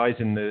is the guys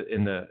in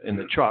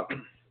the truck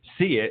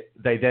see it.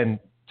 They then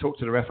talk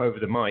to the ref over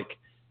the mic.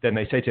 Then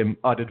they say to him,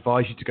 "I'd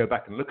advise you to go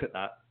back and look at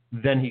that."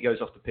 Then he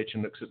goes off the pitch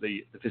and looks at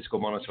the physical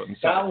monitor and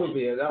that would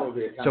be a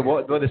so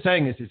what they're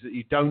saying is that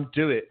you don't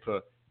do it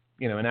for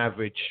an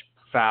average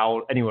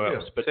foul anywhere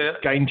else, but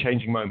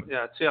game-changing moment.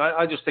 Yeah, see,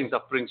 I just think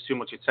that brings too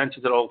much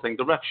attention to the whole thing.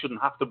 The ref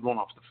shouldn't have to run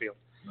off the field.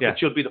 Yeah. It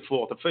should be the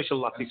fourth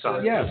official that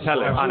decides.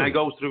 And it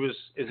goes through his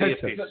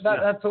earpiece.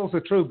 That's also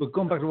true, but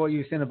going back to what you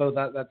were saying about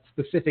that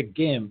specific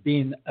game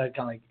being a kind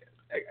of like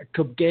a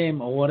cup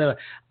game or whatever,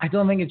 I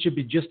don't think it should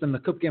be just in the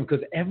cup game,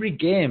 because every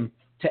game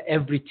to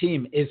every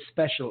team is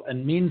special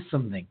and means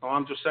something. Oh,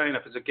 I'm just saying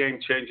if it's a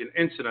game-changing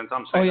incident,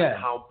 I'm saying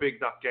how big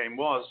that game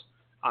was,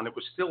 and it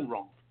was still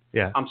wrong.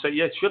 Yeah. I'm saying,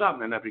 it should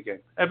happen in every game,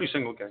 every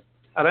single game,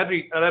 at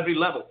every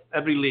level,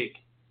 every league.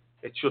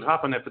 It should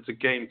happen if it's a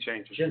game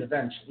changer.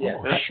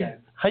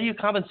 How do you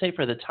compensate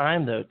for the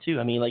time, though, too?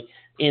 I mean, like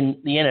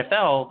in the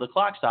NFL, the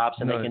clock stops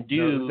and they can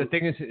do. The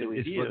thing is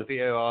what the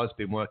VAR has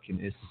been working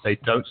is they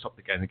don't stop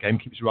the game. The game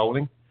keeps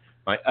rolling,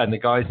 right? And the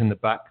guys in the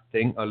back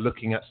are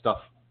looking at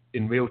stuff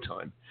in real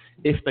time.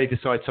 If they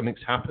decide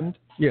something's happened,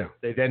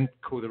 they then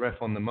call the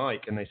ref on the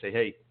mic and they say,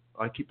 "Hey,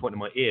 I keep pointing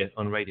my ear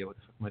on radio. What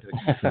the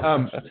fuck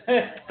am I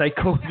doing?" They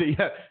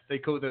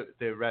call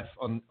the ref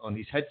on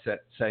his headset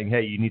saying,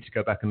 "Hey, you need to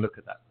go back and look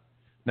at that."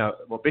 Now,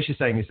 what Bish is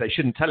saying is they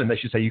shouldn't tell him. They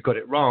should say, "You got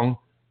it wrong.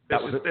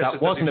 That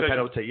wasn't a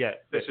penalty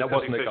yet. That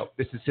wasn't a goal.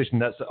 This decision,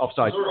 that's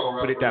offside.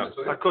 Put it down."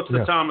 That cuts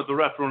the time of the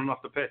ref running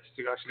off the pitch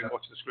to actually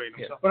watch the screen.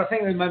 But I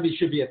think there maybe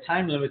should be a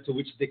time limit to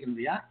which they can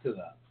react to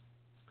that.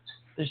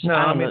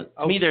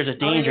 To me, there's a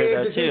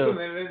danger there too.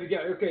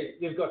 Okay,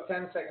 you've got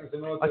 10 seconds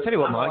in order. I tell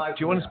you what, Mike.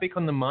 Do you want to speak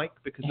on the mic,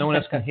 because no one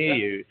else can hear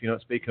you if you're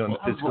not speaking on the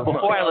physical?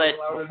 Before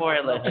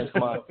I let him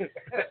come on.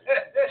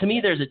 To me,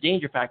 there's a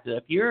danger factor.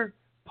 If you're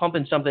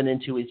pumping something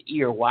into his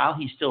ear while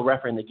he's still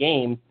refereeing the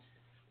game,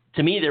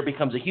 to me there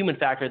becomes a human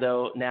factor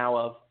though now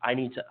of I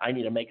need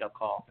a makeup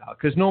call.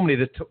 Because normally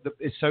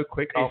it's so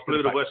quick. He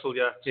blew the whistle,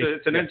 So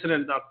it's an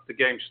incident that the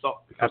game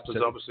stopped because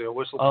there's obviously a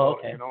whistle.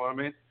 You know what I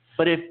mean?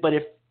 But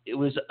if it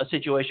was a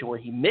situation where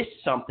he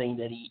missed something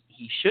that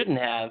he shouldn't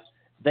have,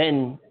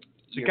 then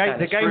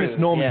the game is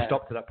normally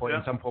stopped at that point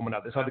in some form or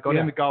another. It's either gone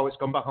in the goal, it's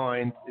gone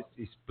behind,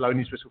 he's blown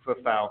his whistle for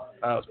a foul.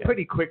 It's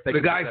pretty quick. The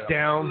guy's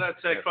down.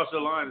 Let's say across the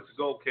line, it's a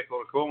goal kick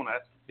or a corner.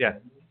 Yeah.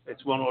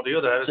 It's one or the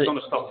other. It's going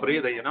to stop for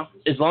either,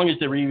 As long as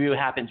the review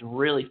happens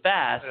really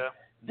fast,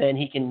 then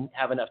he can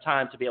have enough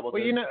time to be able to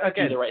do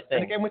the right thing.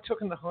 And again, we're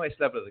talking the highest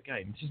level of the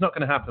game. This is not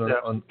going to happen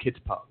on kids'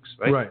 parks,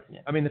 right? Right. Yeah.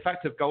 I mean, the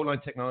fact of goal line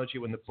technology,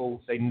 when the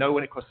ball, they know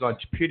when it crosses the line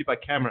purely by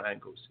camera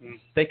angles.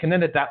 They can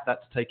then adapt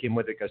that to take in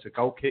whether it goes a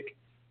goal kick,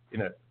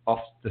 off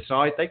the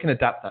side. They can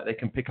adapt that. They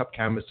can pick up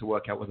cameras to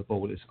work out where the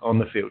ball is on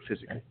the field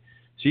physically.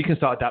 So you can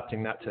start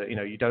adapting that to,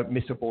 you don't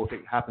miss a ball if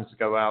it happens to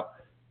go out.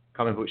 I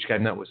can't remember which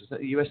game that was. Was that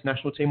the US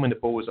national team when the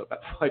ball was up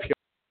about 5 yards?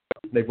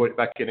 They brought it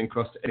back in and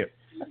crossed it. Anyway,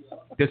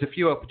 there's a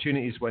few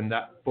opportunities when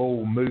that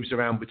ball moves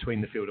around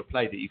between the field of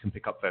play that you can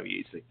pick up very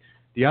easily.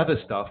 The other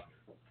stuff,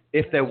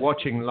 if they're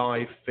watching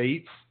live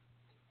feeds,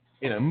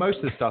 most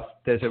of the stuff,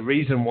 there's a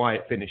reason why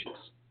it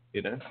finishes,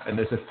 and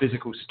there's a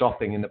physical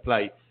stopping in the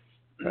play.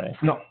 Right.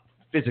 Not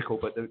physical,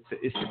 but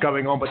it's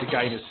going on, but the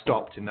game has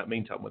stopped in that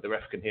meantime where the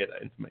ref can hear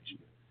that information.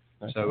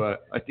 Okay. So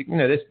I think,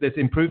 there's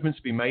improvements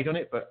to be made on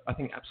it, but I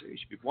think absolutely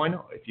should be. Why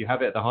not? If you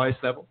have it at the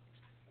highest level,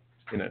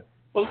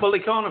 Well, they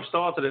can't have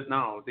started it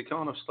now. They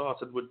can't have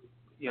started with,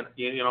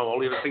 all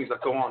the other things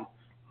that go on,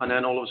 and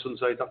then all of a sudden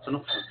say that's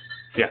enough.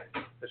 Yeah.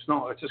 It's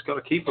not. It's just got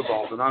to keep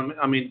evolving.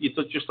 I mean, you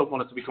just don't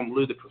want it to become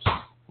ludicrous.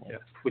 Yeah.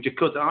 Which it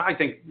could. I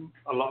think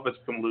a lot of it's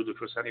become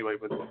ludicrous anyway,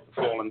 with the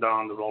falling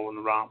down, the rolling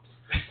around.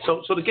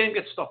 So the game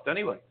gets stopped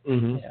anyway.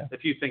 Mm-hmm. Yeah.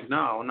 If you think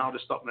now they're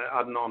stopping it,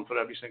 adding on for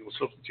every single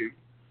substitute,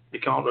 you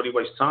can't really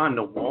waste time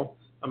no more.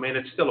 I mean,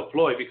 it's still a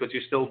ploy because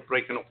you're still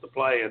breaking up the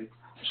play and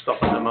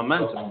stopping the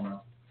momentum,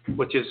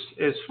 which is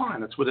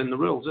fine. It's within the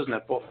rules, isn't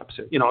it? But,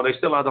 you know, they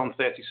still add on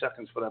 30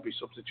 seconds for every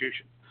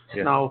substitution.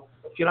 Yeah. Now,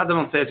 if you added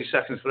on 30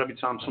 seconds for every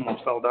time someone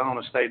fell down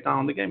or stayed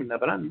down, the game would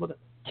never end, would it?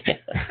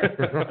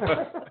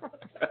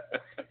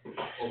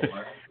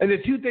 And the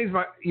two things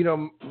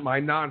my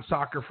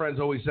non-soccer friends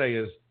always say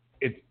is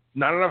it's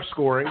not enough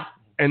scoring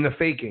and the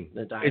faking.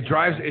 It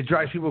drives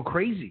people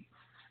crazy.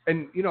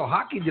 And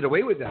hockey did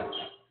away with that.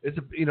 It's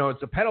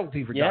a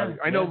penalty for diving.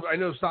 I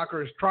know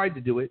soccer has tried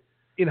to do it.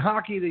 In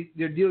hockey,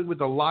 they're dealing with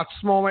a lot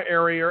smaller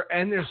area,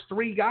 and there's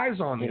 3 guys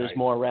on there. There's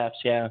more refs,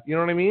 yeah. You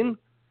know what I mean?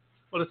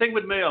 Well, the thing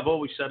with me, I've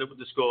always said it with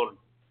the scoring.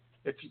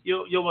 If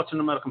you're watching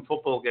an American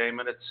football game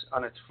and it's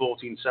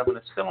 14-7,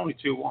 it's still only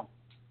 2-1.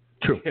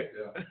 True.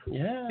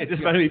 Yeah. It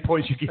doesn't matter how many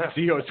points you get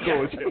to your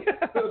scores.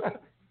 It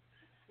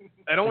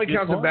only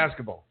counts in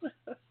basketball.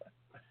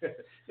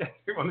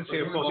 You want to see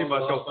a football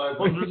match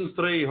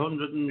 103,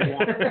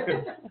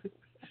 101.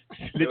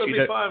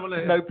 Literally, fine,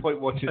 wouldn't it? No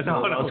point watching.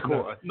 No.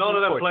 None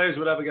of them players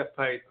would ever get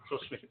paid.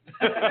 Trust me.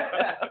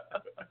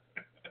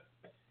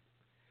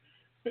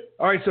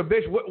 All right, so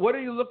Bish, what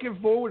are you looking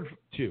forward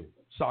to,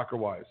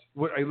 soccer-wise?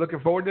 Are you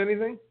looking forward to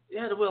anything?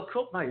 Yeah, the World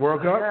Cup, mate.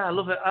 World Cup? Yeah, I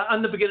love it.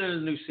 And the beginning of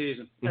the new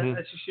season. Mm-hmm.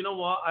 It's just, you know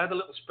what? I had a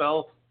little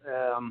spell.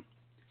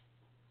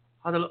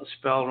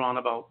 Around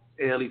about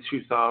early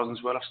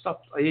 2000s where I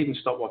even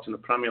stopped watching the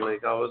Premier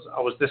League. I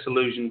was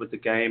disillusioned with the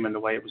game and the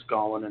way it was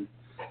going, and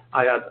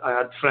I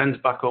had friends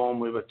back home.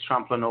 We were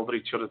trampling over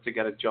each other to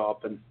get a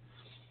job, and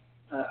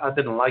I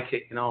didn't like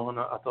it, and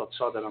I thought,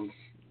 so that I'm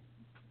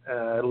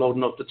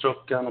loading up the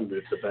truck and I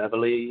moved to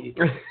Beverly.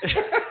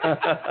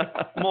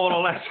 More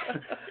or less.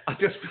 I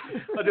just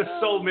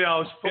sold my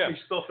house, put my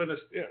stuff in a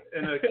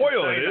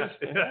oil it is.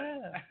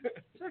 Yeah.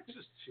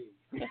 Texas cheese.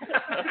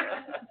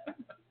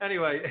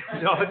 Anyway,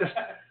 I just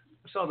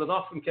sold it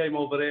off and came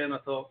over here, and I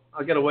thought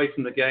I'll get away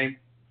from the game.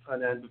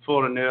 And then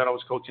before I knew it, I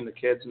was coaching the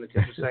kids, and the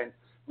kids were saying,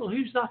 well,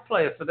 who's that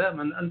player for them?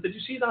 And did you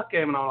see that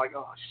game? And I was like,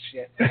 oh,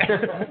 shit.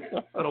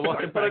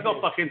 But I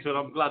got back into it.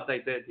 I'm glad they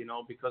did,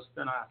 because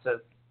then I had to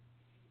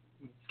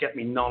get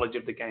me knowledge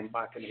of the game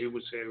back and who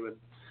was who. And,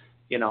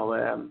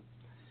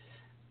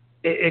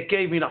 it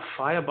gave me that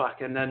fire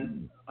back. And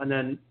then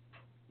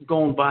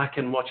going back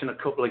and watching a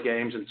couple of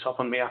games and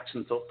topping my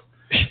accent up.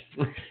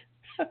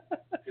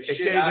 It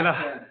gave me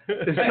that.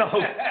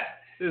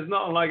 There's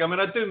nothing like,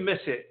 I do miss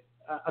it.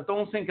 I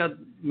don't think I'd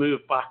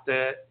move back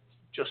there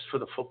just for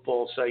the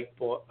football's sake,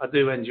 but I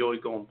do enjoy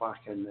going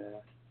back and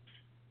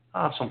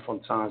have some fun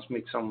times,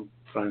 meet some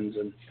friends,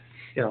 and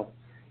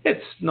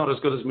it's not as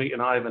good as meeting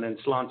Ivan in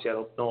Slantia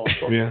up north.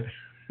 But yeah.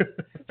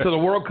 So the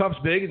World Cup's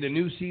big and the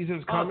new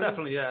season's coming? Oh,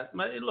 definitely, yeah.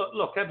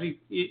 Look, we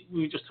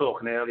were just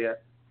talking earlier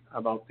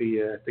about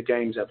the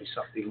games every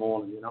Saturday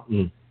morning,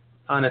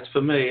 And it's, for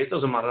me, it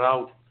doesn't matter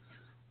how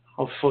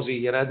fuzzy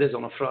your head is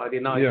on a Friday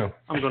night. Yeah.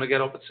 I'm going to get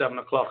up at 7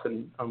 o'clock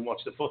and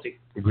watch the footy.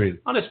 Agreed.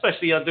 And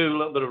especially I do a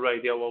little bit of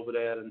radio over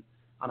there, and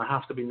I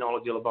have to be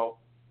knowledgeable about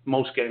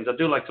most games. I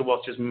do like to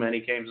watch as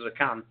many games as I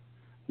can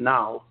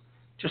now,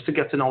 just to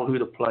get to know who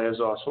the players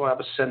are, so I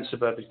have a sense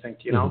of everything,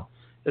 Mm-hmm.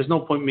 There's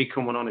no point me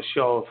coming on a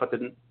show if I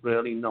didn't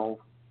really know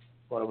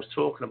what I was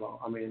talking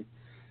about. I mean,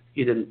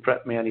 you didn't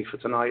prep me any for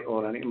tonight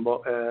or anything,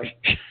 but...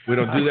 we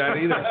don't do that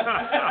either.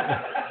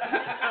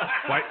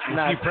 Why,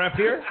 you prep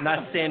here?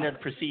 Not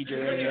standard procedure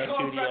in the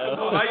studio. You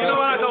know what? I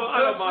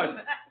don't mind.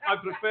 I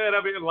prefer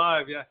everything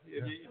live, yeah.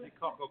 If you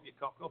cock up, you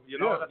cock up.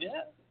 Yeah.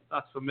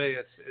 That's for me,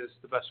 it's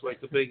the best way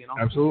to be,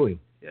 Absolutely.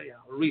 Yeah.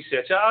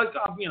 Research. I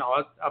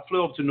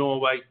flew up to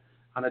Norway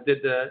and I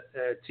did the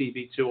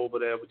TV2 over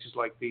there, which is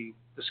like the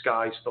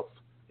Sky stuff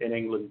in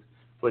England,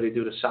 where they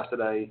do the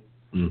Saturday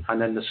and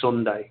then the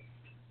Sunday.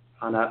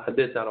 And I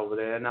did that over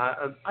there, and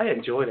I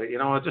enjoyed it.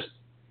 I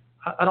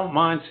don't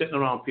mind sitting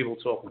around people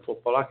talking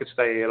football. I could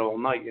stay here all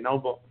night,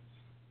 but...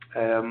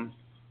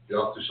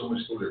 there's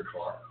somebody still there,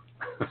 Clark.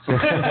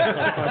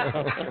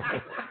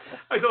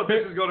 I thought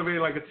this was going to be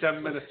like a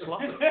 10-minute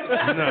slot.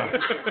 No.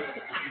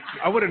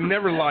 I would have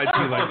never lied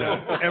to you like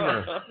that,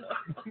 ever.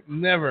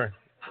 Never.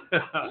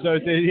 So,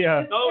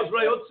 yeah. No, it was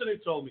Ray Hudson who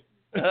told me.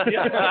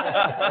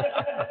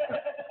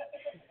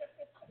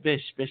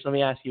 Bish, let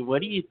me ask you,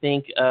 what do you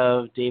think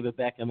of David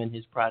Beckham and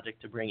his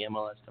project to bring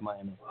MLS to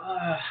Miami?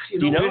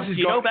 Do you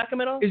know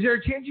Beckham at all? Is there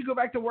a chance you go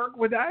back to work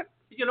with that?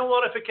 You know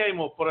what, if it came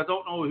up, but I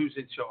don't know who's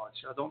in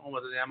charge. I don't know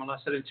whether the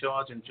MLS are in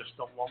charge and just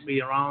don't want me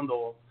around,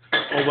 or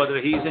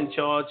whether he's in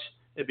charge.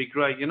 It'd be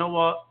great. You know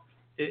what?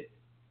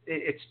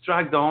 It's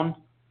dragged on,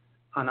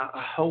 and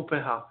I hope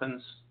it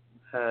happens.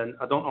 And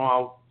I don't know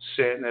how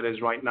certain it is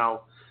right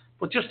now.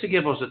 But just to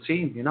give us a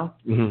team,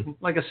 Mm-hmm.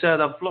 Like I said,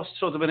 I've lost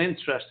sort of an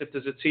interest. If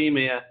there's a team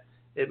here,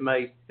 it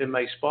may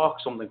spark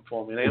something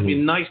for me. It'd be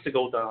nice to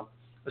go down,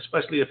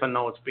 especially if I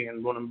know it's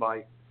being run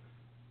by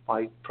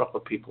proper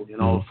people,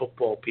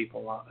 football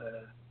people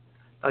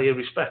that you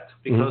respect.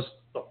 Because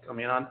look, I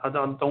mean, I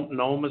don't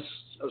know him as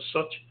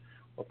such,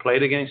 or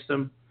played against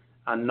him,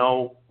 and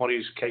know what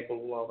he's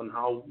capable of and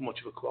how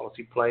much of a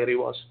quality player he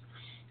was.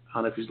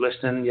 And if he's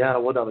listening, I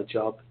would have a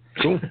job.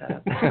 Cool.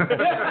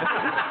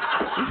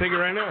 Take it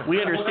right now.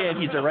 We understand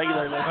he's a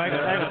regular listener Hang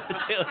on. of the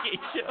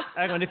Tailgate Show.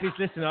 Hang on, if he's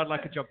listening, I'd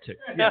like a job too.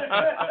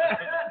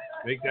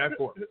 Make that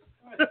for.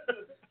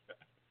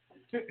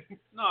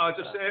 No,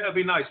 it'd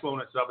be nice,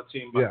 won't it, to have a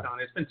team back down.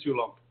 It's been too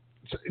long.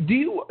 So do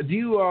you?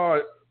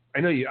 I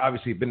know you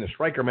obviously have been to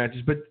striker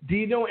matches, but do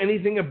you know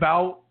anything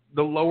about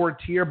the lower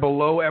tier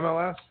below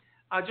MLS?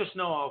 I just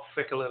know how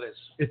fickle it is.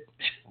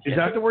 Is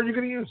that the word you're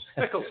going to use?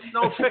 Fickle.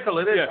 No, fickle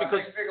it is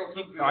because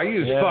I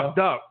use fucked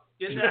up.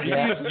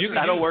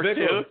 That'll work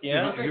too.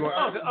 Yeah. Okay.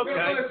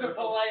 It's a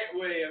polite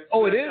way of.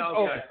 Oh, it is.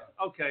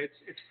 Okay.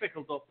 It's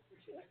fickled up.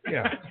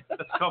 Yeah.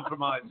 That's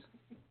compromise.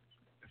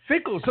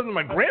 Fickle is something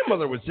my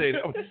grandmother would say.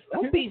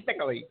 Don't be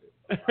fickly.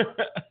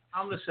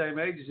 I'm the same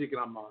age as you can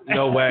have mine.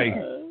 No way.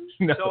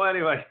 No. So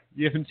anyway,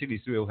 You haven't seen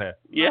his real hair.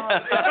 Yeah.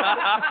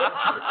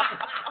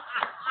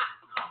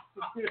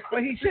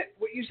 Well, you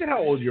said how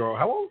old you are.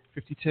 How old?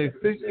 52.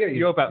 Yeah,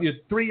 you're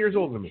 3 years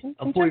older than me.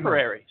 I'm 49.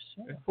 Contemporaries.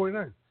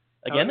 49.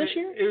 Again this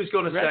year? Who's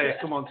going to say it?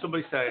 Come on,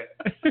 somebody say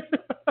it.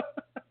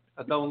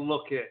 I don't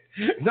look it.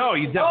 No,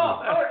 you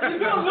don't. You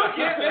don't look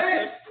it,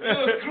 man. You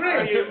look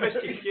great. You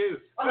missed your cue.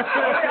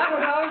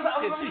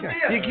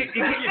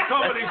 Your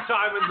comedy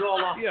timing's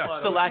all off. Yeah.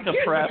 The lack of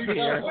prep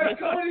here.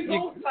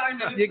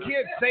 You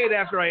can't say it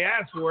after I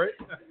ask for it.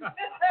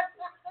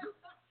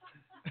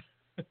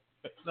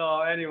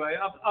 No, anyway,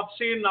 I've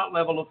seen that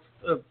level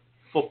of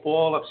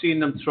football. I've seen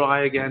them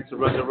try again to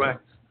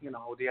resurrect, the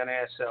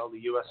NASL,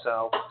 the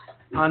USL,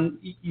 and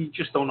you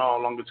just don't know how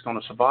long it's going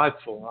to survive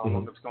for, how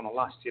long it's going to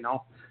last.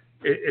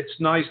 It's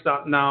nice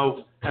that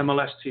now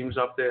MLS teams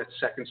have their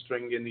second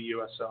string in the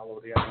USL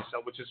or the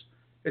NASL, which is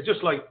it's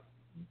just like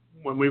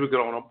when we were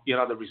growing up. You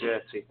had a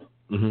reserve team,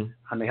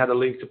 and they had a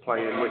league to play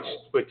in,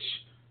 which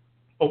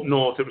up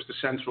north it was the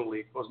Central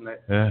League, wasn't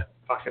it? Yeah.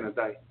 Back in the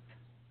day.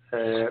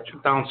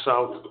 Down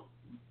south.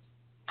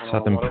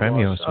 Southern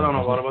Premier or I something. don't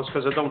know what it was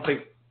because I don't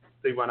think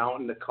they went out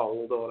in the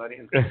cold or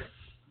anything. The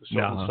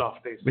No.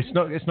 softies.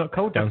 It's not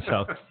cold down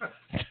south.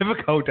 It's never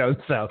cold down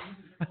south.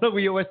 I know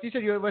you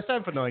said you were at West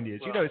Ham for 9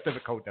 years. You know it's never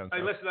cold down south.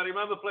 Hey, listen, I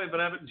remember playing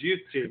for Everton's youth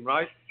team,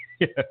 right?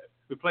 Yeah.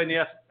 We played in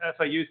the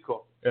FA Youth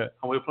Cup, Yeah.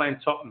 and we were playing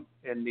Tottenham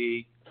in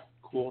the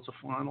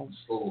quarterfinals.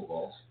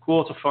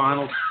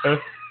 Quarterfinals,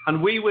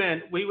 and we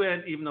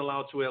weren't even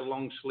allowed to wear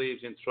long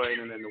sleeves in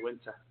training in the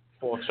winter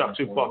or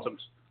tracksuit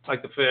bottoms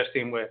like the first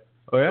team were.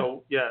 Oh yeah.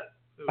 So yeah,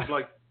 it was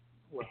like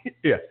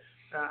Yeah.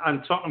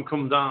 And Tottenham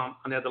come down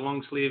and they had the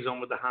long sleeves on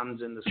with the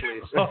hands in the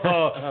sleeves.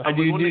 And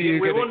we you won, knew you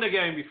were we gonna... won the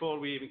game before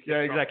we even kicked Yeah,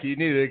 exactly. You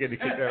knew they were going to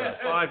kick their ass.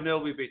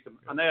 5-0 we beat them.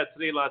 And they had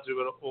 3 lads who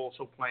were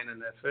also playing in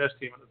their first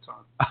team at the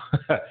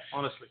time.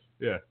 Honestly.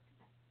 Yeah.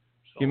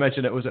 Can you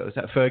imagine was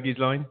that Fergie's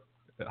line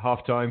at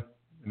half time?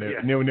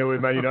 0-0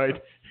 with Man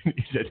United.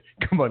 He said,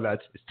 "Come on,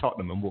 lads, it's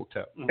Tottenham," and walked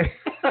out.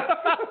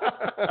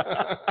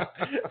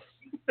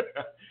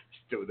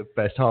 Still the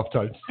best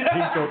half-time team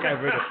talk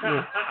ever.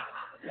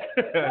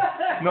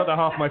 Not that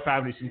half my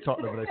family's from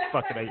Tottenham, but I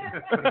fucking hate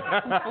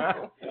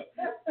them.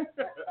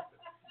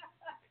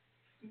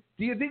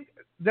 Do you think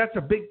that's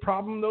a big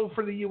problem though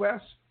for the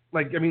U.S.?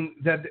 Like, I mean,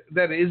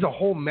 that is a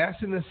whole mess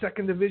in the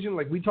second division.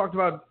 Like we talked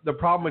about the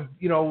problem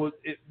with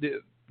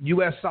the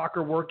U.S.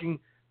 soccer working.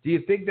 Do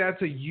you think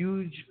that's a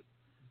huge,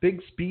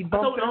 big speed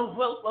bump? I don't know.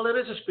 Well, it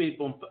is a speed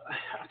bump.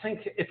 I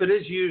think if it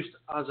is used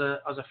as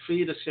a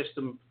feeder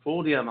system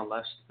for the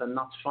MLS, then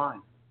that's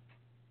fine.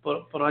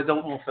 But I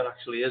don't know if it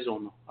actually is or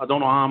not. I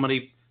don't know how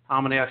many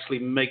actually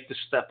make the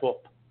step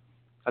up.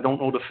 I don't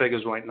know the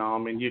figures right now. I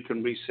mean, you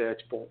can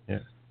research, but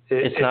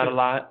it's not a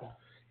lot.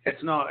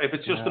 It's not. If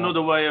it's just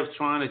another way of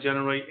trying to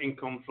generate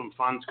income from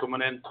fans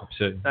coming in,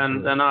 Absolutely.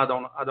 then I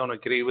don't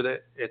agree with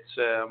it. It's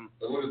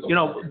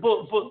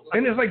but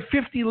and there's like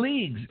 50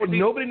 leagues.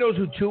 Nobody knows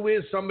who 2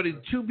 is.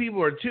 2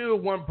 people are 2,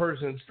 1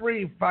 person's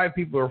 3, 5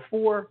 people are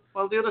 4.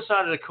 Well, the other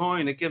side of the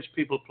coin, it gives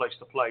people a place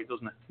to play,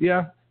 doesn't it?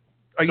 Yeah.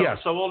 Yes.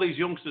 So all these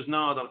youngsters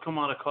now that come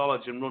out of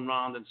college and run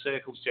around in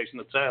circles chasing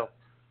the tail,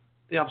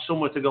 they have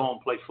somewhere to go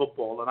and play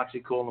football and actually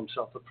call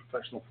themselves a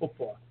professional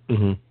footballer.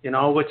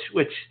 Mm-hmm.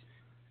 Which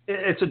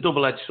it's a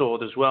double-edged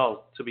sword as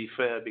well, to be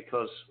fair,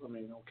 because, I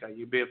mean, okay,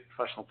 you be a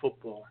professional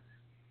footballer,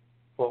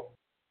 but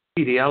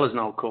PDL is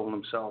now calling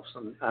themselves,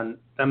 and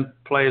them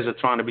players are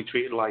trying to be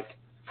treated like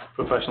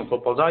professional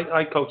footballers.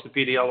 I coached the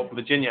PDL up in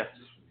Virginia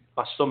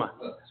last summer,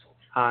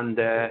 and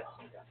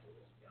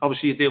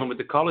obviously you're dealing with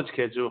the college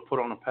kids who are put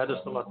on a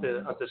pedestal at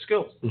the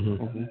school.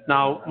 Mm-hmm.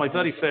 Now, my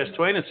very first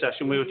training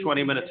session, we were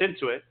 20 minutes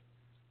into it,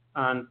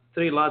 and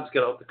 3 lads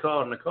get out the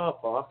car in the car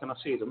park, and I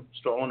see them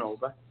strolling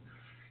over.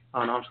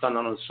 And I'm standing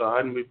on the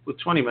side, and we're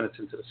 20 minutes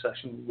into the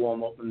session,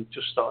 warm up, and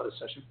just started the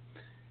session.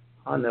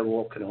 And they're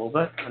walking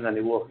over, and then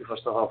they walk across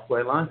the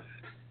halfway line,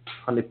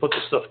 and they put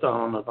the stuff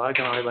down on the bag,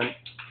 and I went,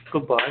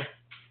 "Goodbye."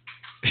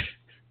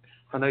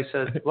 And they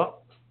said,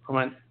 "What?" I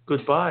went,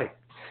 "Goodbye."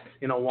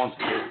 Once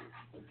again.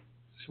 I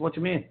said, "What do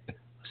you mean?" I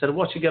said,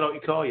 "Once you get out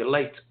your car, you're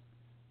late.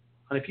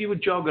 And if you were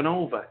jogging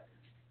over,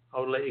 I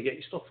would let you get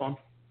your stuff on,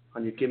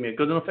 and you'd give me a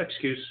good enough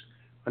excuse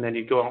and then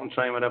you go out and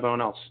train with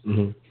everyone else.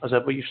 Mm-hmm. I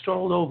said, but you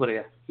strolled over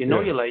here. You know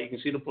Yeah. you're late. You can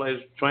see the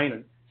players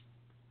training,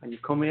 and you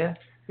come here.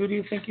 Who do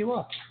you think you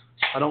are?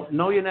 I don't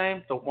know your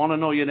name. Don't want to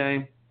know your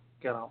name.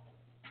 Get out.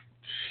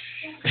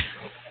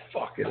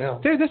 Fucking hell.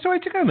 Dude, that's the way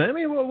to go, man. I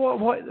mean,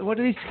 what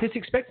are these kids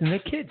expecting? They're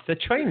kids. They're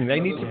training. They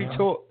need to be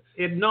taught.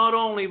 It not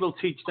only will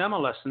teach them a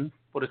lesson,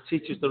 but it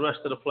teaches the rest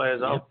of the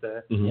players out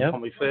there Mhm.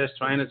 on my first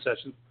training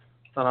session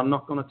that I'm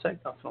not going to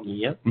take that from them.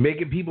 Yep.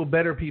 Making people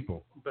better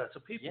people. Better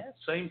people. Yes.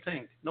 Same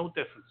thing. No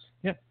difference.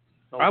 Yeah.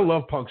 No I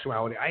love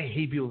punctuality. I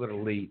hate people that are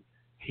late.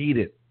 Hate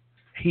it.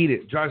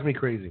 Drives me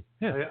crazy.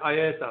 Yeah. I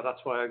hate that.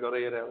 That's why I got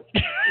here early.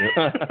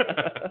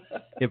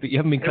 Yeah, but you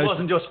haven't been It close.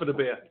 wasn't just for the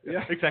beer.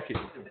 Yeah, exactly.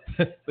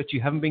 But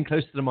you haven't been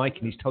close to the mic,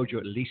 and he's told you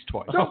at least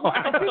twice. One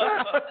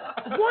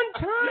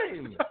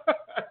time.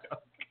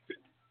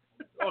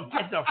 Oh,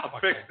 get the fuck. I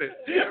fixed it.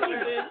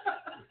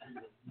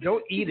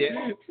 Don't eat it.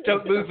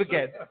 Don't move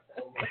again.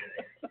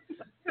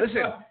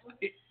 Listen,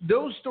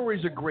 those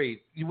stories are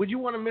great. Would you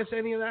want to miss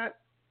any of that?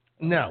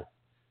 No.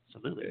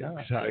 Absolutely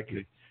not.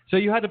 Exactly. So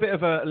you had a bit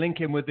of a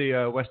link in with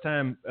the West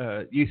Ham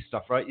youth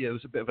stuff, right? Yeah, there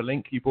was a bit of a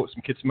link. You brought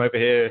some kids from over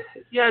here.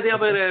 Yeah, they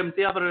have an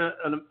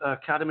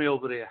academy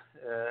over there,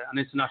 an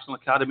international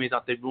academy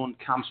that they run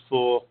camps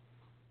for.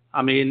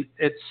 I mean,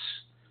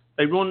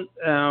 they run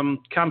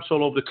camps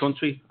all over the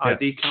country,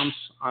 ID camps,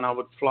 and I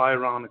would fly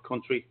around the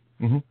country.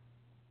 Mm-hmm.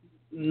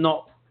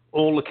 Not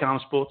all the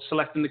camps, but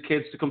selecting the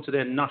kids to come to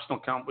their national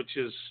camp, which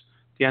is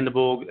the end of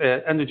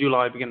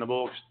July, beginning of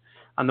August.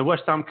 And the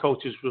West Ham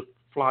coaches would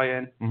fly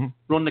in,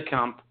 run the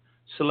camp,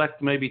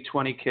 select maybe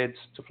 20 kids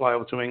to fly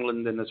over to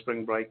England in the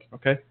spring break.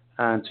 Okay.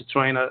 And to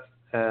train at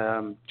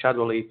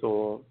Chadwell Heath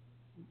or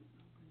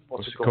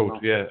what's it called now?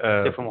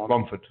 Yeah, different one.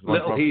 Romford.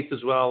 Little Heath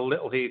as well.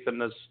 Little Heath, and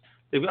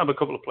they have a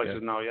couple of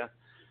places now,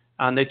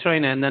 and they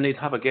train in, and then they'd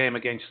have a game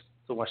against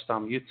the West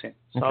Ham youth team.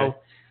 So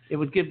it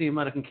would give the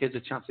American kids a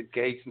chance to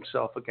gauge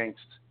themselves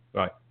against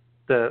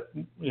the,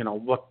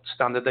 what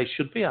standard they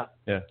should be at.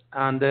 Yeah.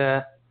 And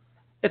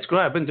it's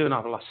great. I've been doing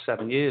that for the last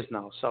 7 years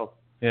now. So.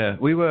 Yeah,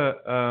 we were.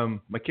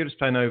 My kid was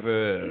playing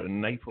over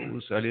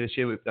Naples earlier this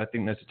year. I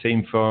think there's a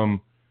team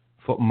from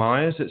Fort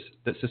Myers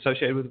that's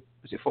associated with.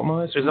 Is it Fort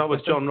Myers? Is that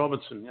with John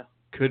Robinson? Yeah.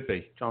 Could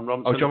be. John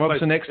Robinson. Oh, John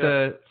Robinson next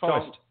to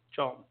Forest.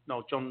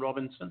 John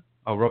Robinson.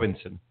 Oh,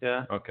 Robinson.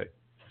 Yeah. Okay.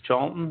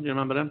 Charlton, you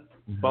remember him?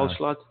 Welsh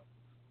lad.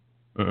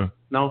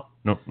 No.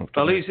 No.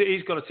 Well,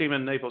 he's got a team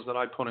in Naples that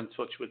I put in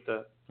touch with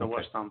the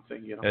West Ham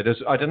thing. You know. Yeah,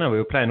 I don't know. We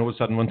were playing. All of a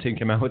sudden, one team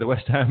came out with a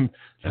West Ham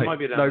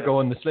logo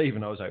on the sleeve,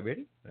 and I was like,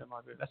 "Really?" It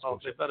might be. That's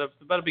they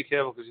better be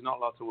careful because you're not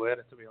allowed to wear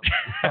it, to be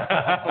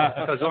honest.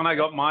 Because when I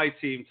got my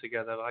team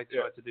together, I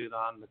tried to do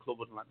that, and the club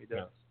wouldn't let me do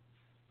it.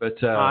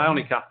 But I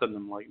only captained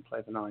them, like, and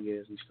played for 9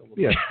 years, and still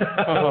wouldn't.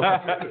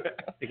 Yeah.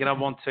 You can have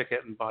one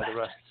ticket and buy the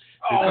rest.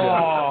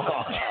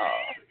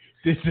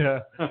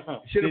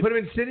 Should have put him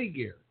in city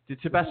gear. Did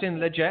Sebastian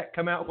Leggett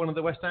come out of one of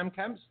the West Ham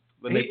camps?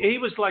 He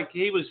was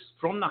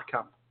from that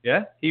camp.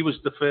 Yeah? He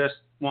was the first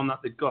one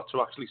that they got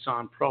to actually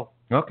sign pro.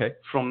 Okay.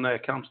 From their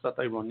camps that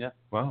they run,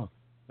 Wow.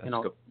 That's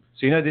cool.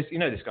 So you know this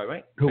guy,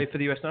 right? Cool. Played for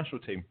the US national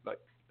team, like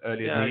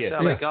earlier in the year.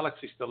 He's at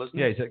Galaxy still, isn't he?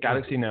 Yeah, he's at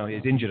Galaxy now.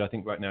 He's injured, I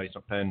think, right now. He's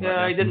not playing. Yeah,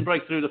 right now. he didn't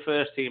break through the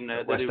first team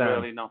there, did he?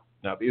 Really? No,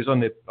 but he was on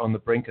the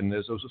brink, and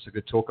there's also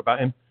good talk about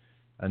him.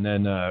 And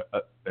then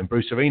and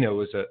Bruce Arena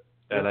was at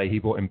LA. He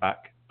brought him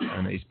back,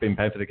 and he's been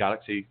playing for the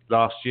Galaxy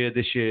last year.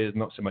 This year,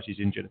 not so much. He's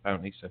injured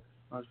apparently. So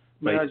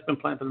he's been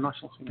playing for the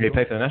national team. He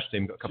played for the national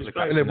team. Got a couple of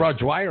caps. And they brought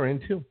Dwyer in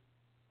too.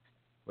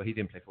 Well, he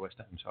didn't play for West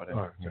Ham, so I don't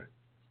know.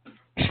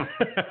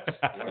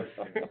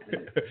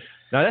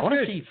 Right. I want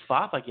to see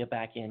Fafa get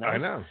back in. I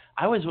know.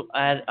 I was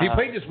at. He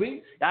played this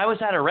week. I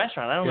was at a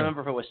restaurant. I don't remember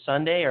if it was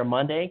Sunday or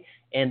Monday,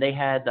 and they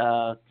had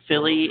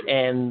Philly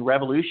and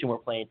Revolution were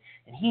playing,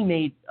 and he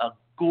made a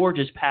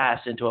gorgeous pass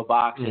into a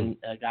box, and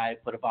a guy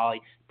put a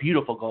volley.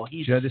 Beautiful goal. Do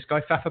you know this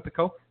guy, Fafa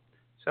Picot?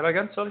 Say that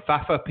again, sorry.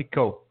 Fafa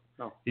Picot.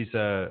 No. He's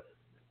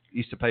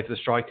used to play for the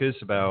Strikers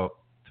about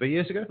 3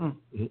 years ago.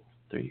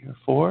 3 or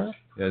 4.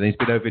 Yeah, then he's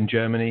been over in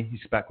Germany.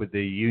 He's back with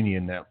the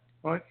Union now.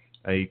 Right.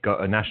 He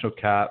got a national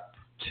cap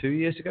 2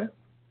 years ago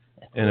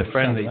in a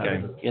friendly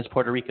game against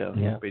Puerto Rico.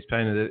 Yeah. But he's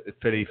playing at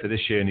Philly for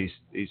this year, and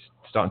he's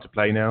starting to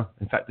play now.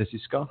 In fact, there's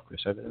his scarf,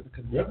 Chris, over there.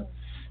 Yeah.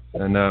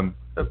 And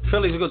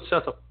Philly's a good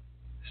setup.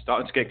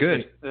 Starting to get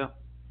good. Yeah.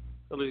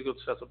 Philly's a good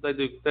setup. They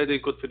do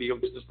good for the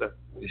youngsters there.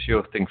 It's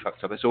your thing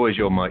fucked up. It's always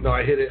your mic. No,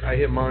 I hit it. I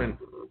hit mine.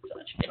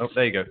 Oh,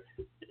 there you go.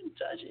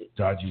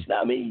 Dodgy. It's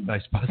not me.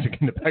 Nice buzzing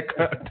in the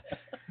background.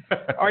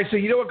 All right, so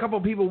you know a couple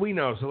of people we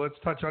know, so let's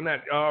touch on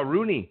that.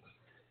 Rooney.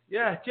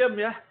 Yeah, Jim,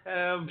 yeah.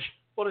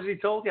 What has he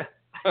told you?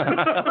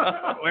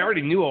 I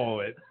already knew all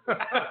of it.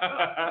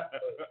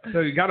 So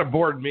you got to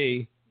board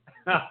me.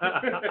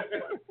 How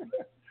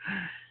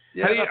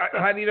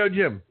do you know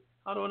Jim?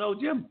 How do I know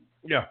Jim?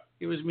 Yeah.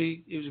 He was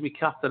me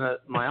captain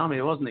at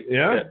Miami, wasn't he?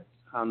 Yeah.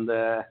 And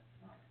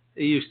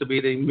he used to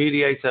be the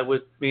mediator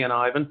with me and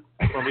Ivan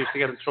when we used to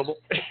get in trouble.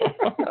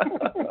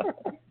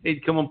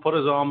 He'd come and put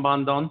his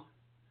armband on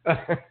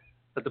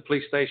at the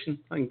police station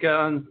and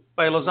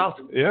bail us out.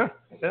 Yeah.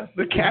 Yeah,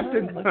 the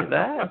captain. Look at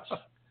that.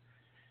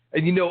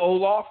 And you know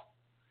Olaf?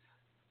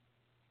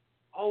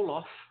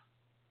 Olaf?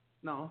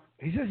 No.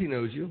 He says he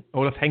knows you.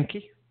 Olaf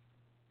Henke?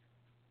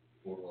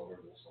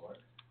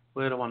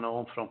 Where do I know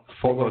him from?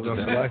 Fort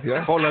Lauderdale.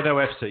 Yeah. Fort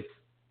Lauderdale FC. Okay.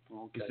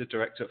 He's the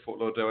director at Fort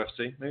Lauderdale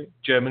FC. Maybe?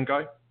 German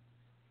guy?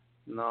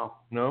 No.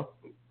 No?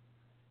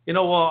 You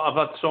know what? I've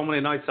had so many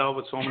nights out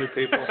with so many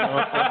people.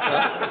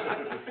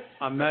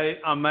 I may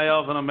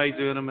have, and I may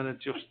do them in a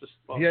justice.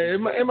 Yeah,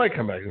 it might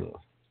come back.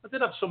 I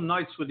did have some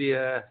nights with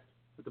the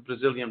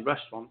Brazilian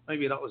restaurant.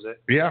 Maybe that was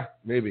it. Yeah,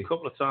 maybe. A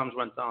couple of times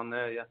went down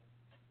there. Yeah.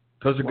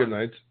 Those are good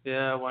nights.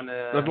 Yeah, when.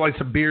 Nothing like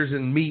some beers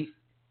and meat.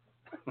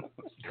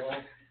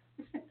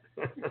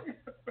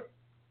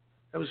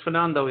 It was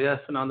Fernando. Yeah,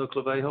 Fernando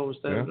Clavejo was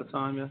there at the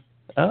time. Yeah.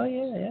 Oh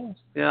yeah.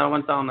 Yeah, I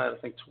went down there I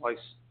think twice.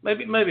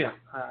 Maybe.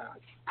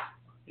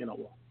 You know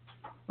what?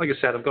 Like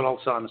I said, I've got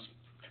Alzheimer's.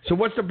 So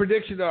what's the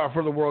prediction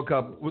for the World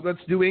Cup?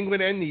 Let's do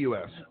England and the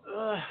U.S.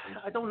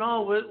 I don't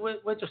know.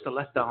 We're just a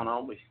letdown,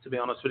 aren't we? To be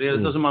honest with you,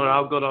 it doesn't matter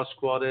how good our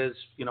squad is.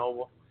 You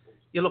know,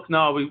 you look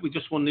now. We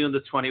just won the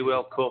Under-20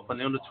 World Cup, and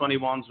the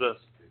Under-21s were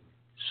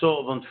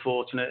sort of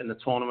unfortunate in the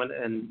tournament.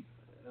 And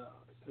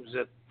was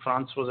it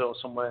France? Was it or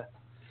somewhere?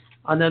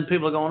 And then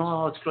people are going,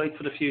 "Oh, it's great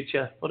for the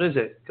future." What is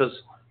it?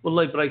 Because will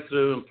they break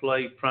through and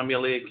play Premier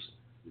Leagues?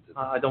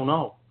 I don't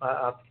know.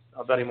 I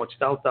very much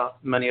doubt that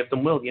many of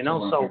them will. You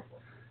know, so.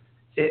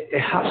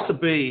 It has to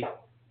be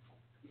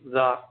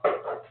that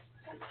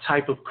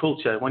type of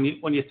culture. When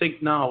you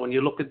think now, when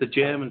you look at the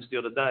Germans the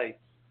other day,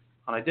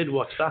 and I did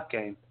watch that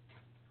game,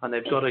 and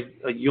they've got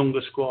a younger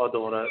squad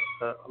or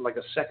like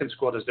a second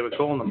squad as they were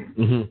calling them.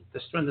 Mm-hmm.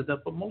 They're strengthened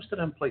up, but most of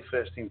them play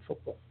first team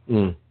football.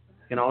 Mm.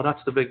 You know,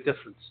 that's the big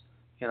difference.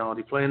 You know,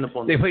 they play in the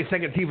Bundesliga. They play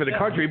second team for the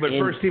country, but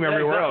first team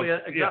everywhere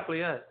else. Exactly,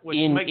 yeah. Which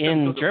in makes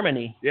them good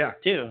Germany,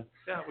 too.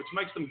 Yeah, which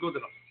makes them good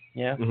enough.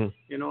 Yeah. Mm-hmm.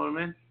 You know what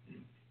I mean?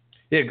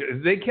 Yeah,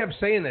 they kept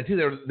saying that too.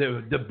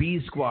 They're the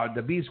B squad,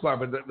 but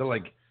they're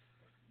like,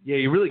 yeah,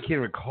 you really can't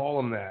even call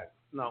them that.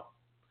 No.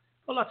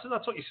 Well,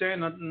 that's what you're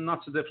saying, and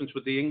that's the difference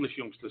with the English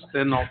youngsters.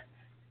 They're not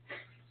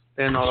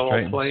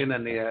all playing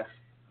in the air.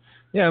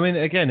 Yeah, I mean,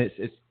 again,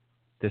 it's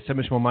there's so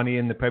much more money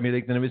in the Premier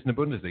League than there is in the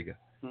Bundesliga.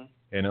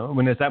 You know,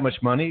 when there's that much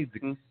money,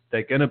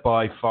 they're going to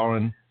buy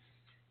foreign,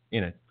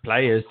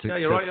 players to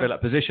fill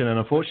that position, and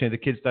unfortunately, the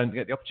kids don't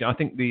get the opportunity. I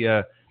think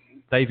the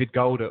David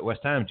Gold at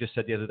West Ham just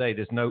said the other day,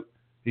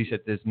 he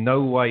said there's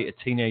no way a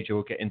teenager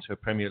will get into a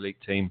Premier League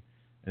team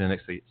in the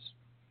next 3 years.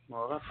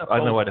 Well, I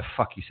don't know why the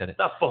fuck he said it.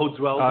 That bodes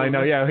well. I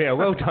know, yeah.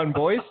 Well done,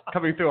 boys,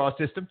 coming through our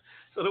system.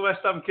 So the West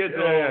Ham kids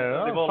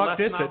they've all fuck left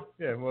this now.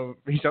 Yeah, well,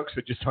 East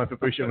Oxford just signed for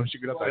Borussia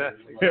Mönchengladbach.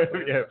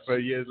 Yeah, for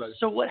years later.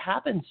 So what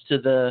happens to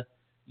the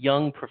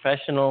young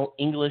professional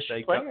English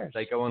players?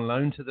 They go on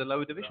loan to the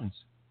lower divisions.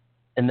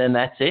 And then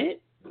that's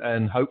it?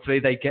 And hopefully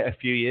they get a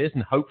few years,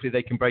 and hopefully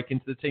they can break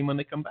into the team when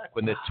they come back,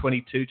 when they're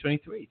 22,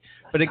 23.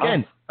 But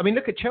again, I mean,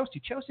 look at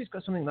Chelsea. Chelsea's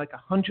got something like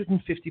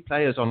 150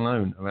 players on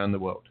loan around the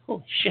world.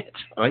 Oh, shit.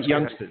 Right,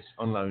 youngsters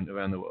on loan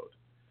around the world.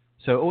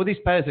 So all these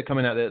players are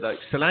coming out there, like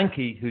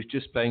Solanke, who's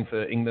just playing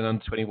for England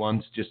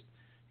under-21s,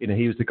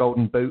 he was the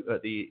golden boot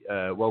at the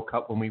World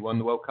Cup when we won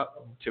the World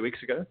Cup 2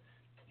 weeks ago.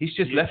 He's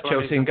just left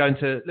Chelsea and going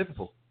to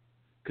Liverpool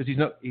because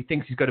he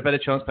thinks he's got a better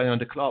chance playing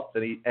under Klopp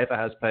than he ever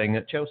has playing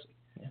at Chelsea.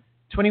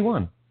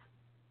 21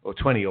 or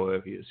 20 or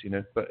whatever he is,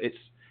 But it's.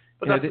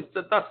 But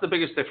that's the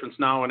biggest difference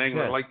now in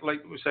England. Yeah. Like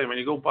we say, when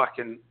you go back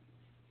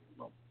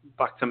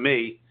to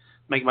me,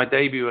 make my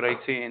debut at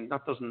 18,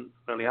 that doesn't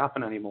really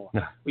happen anymore.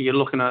 No. When you're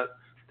looking at,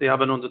 they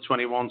have an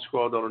under-21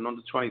 squad or an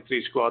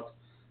under-23 squad,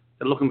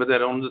 they're looking for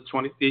their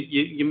under-20.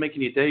 You're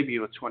making your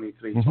debut at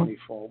 23,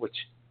 24, which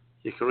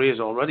your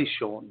career's already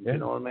shortened. You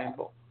know what I mean?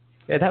 But,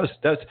 yeah, that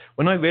was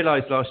when I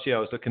realised last year. I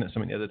was looking at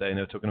something the other day, and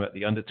they were talking about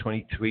the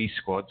under-23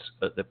 squads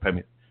at the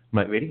Premier. I'm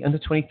like, really?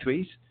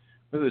 Under-23s?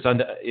 It was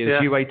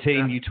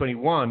U18,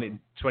 U21, and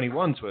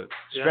 21s were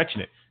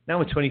stretching it. Now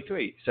we're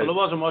 23. So well,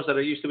 it was that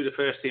it used to be the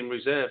first team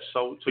reserves.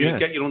 So you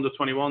get your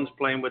under-21s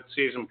playing with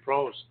seasoned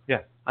pros. Yeah.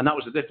 And that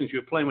was the difference. You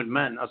were playing with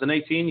men. As an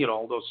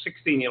 18-year-old or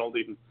 16-year-old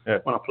even,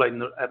 when I played in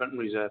the Everton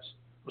reserves,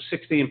 I was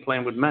 16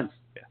 playing with men.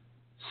 Yeah.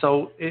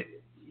 So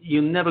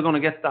you're never going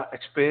to get that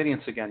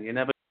experience again. You're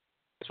never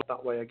going to get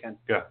that way again.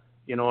 Yeah.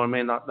 You know what I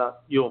mean?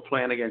 That you're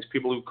playing against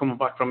people who are coming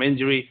back from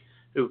injury,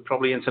 who are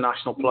probably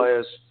international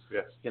players,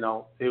 who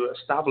are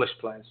established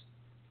players.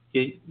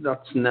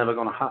 That's never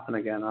going to happen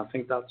again. I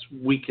think that's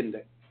weakened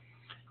it.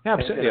 Yeah,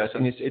 absolutely.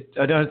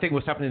 I don't think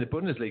what's happening in the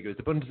Bundesliga is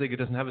the Bundesliga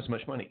doesn't have as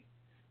much money,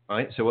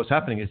 right? So what's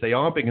happening is they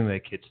are bringing their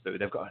kids through.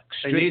 They've got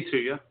they need to,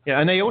 yeah. Yeah,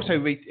 and they also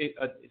read.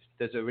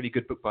 There's a really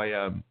good book by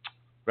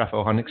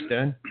Raphael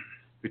Honigstein,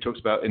 who talks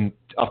about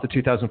after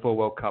 2004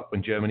 World Cup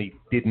when Germany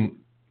didn't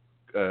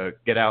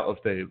get out of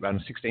the round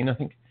of 16, I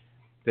think.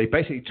 They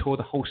basically tore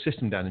the whole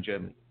system down in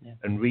Germany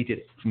and redid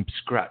it from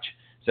scratch.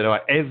 Said, all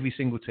right, every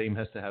single team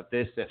has to have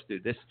this, they have to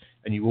do this,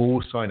 and you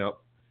all sign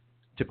up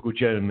typical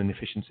German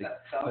efficiency.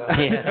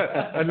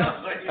 Yeah. And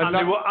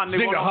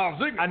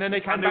then they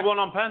won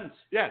on pens.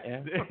 Yeah,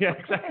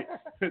 exactly.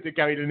 They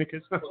Gary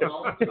Lineker's.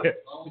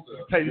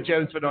 Play the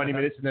Germans for 90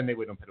 minutes and then they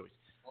win on penalties.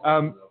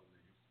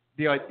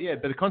 The idea,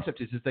 but the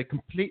concept is they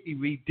completely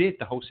redid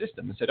the whole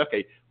system and said,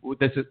 okay, well,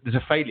 there's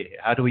a failure here.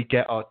 How do we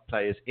get our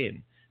players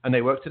in? And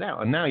they worked it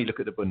out. And now you look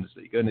at the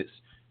Bundesliga and it's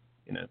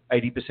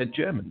 80%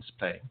 Germans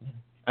playing,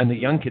 and the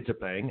young kids are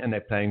playing and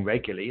they're playing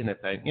regularly and they're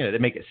playing. They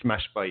may get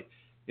smashed by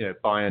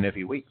Bayern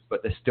every week,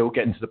 but they're still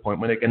getting to the point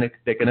where they're going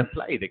to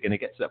play. They're going to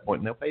get to that point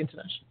and they'll play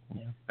internationally.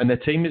 Yeah. And their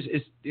team is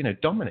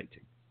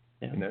dominating.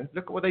 Yeah.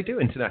 Look at what they do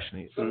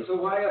internationally. So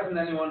why hasn't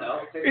anyone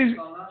else taken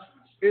on that?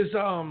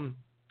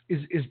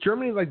 Is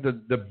Germany like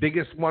the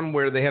biggest one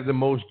where they have the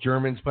most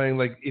Germans playing?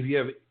 Like if you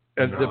have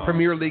the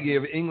Premier League,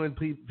 you have England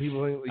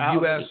people,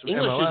 U.S.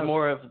 English MLS. is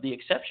more of the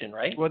exception,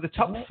 right? Well, the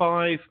top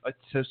five.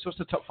 So it's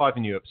the top five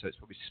in Europe. So it's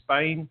probably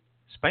Spain.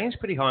 Spain's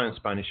pretty high on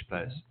Spanish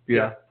players.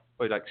 Yeah.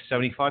 Probably like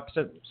 75%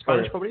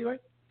 Spanish, probably,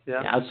 right?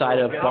 Yeah. Outside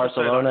of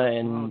Barcelona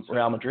and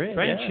Real Madrid.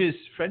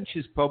 French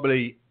is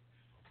probably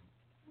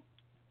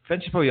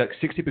like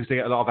 60 because they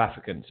get a lot of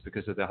Africans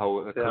because of the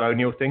whole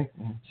colonial thing.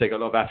 Mm-hmm. So they got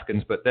a lot of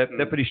Africans, but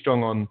they're pretty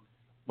strong on,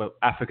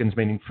 Africans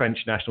meaning French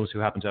nationals who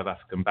happen to have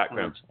African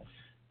backgrounds.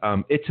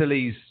 Mm-hmm.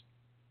 Italy's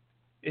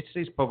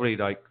probably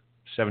like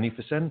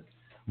 70%.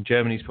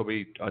 Germany's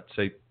probably, I'd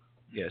say,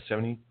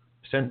 70%,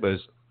 whereas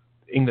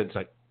England's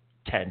like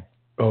 10.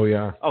 Oh,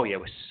 yeah. Oh, yeah,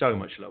 we're so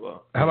much lower.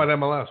 How about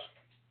MLS?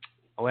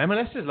 Oh,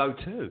 MLS is low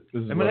too.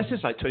 MLS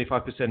is like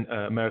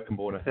 25%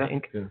 American-born, I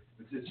think. Yeah.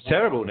 It's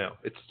terrible now.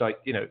 It's like,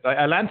 like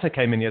Atlanta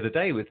came in the other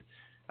day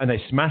and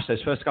they smashed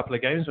those first couple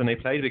of games when they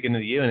played at the beginning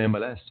of the year in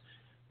MLS.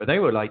 But they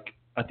were like,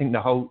 I think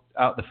out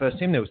of the first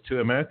team, there was 2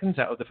 Americans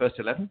out of the first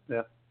 11.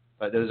 Yeah.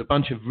 But there was a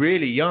bunch of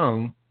really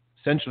young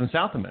Central and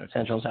South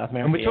Americans.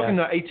 And we're talking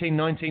like 18,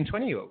 19,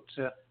 20-year-olds.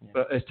 Yeah.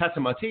 But it's Tata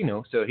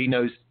Martino, so he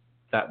knows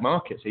that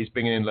market. So he's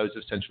bringing in loads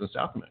of Central and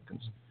South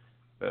Americans.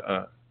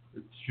 But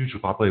it's hugely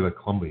populated with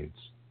Colombians.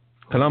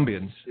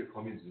 Colombians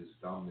is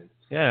dominant.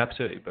 Yeah,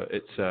 absolutely. But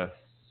it's, so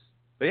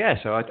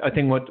I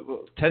think what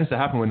tends to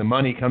happen when the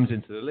money comes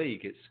into the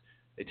league,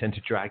 they tend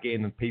to drag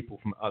in people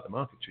from other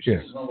markets.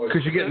 Yes,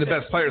 because you're getting the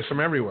best players from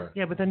everywhere.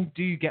 Yeah, but then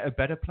do you get a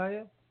better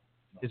player?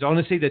 Is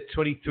honestly the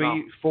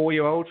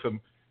 4-year-old from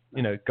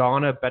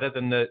Ghana better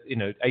than the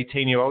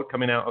 18-year-old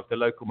coming out of the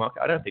local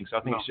market? I don't think so.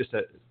 I think it's just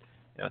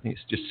I think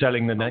it's just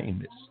selling the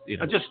name.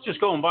 It's And just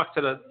going back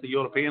to the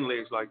European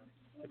leagues, like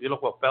if you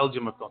look what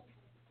Belgium have done.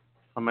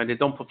 I mean, they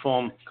don't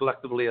perform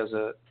collectively as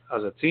a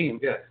team,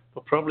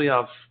 but probably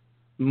have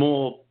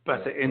more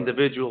better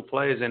individual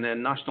players in their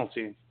national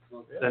team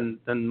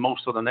than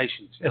most other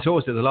nations. It's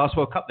always the last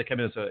World Cup they came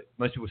in as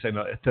most people saying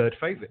like a third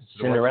favourite.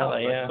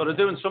 Cinderella, yeah. So they're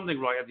doing something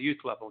right at the youth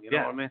level. You know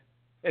what I mean?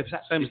 Yeah,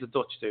 exactly. Same as the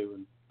Dutch do.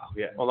 And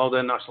although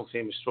their national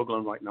team is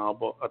struggling right now,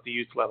 but at the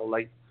youth level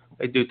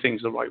they do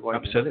things the right way.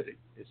 Absolutely,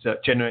 it's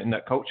generating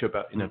that culture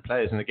about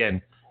players. And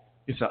again,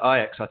 it's like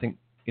Ajax. I think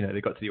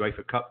they got to the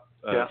UEFA Cup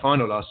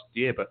final last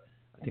year, but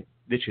I think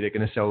literally they're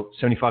going to sell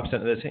 75%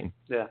 of their team.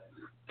 Yeah,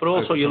 but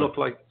also you look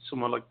like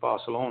someone like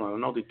Barcelona. I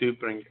know they do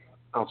bring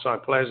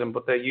outside players in,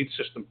 but their youth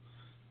system,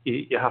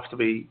 you have to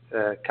be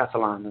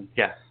Catalan and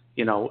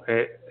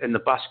in the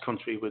Basque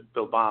country with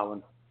Bilbao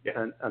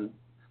and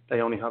they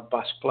only have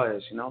Basque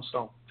players.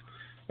 So.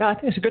 Yeah, I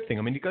think it's a good thing.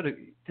 I mean,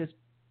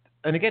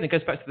 and again, it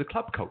goes back to the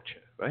club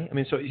culture, right? I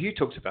mean, so as you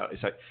talked about,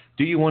 it's like,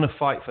 do you want to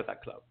fight for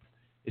that club?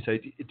 It's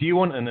like, do you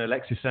want an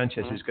Alexis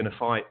Sanchez who's going to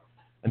fight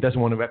and doesn't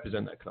want to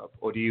represent that club?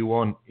 Or do you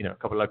want, a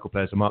couple of local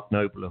players, a Mark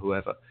Noble or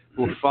whoever,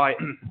 who will fight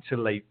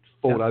until they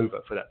fall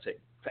over for that team,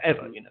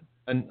 forever,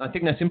 And I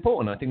think that's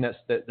important. I think that's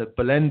the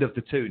blend of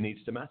the two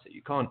needs to matter.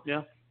 You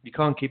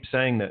can't keep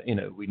saying that,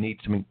 we need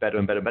something better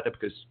and better and better,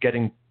 because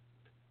getting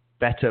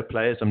better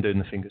players, I'm doing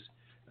the fingers,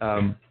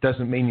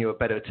 doesn't mean you're a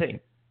better team.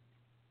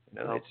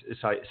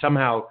 It's like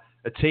somehow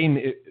a team,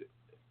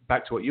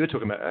 back to what you were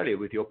talking about earlier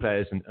with your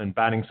players and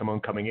banning someone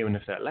coming in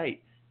if they're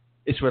late,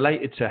 it's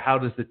related to how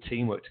does the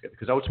team work together,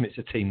 because ultimately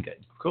it's a team game.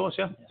 Of course,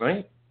 yeah.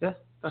 Right? Yeah,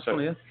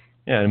 definitely,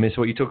 Yeah, I mean,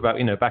 so what you talk about,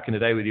 back in the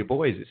day with your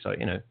boys, it's like,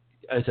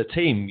 as a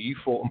team, you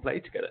fought and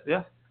played together.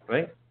 Yeah.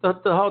 Right? The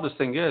hardest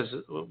thing is,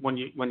 when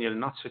you're in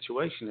that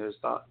situation, is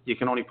that you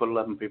can only put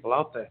 11 people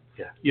out there.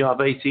 Yeah. You have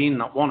 18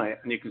 that want it,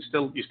 and you're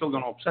still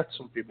going to upset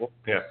some people.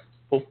 Yeah.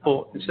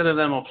 But instead of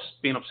them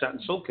being upset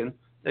and sulking,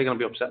 they're going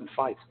to be upset and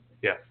fight.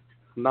 Yeah.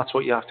 And that's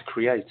what you have to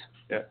create.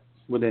 Yeah.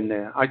 Within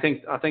there, I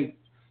think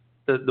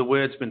the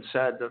word's been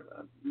said a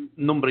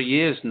number of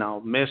years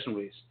now.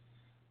 Mercenaries.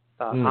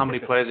 How many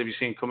players have you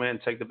seen come in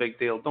and take the big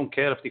deal? Don't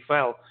care if they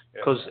fail,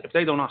 because if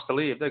they don't ask to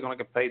leave, they're going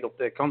to get paid up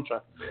their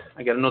contract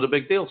and get another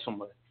big deal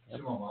somewhere.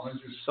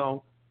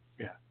 So,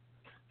 yeah.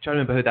 I'm trying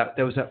to remember who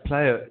there was that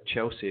player at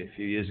Chelsea a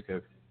few years ago.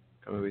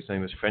 I can't remember his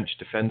name was, French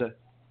defender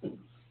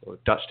or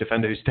Dutch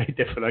defender, who stayed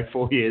there for like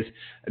 4 years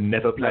and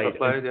never played.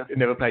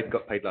 Never played,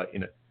 got paid like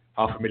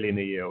 $500,000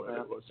 a year or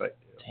whatever it was, like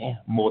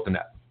more than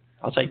that.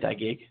 I'll take that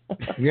gig.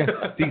 Yeah,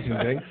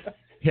 decent gig.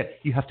 Yeah,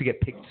 you have to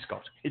get picked,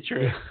 Scott. It's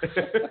true.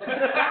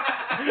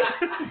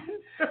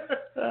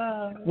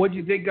 What'd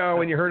you think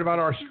when you heard about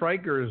our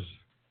strikers?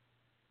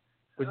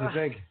 What'd you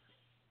think?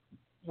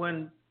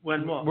 When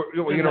what?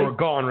 We're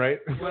gone, right?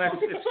 When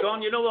it's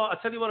gone. You know what? I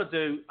tell you what I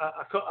do.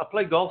 I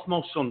play golf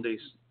most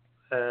Sundays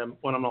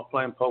when I'm not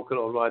playing poker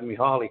or riding my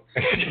Harley.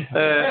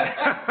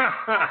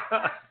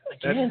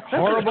 Again,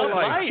 horrible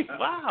life.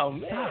 Wow,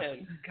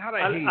 man. God,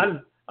 I hate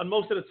it. And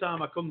most of the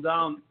time I come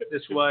down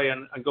this way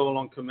and go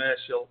along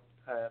commercial,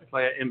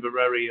 play at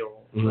Inverary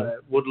or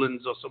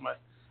Woodlands or somewhere.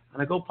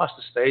 And I go past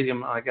the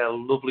stadium and I get a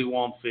lovely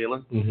warm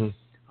feeling.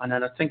 And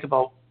then I think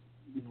about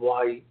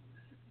why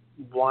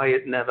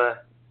it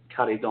never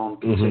carried on,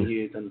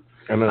 continued. And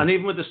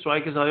even with the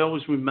strikers, I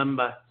always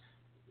remember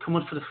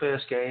coming for the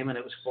first game and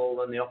it was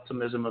full and the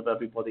optimism of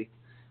everybody.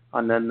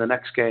 And then the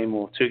next game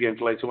or 2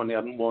 games later when they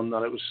hadn't won,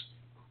 that it was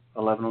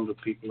 1,100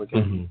 people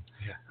again.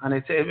 And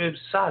it was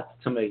sad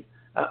to me.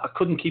 I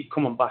couldn't keep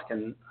coming back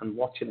and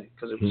watching it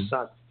because it was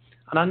sad.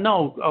 And I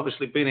know,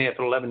 obviously, being here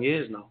for 11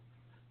 years now,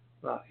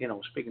 that,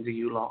 speaking to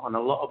you lot and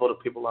a lot of other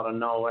people that I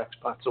know,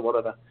 expats or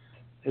whatever,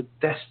 they're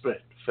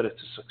desperate for it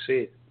to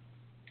succeed.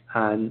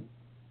 And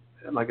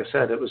like I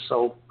said, it was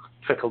so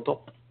fickled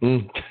up.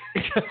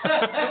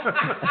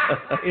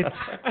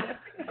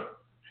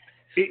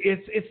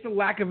 It's the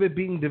lack of it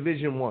being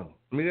Division One.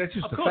 I mean, that's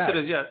just of course it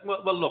is. Yeah.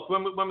 Well, look,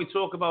 when we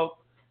talk about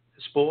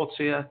sports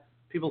here,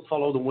 people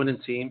follow the winning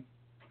team,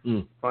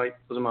 right?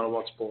 Doesn't matter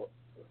what sport.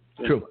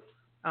 True.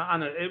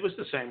 And it was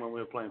the same when we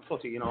were playing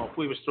footy. If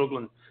we were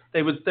struggling,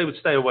 they would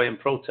stay away and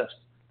protest.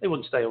 They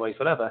wouldn't stay away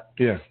forever.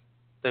 Yeah.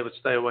 They would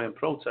stay away and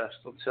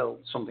protest until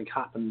something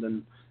happened,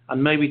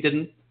 and maybe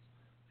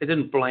they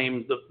didn't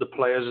blame the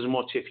players as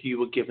much if you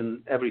were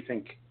given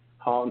everything,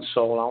 heart and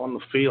soul, out on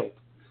the field.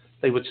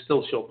 They would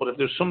still show up. But if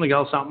there's something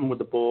else happening with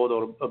the board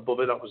or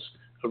above it that was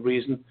a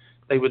reason,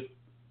 they would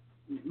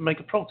make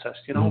a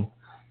protest.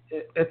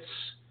 It's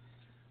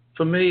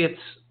for me.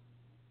 It's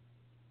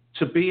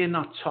to be in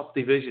that top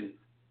division.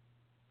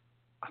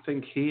 I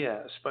think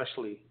here,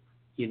 especially,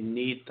 you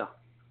need that.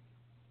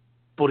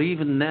 But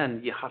even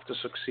then, you have to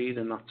succeed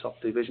in that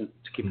top division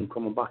to keep them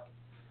coming back.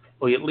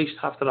 Or you at least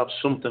have to have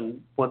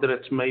something, whether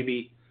it's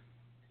maybe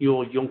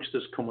your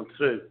youngsters coming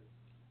through,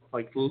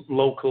 like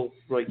local,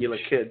 regular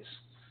kids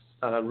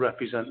that are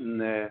representing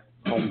their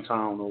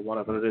hometown or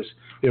whatever it is.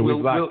 Yeah,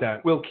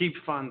 we'll keep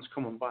fans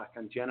coming back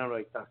and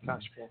generate that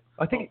cash flow.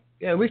 I think,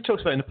 we've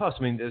talked about it in the past.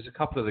 I mean, there's a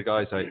couple of the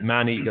guys like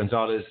Manny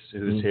Gonzalez,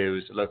 who was here,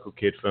 who's a local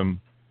kid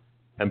from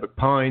Pembroke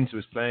Pines, who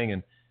was playing,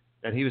 and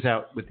he was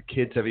out with the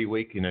kids every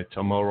week.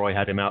 Tom Mulroy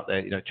had him out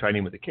there,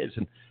 training with the kids,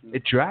 and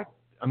it dragged,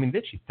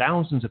 literally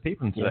thousands of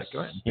people into that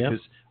ground. Because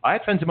I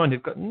had friends of mine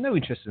who've got no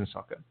interest in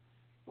soccer,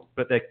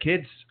 but their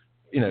kids,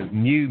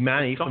 knew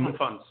Manny from the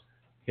funds.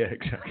 Yeah,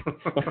 exactly.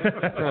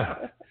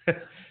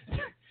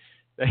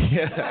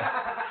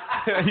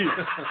 You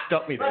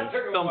stop me there.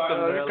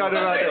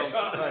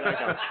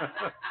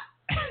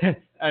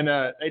 And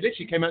they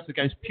literally came out to the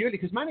games purely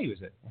because Manny was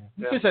there.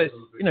 This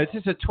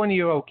is a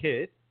 20-year-old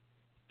kid,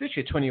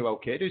 literally a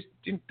 20-year-old kid who's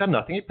done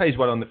nothing. He plays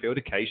well on the field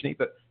occasionally,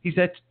 but he's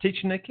there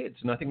teaching their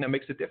kids, and I think that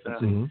makes a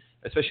difference.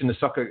 Especially in the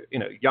soccer,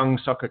 young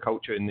soccer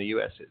culture in the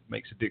US, it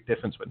makes a big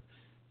difference when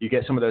you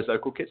get some of those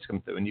local kids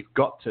come through, and you've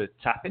got to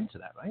tap into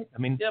that, right?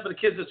 Yeah, but the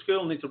kids at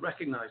school need to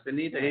recognise they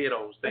need the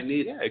heroes. They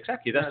need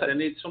exactly. They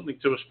need something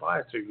to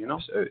aspire to,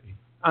 Absolutely.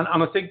 And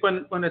I think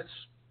when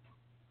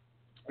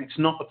it's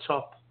not a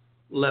top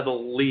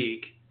level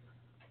league,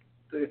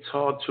 it's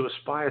hard to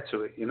aspire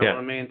to it. You know what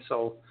I mean?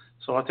 So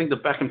I think the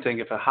Beckham thing,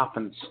 if it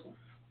happens,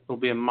 will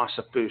be a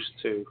massive boost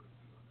to.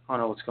 I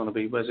know it's going to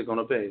be. Where's it going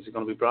to be? Is it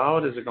going to be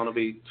Broward? Is it going to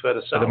be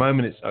further south? At the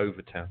moment, it's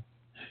Overtown.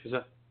 Is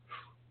it?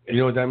 You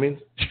know what that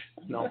means?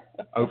 No.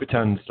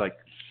 Overtown's like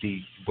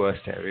the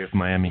worst area of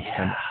Miami.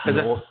 And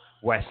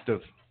northwest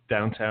of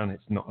downtown,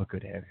 it's not a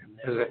good area.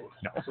 Is it?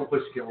 No.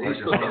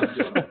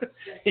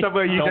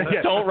 Somewhere you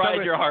don't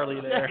ride your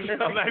Harley there.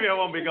 Maybe I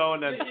won't be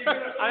going then.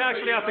 I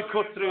actually have to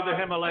cut through the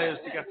Himalayas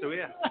to get to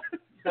here.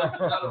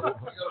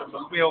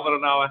 Took me over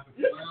an hour.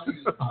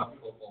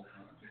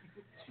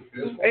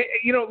 And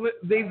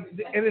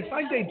it's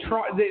like they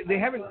try. They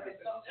haven't.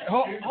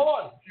 Hold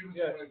on.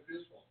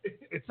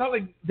 It's not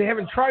like they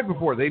haven't tried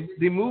before. They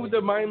moved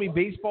the Miami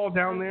baseball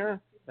down there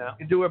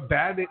into a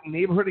bad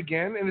neighborhood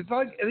again, and it's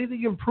not like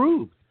anything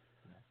improved.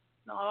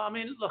 No,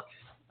 look,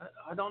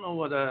 I don't know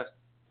whether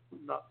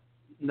that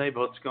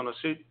neighborhood's going to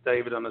suit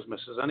David and his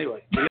missus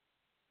anyway.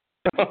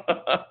 But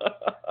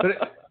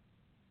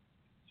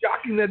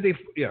shocking that they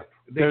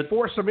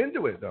force them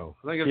into it, though.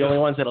 I think the only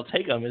ones that'll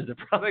take them is the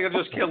problem. I think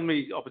I've just killed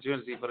me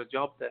opportunity for a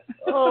job there.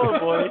 Oh,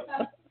 boy.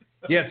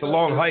 Yeah, it's a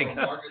long hike.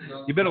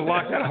 You better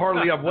lock that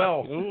Harley up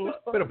well.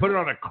 Better put it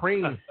on a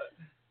crane.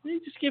 You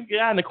just give the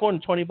guy in the corner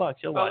 $20.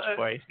 He'll watch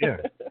for you. Yeah.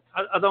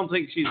 I don't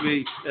think she'd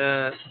be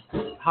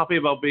happy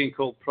about being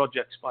called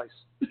Project Spice.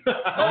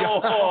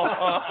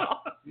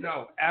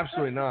 No,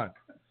 absolutely not.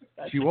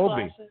 She won't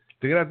be.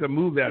 They're going to have to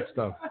move that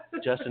stuff.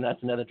 Justin,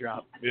 that's another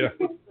drop. Yeah.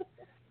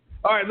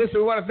 All right, listen,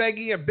 we want to thank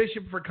Ian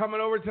Bishop for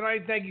coming over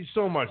tonight. Thank you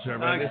so much, sir,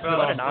 man. Thanks,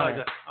 fellas.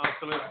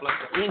 Absolute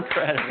pleasure.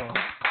 Incredible.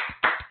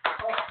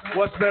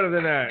 What's better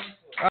than that?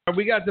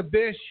 We got the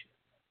Bish.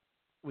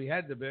 We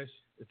had the Bish.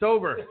 It's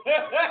over.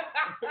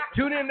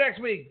 Tune in next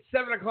week,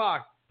 7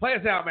 o'clock. Play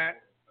us out,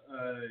 Matt.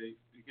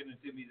 You're going to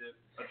do me the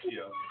touchy.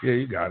 Yeah,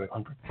 you got it.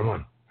 Come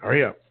on.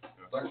 Hurry up.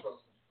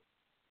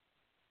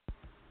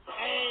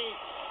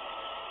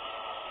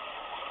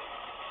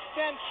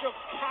 Stench of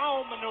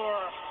cow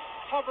manure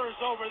hovers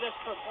over this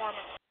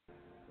performance.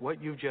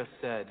 What you just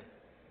said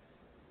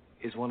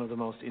is one of the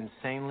most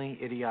insanely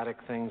idiotic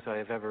things I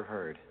have ever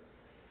heard.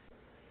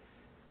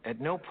 At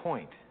no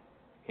point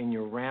in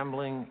your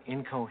rambling,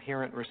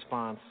 incoherent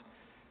response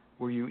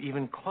were you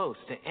even close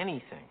to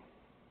anything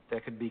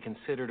that could be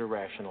considered a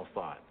rational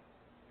thought.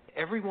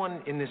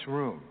 Everyone in this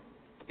room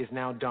is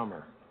now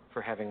dumber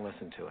for having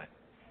listened to it.